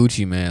with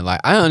Gucci, man. Like,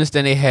 I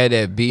understand they had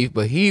that beef,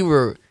 but he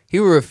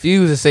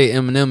refused to say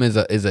Eminem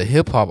is a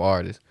hip hop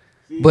artist.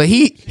 But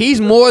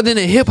he's more than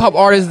a hip hop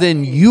artist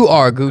than you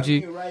are,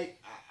 Gucci. I mean, right?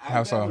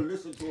 How so? never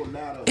listened to a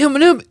lot of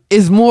Eminem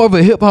is more of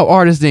a hip hop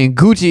artist than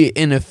Gucci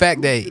in the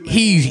fact that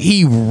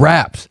he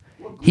raps.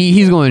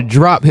 He's going to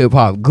drop hip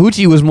hop.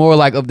 Gucci was more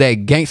like of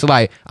that gangster.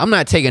 Like, I'm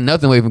not taking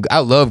nothing away from. I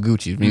love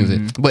Gucci's music,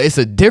 but it's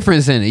a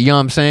difference in it. You know what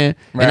I'm saying?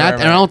 Right,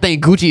 and I don't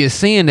think Gucci is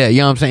seeing that.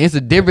 You know what I'm saying? It's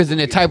a difference in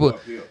the type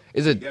of.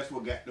 That's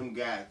what got them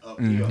guys up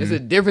here. It's a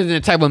difference in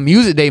the type of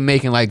music they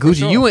making. Like Gucci,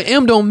 sure. you and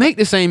M don't make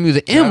the same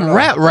music. M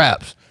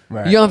raps.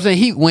 Right. You know what I'm saying?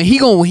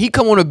 He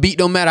come on a beat,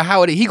 no matter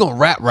how it is, he gonna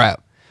rap.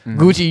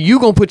 Gucci, you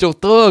gonna put your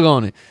thug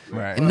on it.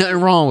 Right. And nothing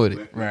wrong with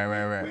it.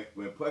 Right.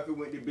 When Puffy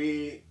went to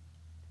bed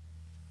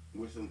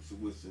with some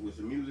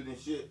music and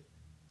shit,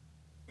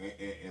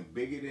 and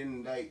bigger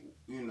than like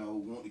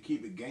want to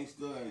keep it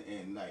gangster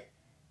and like,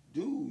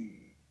 dude,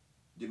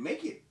 to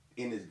make it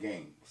in this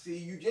game. See,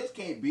 you just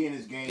can't be in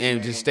this game And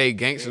man, just stay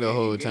gangster the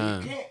whole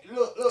time. You can't,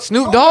 look,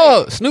 Snoop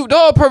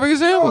Dogg, perfect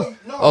example.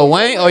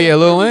 Wayne,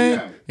 Lil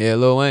Wayne. Yeah,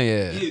 Lil Wayne,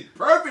 yeah. He's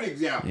perfect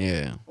example.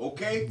 Yeah.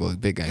 Okay. Boy,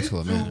 big gangster,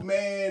 This man. dude,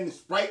 man,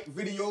 Sprite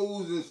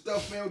videos and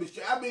stuff, man. With the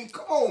shit. I mean,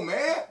 come on,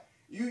 man.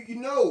 You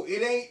know,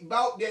 it ain't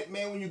about that,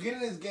 man. When you get in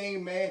this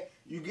game, man,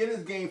 you get in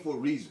this game for a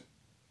reason.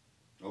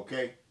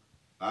 Okay?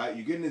 All right?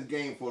 You get in this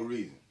game for a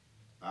reason.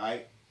 All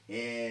right?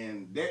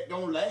 And that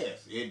don't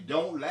last. It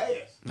don't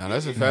last. No,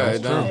 that's a fact.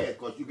 It don't.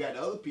 Because you got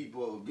the other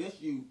people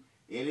against you,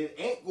 and it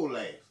ain't gonna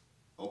last.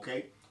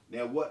 Okay?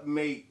 Now, what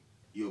made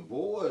your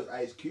boys,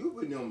 Ice Cube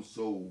and them,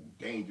 so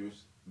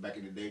dangerous back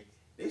in the day,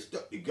 they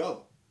stuck together.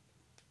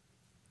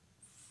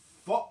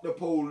 Fuck the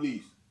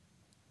police.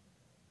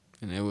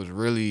 And it was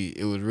really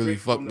Straight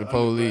fuck from the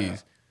underground.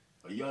 police.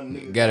 A young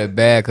nigga Got it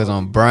bad because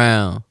I'm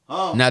brown.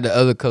 Not the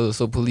other color,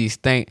 so police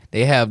think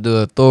they have the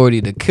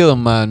authority to kill a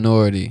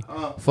minority.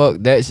 Fuck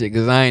that shit,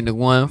 because I ain't the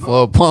one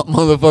for a punk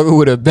motherfucker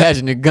with a badge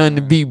and a gun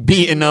to be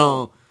beating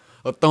on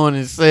or throwing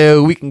in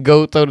cell. We can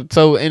go toe to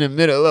toe in the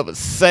middle of a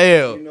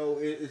cell. You know,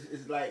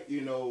 it's like,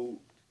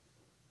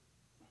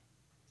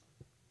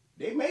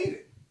 they made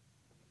it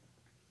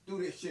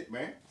through this shit,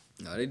 man.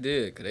 No, they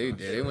did, because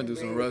they went through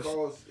some rough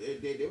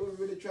shit. Because they were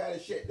really trying to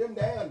shut them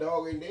down,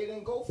 dog, and they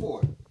didn't go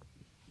for it.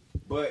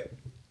 But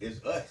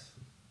it's us.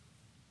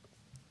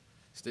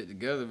 Stick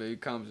together, baby.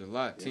 Comes a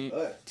lot. It's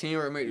us.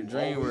 Teamwork make the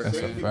dream Always work.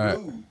 say That's a the fact.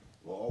 blues.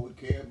 All we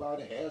care about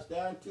is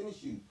hairstyle and tennis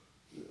shoes.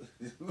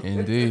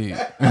 Indeed.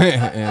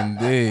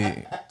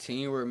 Indeed.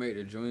 Teamwork make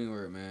the dream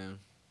work, man.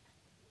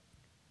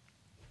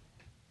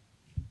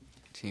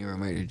 Teamwork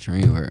make the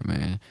dream work,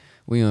 man.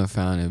 We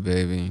unfound it,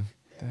 baby.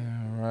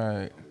 Damn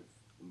right.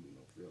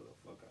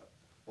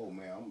 Oh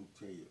man, I'm gonna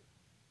tell you.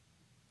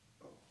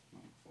 Oh, my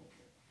phone.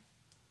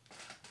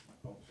 I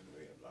want some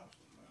red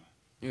lobster, man.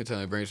 You can tell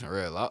me to bring some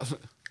red lobster.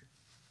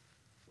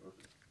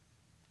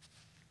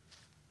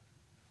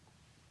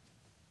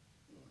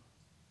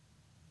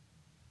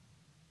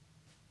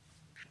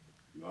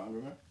 You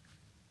hungry, man?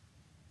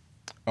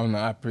 Oh no,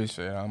 I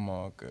appreciate it. I'm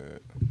all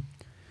good.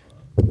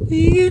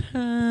 We get high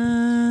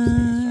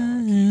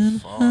and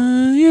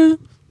higher,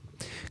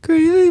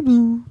 crazy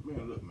blue,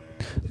 Man, look, man.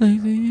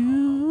 like the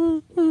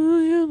yellow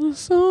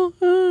so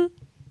high.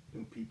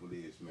 Them people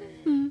is,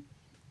 man.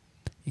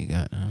 You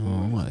got,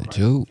 what a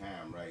joke.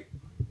 Time, right?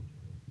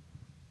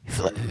 You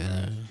feel like,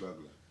 Everybody's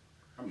struggling.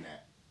 I'm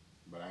not,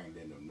 but I ain't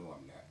letting them know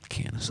I'm not.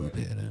 can of soup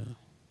here, though.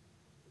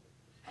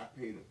 I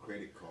paid a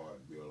credit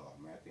card bill off,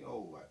 man. I think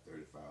about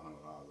 $3,500 on it,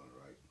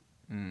 right?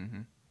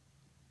 Mm-hmm.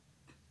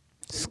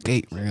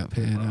 Skate ramp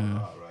here,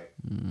 though. Right?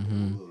 A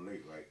little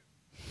late, right?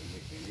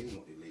 And they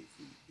want the late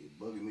fee. They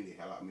bugging me the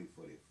hell out of me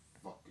for the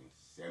fucking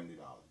 $70,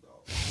 dog.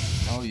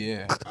 Oh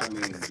yeah. I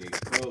mean, they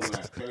club when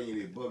I tell you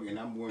they bugging,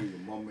 I'm wearing your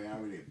mom, man. I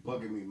mean, they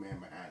bugging me, man,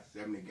 behind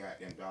 $70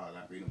 goddamn dollars. I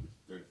paid them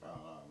 $35.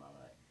 I'm like,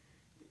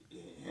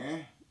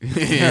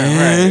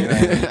 Yeah, right.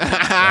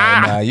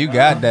 Nah, you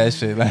got that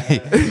shit. Like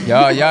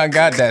y'all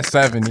got that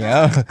 70,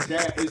 huh?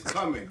 Dad, it's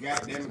coming.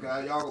 Goddamn it,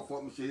 guys. Y'all gonna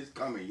fuck me shit. It's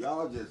coming.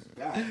 Y'all just,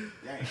 god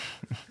dang.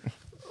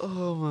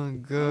 Oh, my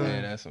God.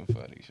 Yeah, that's some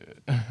funny shit.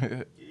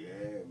 Yeah,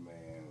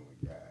 man.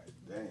 God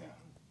damn. Yeah,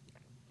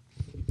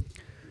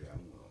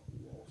 I'm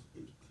gonna walk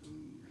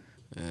 18.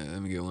 Yeah,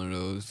 let me get one of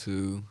those,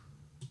 too.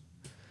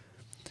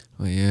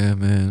 Well, yeah,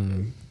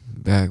 man.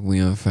 Back, we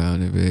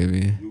unfound it,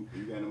 baby. You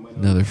got no money?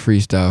 Another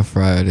Freestyle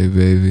Friday,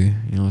 baby.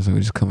 You know what I'm saying?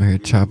 We just come here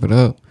and chop it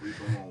up.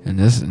 And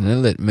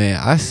man,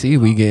 I see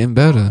we getting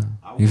better.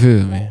 You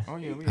feel me? Oh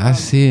yeah, I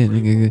see it,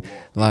 nigga.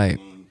 Like,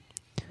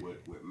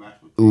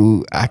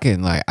 ooh,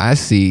 I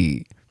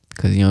see,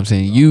 cause you know what I'm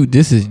saying.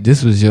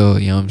 This was your,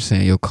 you know what I'm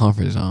saying, your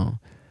comfort zone.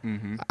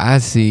 Mm-hmm. I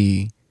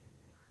see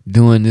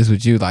doing this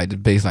with you, like the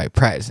base, like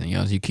practicing. You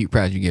know, as you keep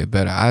practicing, you get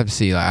better. I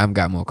see, like I've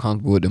got more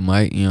comfortable with the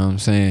mic. You know what I'm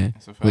saying?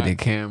 That's a fact. With the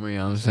camera. You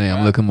know what I'm saying?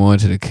 I'm looking more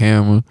into the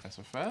camera. That's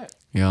a fact.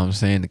 You know what I'm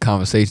saying? The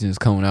conversation is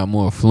coming out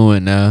more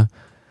fluent now.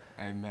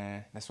 Hey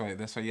man, that's why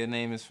your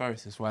name is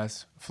first. That's why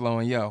it's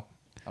flowing. Yo,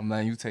 I'm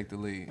letting you take the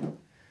lead.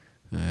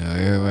 Yeah,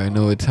 everybody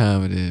know what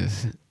time it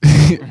is.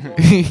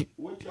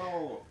 What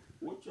y'all,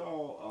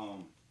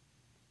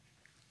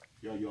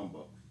 y'all young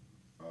bucks,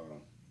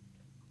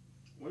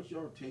 what's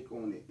your take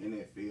on the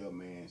NFL,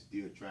 man,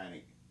 still trying to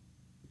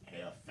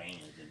have fans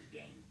in the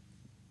game?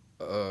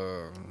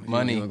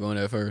 Money. You gonna go on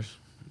that first?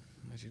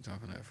 What you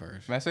talking that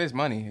first? Man, I say it's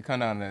money. It come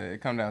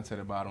down to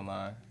the bottom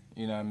line.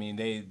 You know what I mean?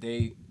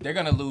 They're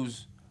gonna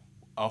lose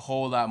a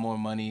whole lot more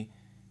money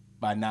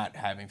by not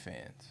having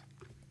fans.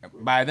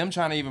 By them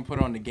trying to even put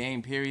on the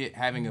game, period,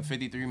 having a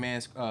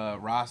 53-man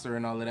roster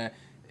and all of that,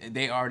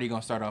 they already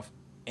gonna start off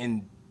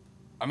in.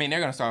 I mean, they're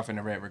gonna start off in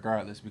the red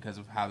regardless because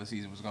of how the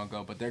season was gonna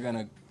go. But they're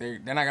not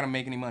gonna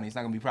make any money. It's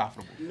not gonna be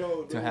profitable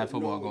to have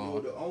football going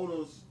on. The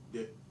owners,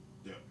 the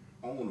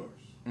owners.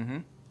 Mm-hmm.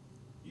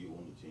 You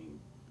on the team.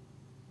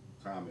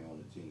 Tommy on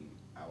the team.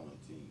 I on the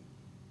team.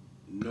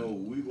 No,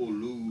 we gonna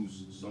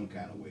lose some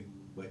kind of way.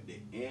 But the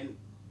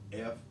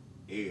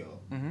NFL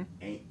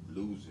ain't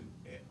losing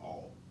at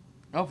all.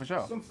 Oh, for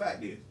sure. Some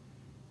fact is,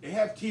 they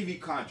have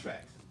TV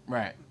contracts.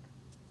 Right.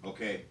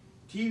 Okay.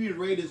 TV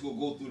ratings will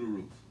go through the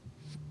roof.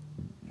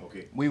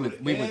 Okay. We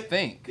would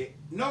think.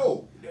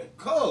 No,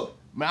 cuz.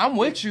 Man, I'm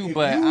with you,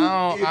 but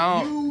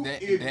I don't.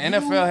 The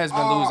NFL has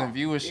been losing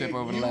viewership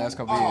over the last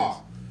couple years.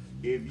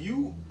 If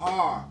you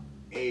are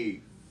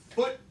a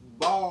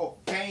football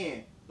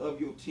fan of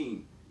your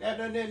team, now,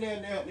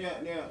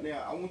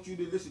 I want you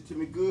to listen to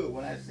me good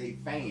when I say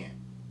fan,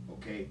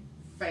 okay?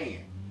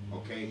 Fan,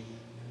 okay?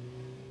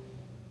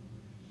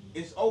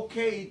 It's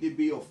okay to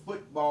be a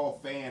football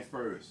fan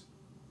first.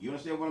 You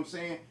understand what I'm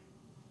saying?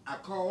 I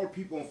call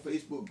people on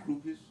Facebook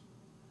groupies.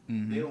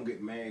 They don't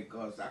get mad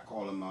because I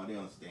call them out. They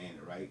understand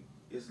it, right?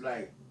 It's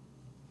like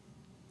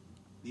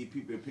these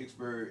people in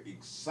Pittsburgh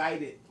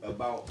excited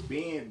about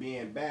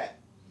being back,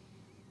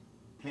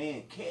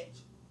 playing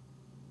catch.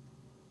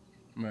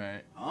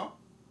 Right. Huh?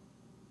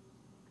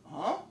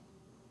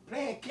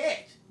 Playing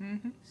catch.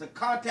 It's a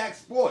contact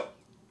sport.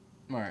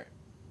 Right.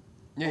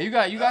 Yeah, you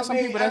got some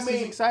people that's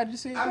just excited to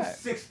see it I'm back.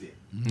 60.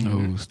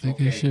 No,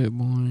 sticky shit,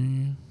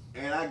 boy.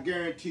 And I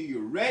guarantee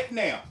you right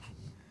now,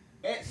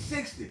 at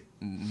 60,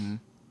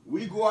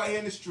 we go out here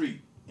in the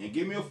street and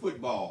give me a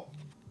football.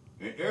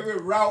 And every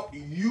route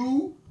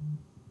you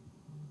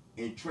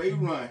and Trey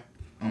run,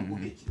 I'm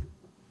going to hit you.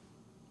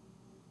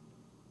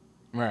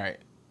 Right.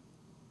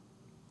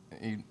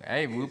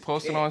 Hey, we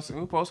posted on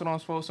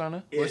Sports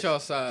Center. What's your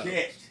side?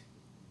 Catch.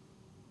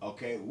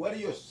 Okay, what are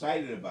you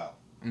excited about?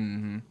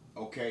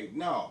 Okay,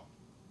 no.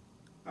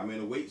 I'm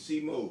in a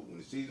wait-see mode. When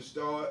the season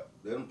starts,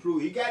 let him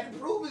prove. He got to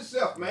prove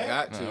himself, man.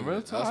 Got to. Nah, real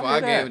That's talk. why I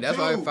gave him. That's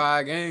why Dude.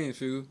 5 games,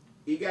 too.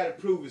 He got to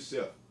prove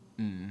himself.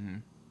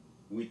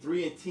 We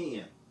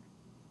 3-10.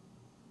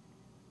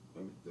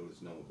 Let me throw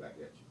this number back at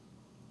you.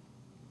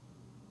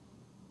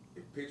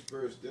 If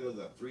Pittsburgh Steelers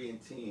are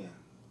 3-10 in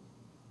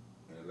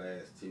the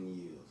last 10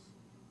 years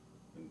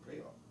in the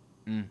playoff,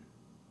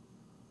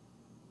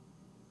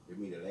 it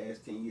means the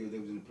last 10 years they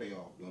was in the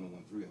playoff, they only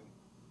won 3 of them.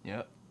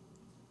 Yep.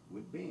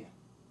 With Ben.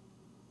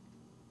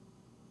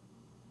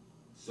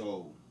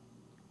 So,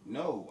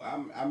 no, I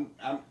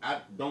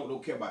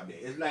don't care about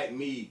that. It's like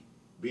me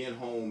being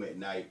home at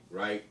night,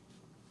 right?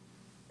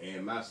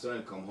 And my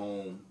son come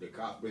home. The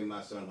cops bring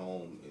my son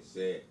home and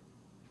said,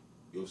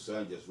 "Your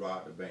son just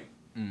robbed the bank."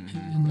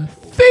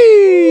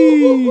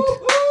 Feed.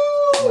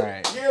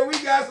 Right. Yeah,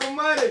 we got some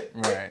money.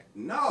 Right.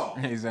 No.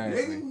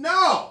 Exactly. Nigga,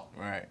 no.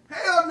 Right.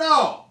 Hell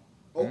no.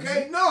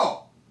 Okay,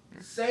 no.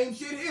 Same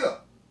shit here.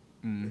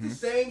 It's the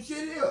same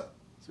shit here.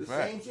 The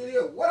same shit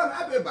here. What I'm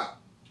happy about.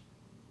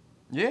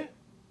 Yeah.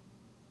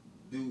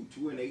 Dude,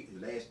 2-8,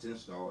 his last 10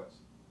 starts.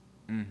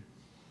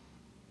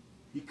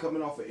 He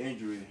coming off an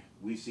injury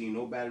we seen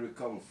nobody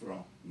recover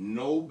from.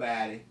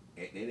 Nobody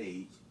at that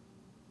age.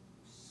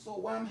 So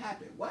why I'm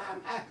happy? Why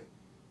I'm happy?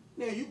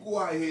 Now you go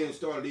out here and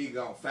start a league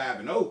out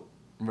 5-0.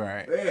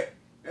 Right.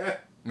 Yeah.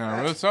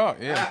 No, real talk.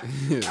 Yeah.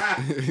 You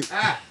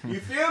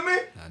feel me?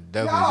 I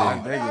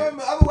definitely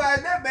No,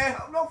 otherwise that man,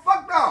 no,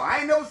 fuck no. I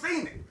ain't never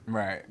seen it.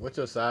 Right. What's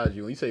your size?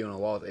 You say you on the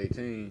wall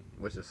 18.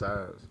 What's your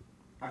size?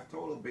 I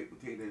told her baked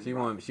potato and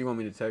She want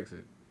me to text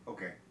it.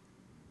 Okay.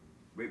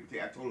 Baked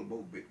potato. I told her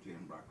both baked potato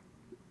and broccoli.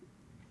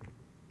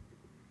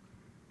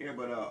 Yeah,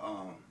 but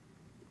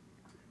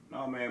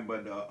no man,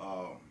 but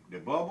the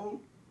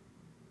bubble.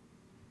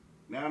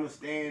 Now I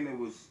understand it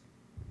was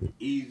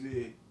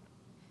easy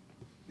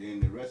than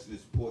the rest of the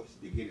sports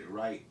to get it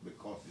right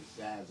because of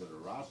the size of the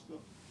roster.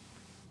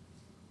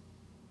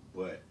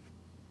 But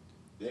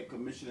that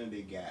commissioner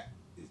they got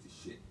is the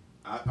shit.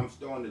 I'm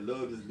starting to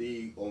love this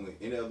league on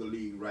any other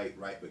league right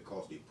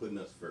because they putting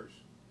us first.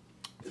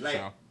 It's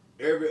like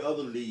every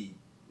other league,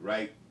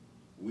 right?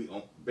 We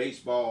on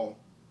baseball.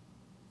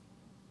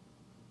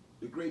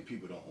 The great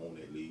people don't own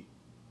that league.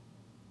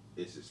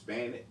 It's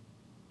Hispanic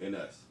and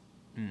us.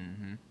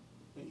 And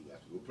you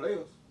got some good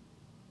players.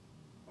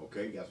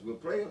 Okay, you got some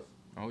good players.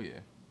 Oh yeah.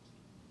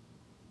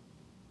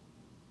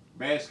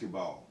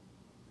 Basketball,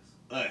 it's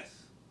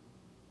us.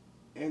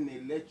 And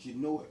they let you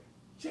know it.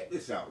 Check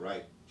this out,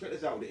 right? Check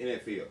this out with the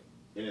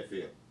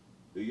NFL.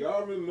 Do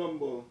y'all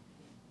remember?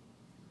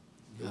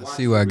 I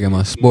see where I get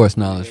my sports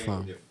knowledge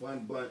from. The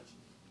fun bunch.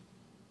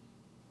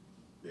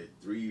 The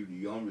 3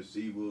 young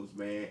receivers,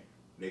 man.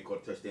 They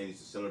caught touchdowns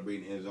to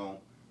celebrate in the end zone.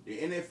 The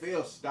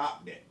NFL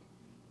stopped that.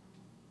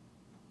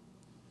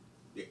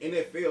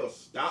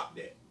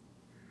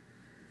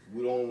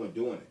 we don't want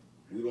doing it.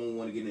 We don't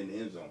want to get in the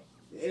end zone.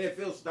 The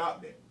NFL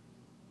stopped that.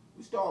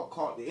 We started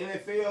caught the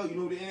NFL. You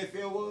know what the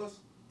NFL was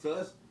to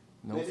us?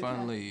 No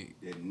fun league.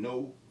 The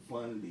no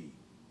fun league.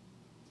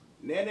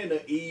 Then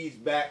they ease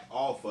back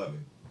off of it.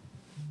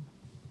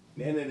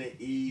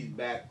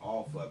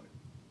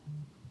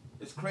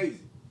 It's crazy.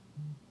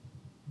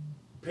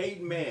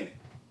 Peyton Manning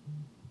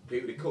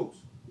played with the Colts.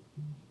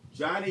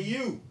 Johnny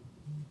U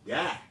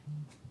died.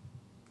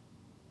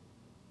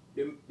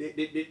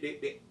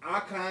 The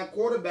icon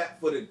quarterback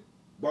for the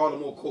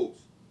Baltimore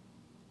Colts.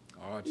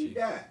 Archie. He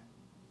died.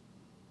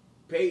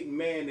 Peyton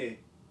Manning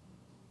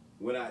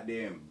went out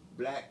there in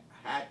black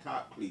high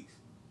top cleats,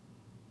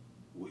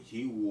 which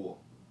he wore,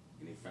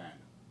 and they found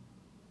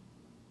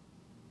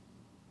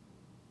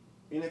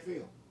him.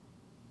 NFL.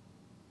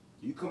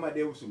 You come out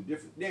there with some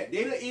different.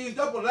 They done eased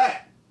up a lot.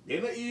 They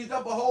done eased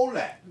up a whole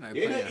lot.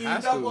 They done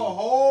eased up a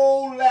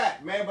whole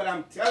lot, man. But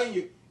I'm telling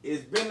you,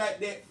 it's been like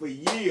that for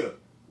years.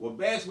 Well,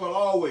 basketball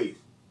always.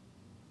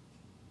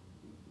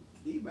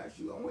 These my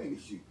shoes. I'm wearing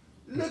these shoes.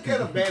 Look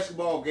at a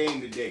basketball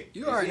game today.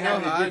 You already know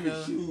how I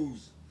know.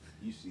 Shoes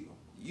you see them.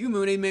 You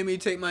remember they made me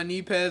take my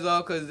knee pads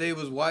off because they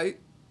was white,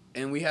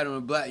 and we had them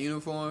in black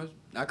uniforms.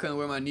 I couldn't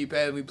wear my knee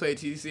pads when we played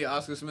TDC at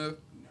Oscar Smith.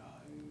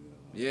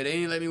 Yeah, they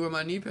ain't let me wear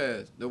my knee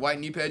pads. The white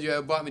knee pads you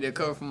had bought me that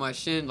cover from my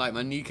shin, like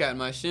my kneecap and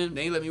my shin,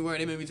 they ain't let me wear it.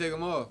 They made me take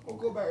them off. Well,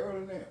 go back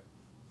earlier than that.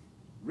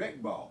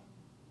 Rec ball.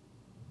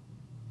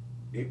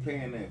 They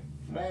playing that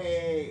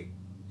flag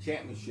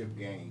championship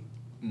game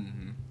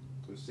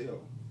for silver.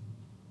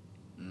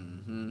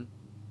 Mm-hmm.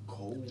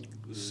 Cold.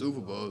 The Super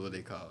Bowl is what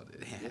they called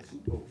it. Yeah,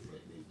 Super Bowl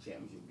flag, the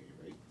championship game,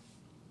 right?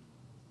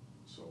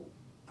 So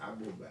I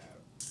go back.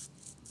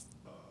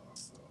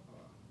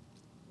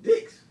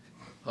 Dicks.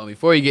 Oh,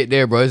 before you get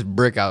there, bro, it's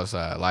brick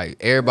outside. Like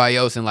everybody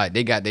else, and like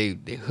they got they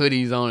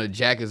hoodies on, the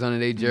jackets under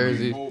their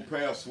jerseys. Whole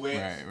pair of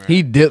sweats. Right.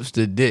 He dips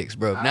the dicks,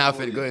 bro. I Now I'm go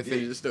finna to go ahead and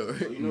finish the Dick's. story.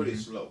 So you know they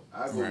slow.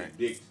 I go Right. to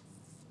Dick's,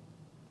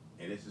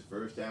 and this is the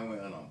first time we're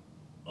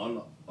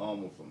Under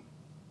Armour from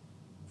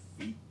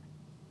feet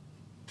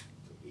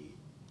to head.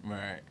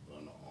 Right.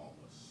 Under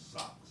Armour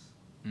socks,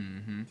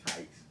 Mm-hmm.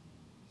 tights,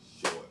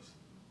 shorts,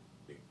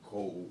 the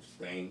cold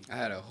thing, I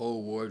had a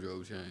whole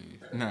wardrobe change.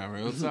 Nah,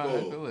 real talk.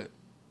 I feel it.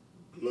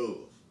 gloves.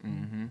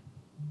 Mm-hmm.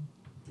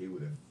 He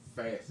was the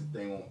fastest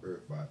thing on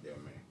earth out there,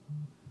 man.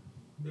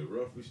 The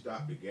referee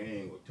stopped the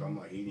game. Was talking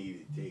about he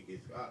needed to take his.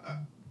 Dude,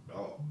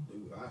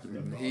 I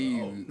stepped He-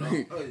 on.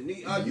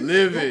 Are you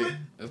Live stupid? it.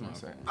 That's my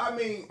Saying. I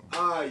mean,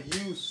 are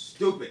you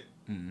stupid?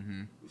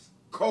 Mm-hmm. It's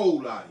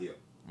cold out here.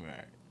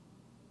 Right.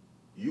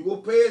 You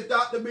gonna pay his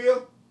doctor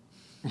bill?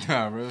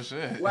 Nah, real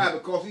shit. Why?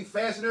 Because he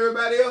faster than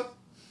everybody else?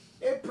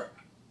 They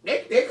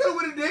could have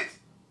went the dicks,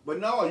 but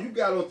no, you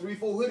got on 3-4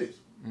 hoodies,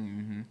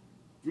 Mm-hmm.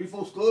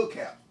 3-4 skull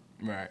caps,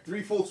 Right.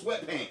 3-4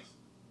 sweatpants,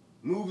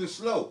 moving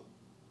slow,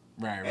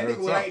 Right. and they Real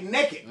was talk. like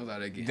naked. I was out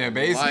there getting They're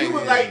basically- He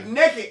was light. like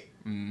naked,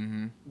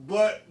 Mm-hmm.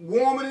 but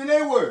warmer than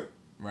they were.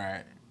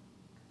 Right.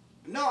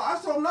 No, I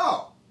said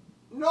no,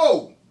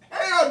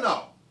 hell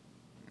no.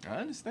 I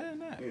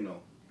understand that. You know,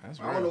 That's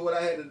I don't know real. what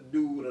I had to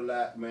do with a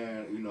lot,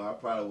 man. You know, I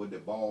probably was the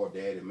ball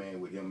daddy, man,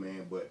 with him,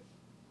 man. But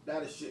a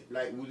lot of shit,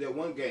 like, was that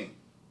one game,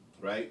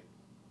 right?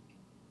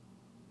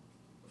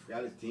 I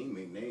forgot his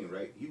teammate name,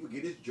 right? He would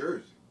get his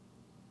jersey.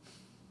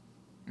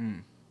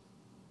 Mm.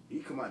 He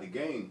come out the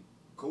game.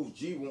 Coach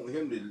G want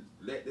him to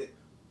let that.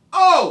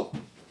 Oh!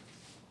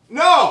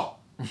 No!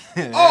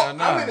 Hell Oh,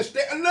 no. I'm in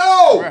the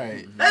no!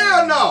 Right.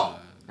 Hell no!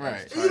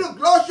 Right. You done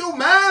lost your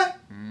mind?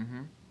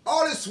 Mm-hmm.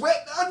 All this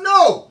sweat?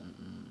 No!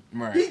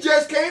 Right. He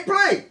just can't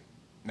play.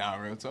 Nah,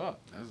 real talk.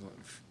 That's like,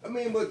 I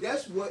mean, but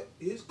that's what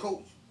his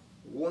coach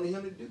wanted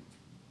him to do.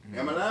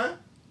 Am I lying?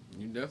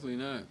 you definitely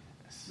not.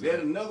 Let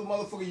another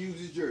motherfucker use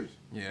his jersey.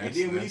 Yeah, And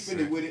then when he that's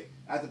finished sick. with it,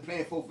 after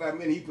playing 4-5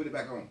 minutes, he put it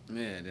back on.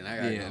 Man, then I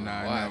gotta Yeah, go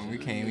nah, watch no, it. we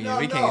can't. No,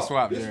 we can't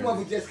swap This jerseys.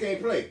 motherfucker just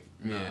can't play.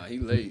 Nah, Yeah. he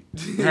late.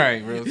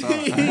 Right, real talk.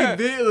 he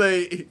bit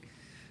late.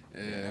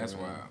 Yeah, that's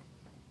bro. wild.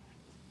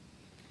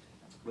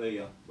 But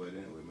yeah, but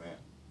anyway, man.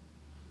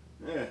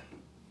 Yeah.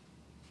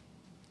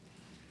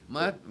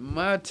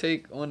 My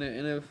take on the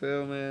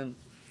NFL, man.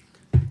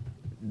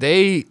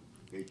 They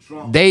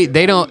Trump. They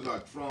Their don't owners are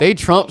Trump. they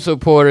Trump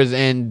supporters,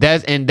 and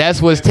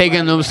that's what's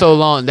taking them so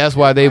long. That's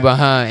why they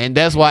behind, and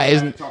that's why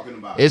Everybody talking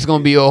about it's it.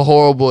 gonna be a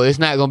horrible. It's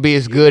not gonna be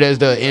as good as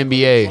the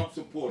NBA. Trump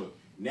supporters.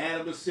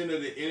 90%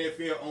 of the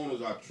NFL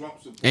owners are Trump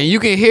supporters. And you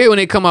can hear when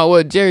they come out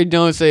what Jerry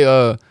Jones say.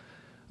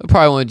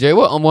 Probably want Jerry.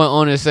 What one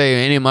owner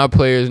say? Any of my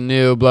players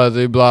kneel, blah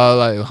blah blah.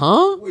 Like,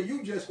 huh? Well,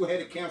 you just go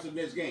ahead and cancel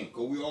this game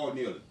because we all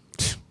kneeling.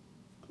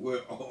 We're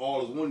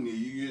all is one kneel.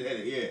 You just had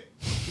to hear.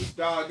 You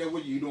start there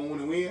with you. You don't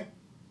want to win.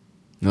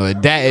 No,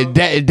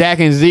 Dak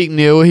and Zeke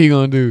kneel. What he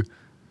gonna do?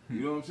 You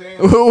know what I'm saying?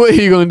 What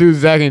he gonna do?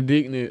 Zach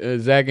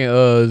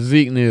and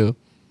Zeke kneel.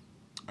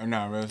 Or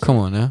nah, real Come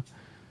on now.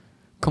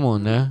 Come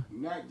on now.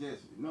 Not just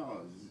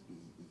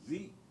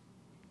Zeke,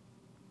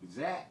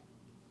 Zach,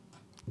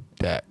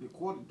 Dak. the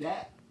quarter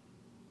Dak.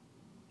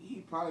 He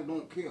probably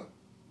don't care.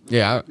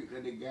 Yeah, I- Pick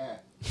that guy,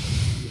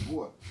 your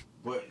boy.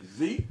 But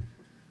Zeke,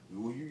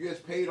 who you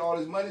just paid all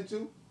this money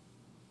to,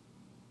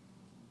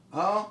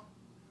 Huh?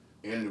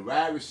 And the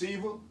wide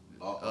receiver.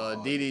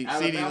 CD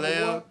Alabama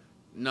Lamb. boy?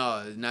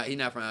 No, not he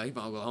not from. He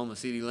from Oklahoma.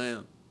 CD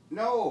Lamb.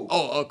 No.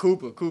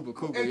 Cooper. And Yeah, Cooper,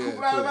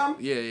 Cooper. Alabama?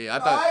 Yeah. I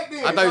All thought. right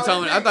then. I thought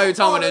you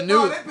talking about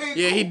the new.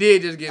 Yeah, he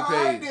did just get All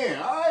right paid.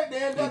 then. All right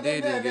then. He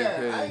did just get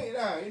paid.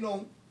 I ain't, you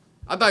know.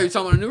 I thought you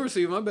talking about the new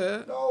receiver. My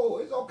bad. No,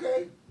 it's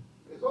okay.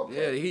 It's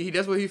okay. Yeah, he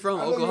that's where he from.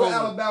 I know you're an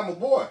Oklahoma. Alabama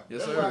boy.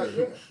 Yes, That's sir. right,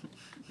 yeah.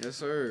 Yes,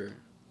 sir.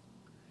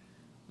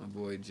 My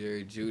boy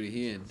Jerry Judy.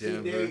 He in See,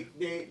 Denver.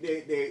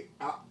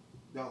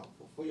 no,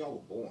 before y'all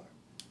were born,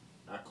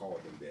 I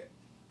called them that.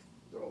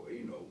 So,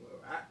 you know,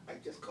 I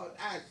just called,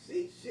 I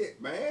see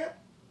shit, man.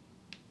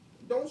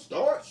 Don't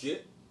start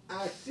shit.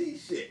 I see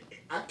shit.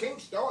 I can't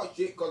start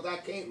shit because I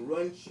can't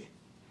run shit.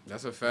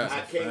 That's a fact.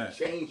 I can't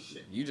change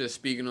shit. You just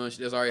speaking on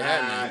shit that's already I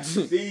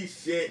happening. see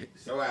shit,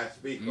 so I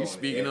speak on it. You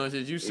speaking on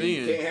shit you If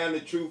seeing. you can't handle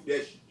the truth,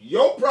 that's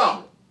your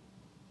problem.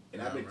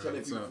 And I've been bro, telling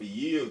what's people up? for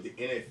years, the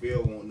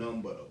NFL want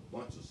nothing but a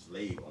bunch of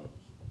slave owners.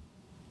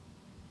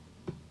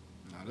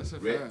 Nah, that's a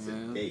Red fact,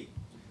 man. today.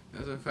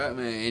 That's a fact,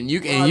 man. And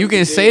you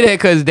can say that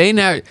because they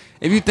not.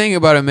 If you think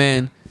about it,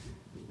 man,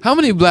 how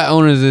many black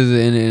owners is it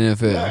in the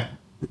NFL? None.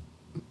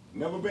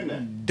 Never been there.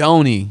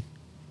 Donnie.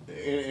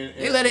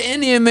 They let an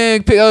Indian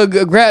man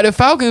grab the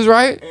Falcons,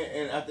 right?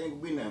 And I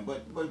think we none.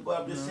 But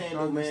I'm just saying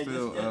though, Falcons man,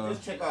 still,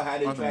 just check out how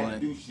they Arthur try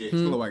Blank. to do shit.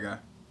 Still a white guy.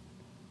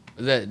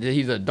 Is that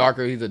he's a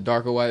darker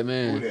white Who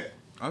man. that?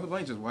 Arthur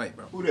Blank just white,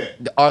 bro. Who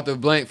that? The Arthur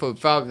Blank for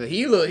Falcons.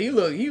 He looked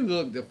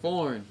the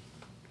foreign.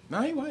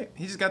 No, he white.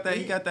 He just got that.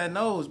 He got that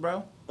nose,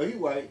 bro. Oh, he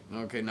white.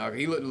 Okay, no,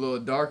 he looked a little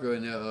darker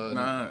in the.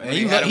 Nah, when and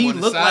they had him he on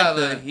the looked like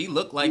the sideline. he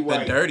looked like He the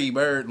white. Dirty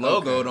Bird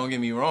logo. Okay. Don't get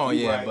me wrong,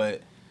 He yeah, white.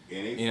 but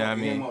And they You know what I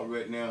fucking him mean? up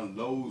right now.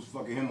 Lowe's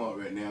fucking him up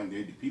right now.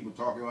 The people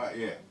talking about,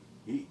 yeah.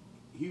 He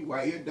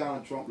white. He a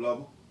Donald Trump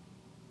lover.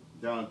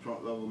 Donald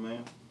Trump lover,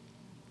 man.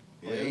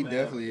 Yeah, he man.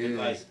 definitely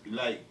It's is.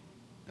 Like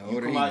The you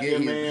older come he out get, there,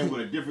 he- man,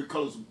 with a different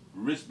colors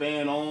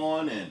wristband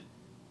on, and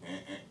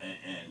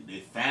they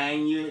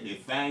fine you.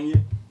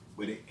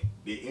 But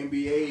the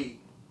NBA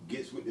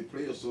gets with the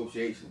Player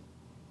Association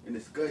and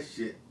discuss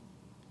shit.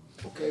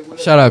 Okay,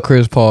 whatever, Shout out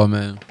Chris Paul,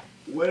 man.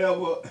 whatever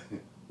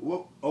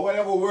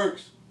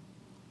works.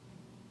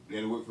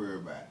 Let it work for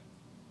everybody.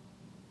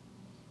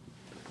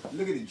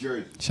 Look at the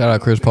jersey. Shout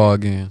out Chris Paul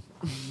again.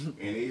 And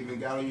they even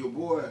got on your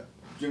boy,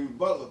 Jimmy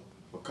Butler,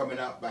 for coming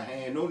out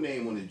behind no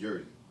name on the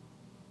jersey.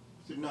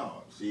 I said,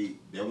 no, see,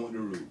 that wasn't the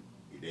rule.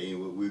 They ain't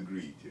what we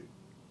agreed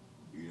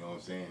to. You know what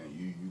I'm saying?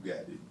 You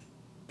got to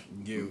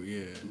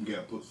you got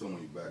to put some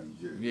on your body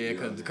jersey. Yeah, You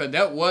know what I'm because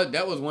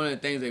that was one of the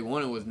things they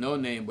wanted was no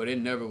name, but it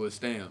never was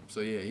stamped.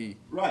 So yeah, saying?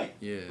 Right.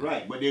 Yeah.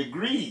 Right. But they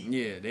agreed.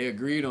 yeah, they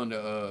agreed on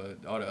the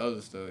all the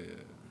other stuff.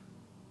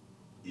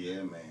 Yeah,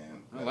 Yeah, man.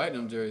 I like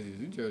them jerseys.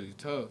 These jerseys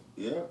tough.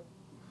 Yeah.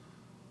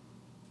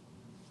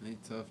 They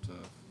tough.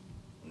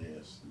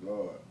 Yes,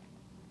 Lord.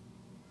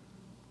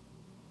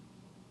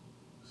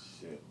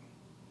 Shit.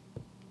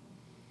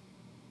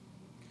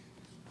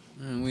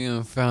 Man, we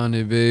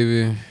unfounded,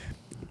 baby.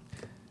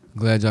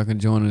 Glad y'all can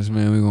join us,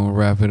 man. We're gonna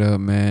wrap it up,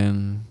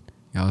 man.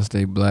 Y'all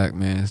stay black,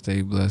 man.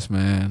 Stay blessed,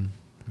 man.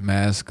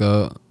 Mask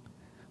up.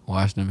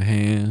 Wash them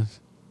hands.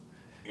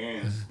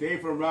 And stay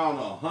for around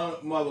 100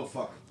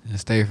 motherfuckers. And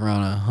stay for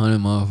around 100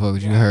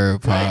 motherfuckers. You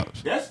heard, Right.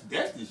 Pops. That's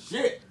the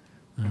shit.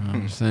 You know what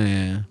I'm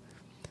saying?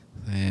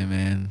 Yeah,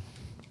 man.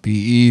 Be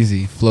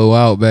easy. Flow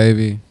out,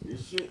 baby.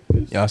 This shit.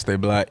 y'all stay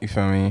black. You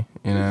feel me?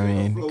 You know what I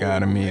mean? Flow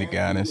God of over, me, man. the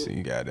guidance.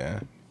 You got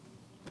that.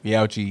 Be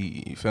out,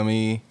 you feel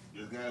me?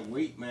 Just gotta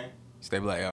wait, man. Stay black, y'all.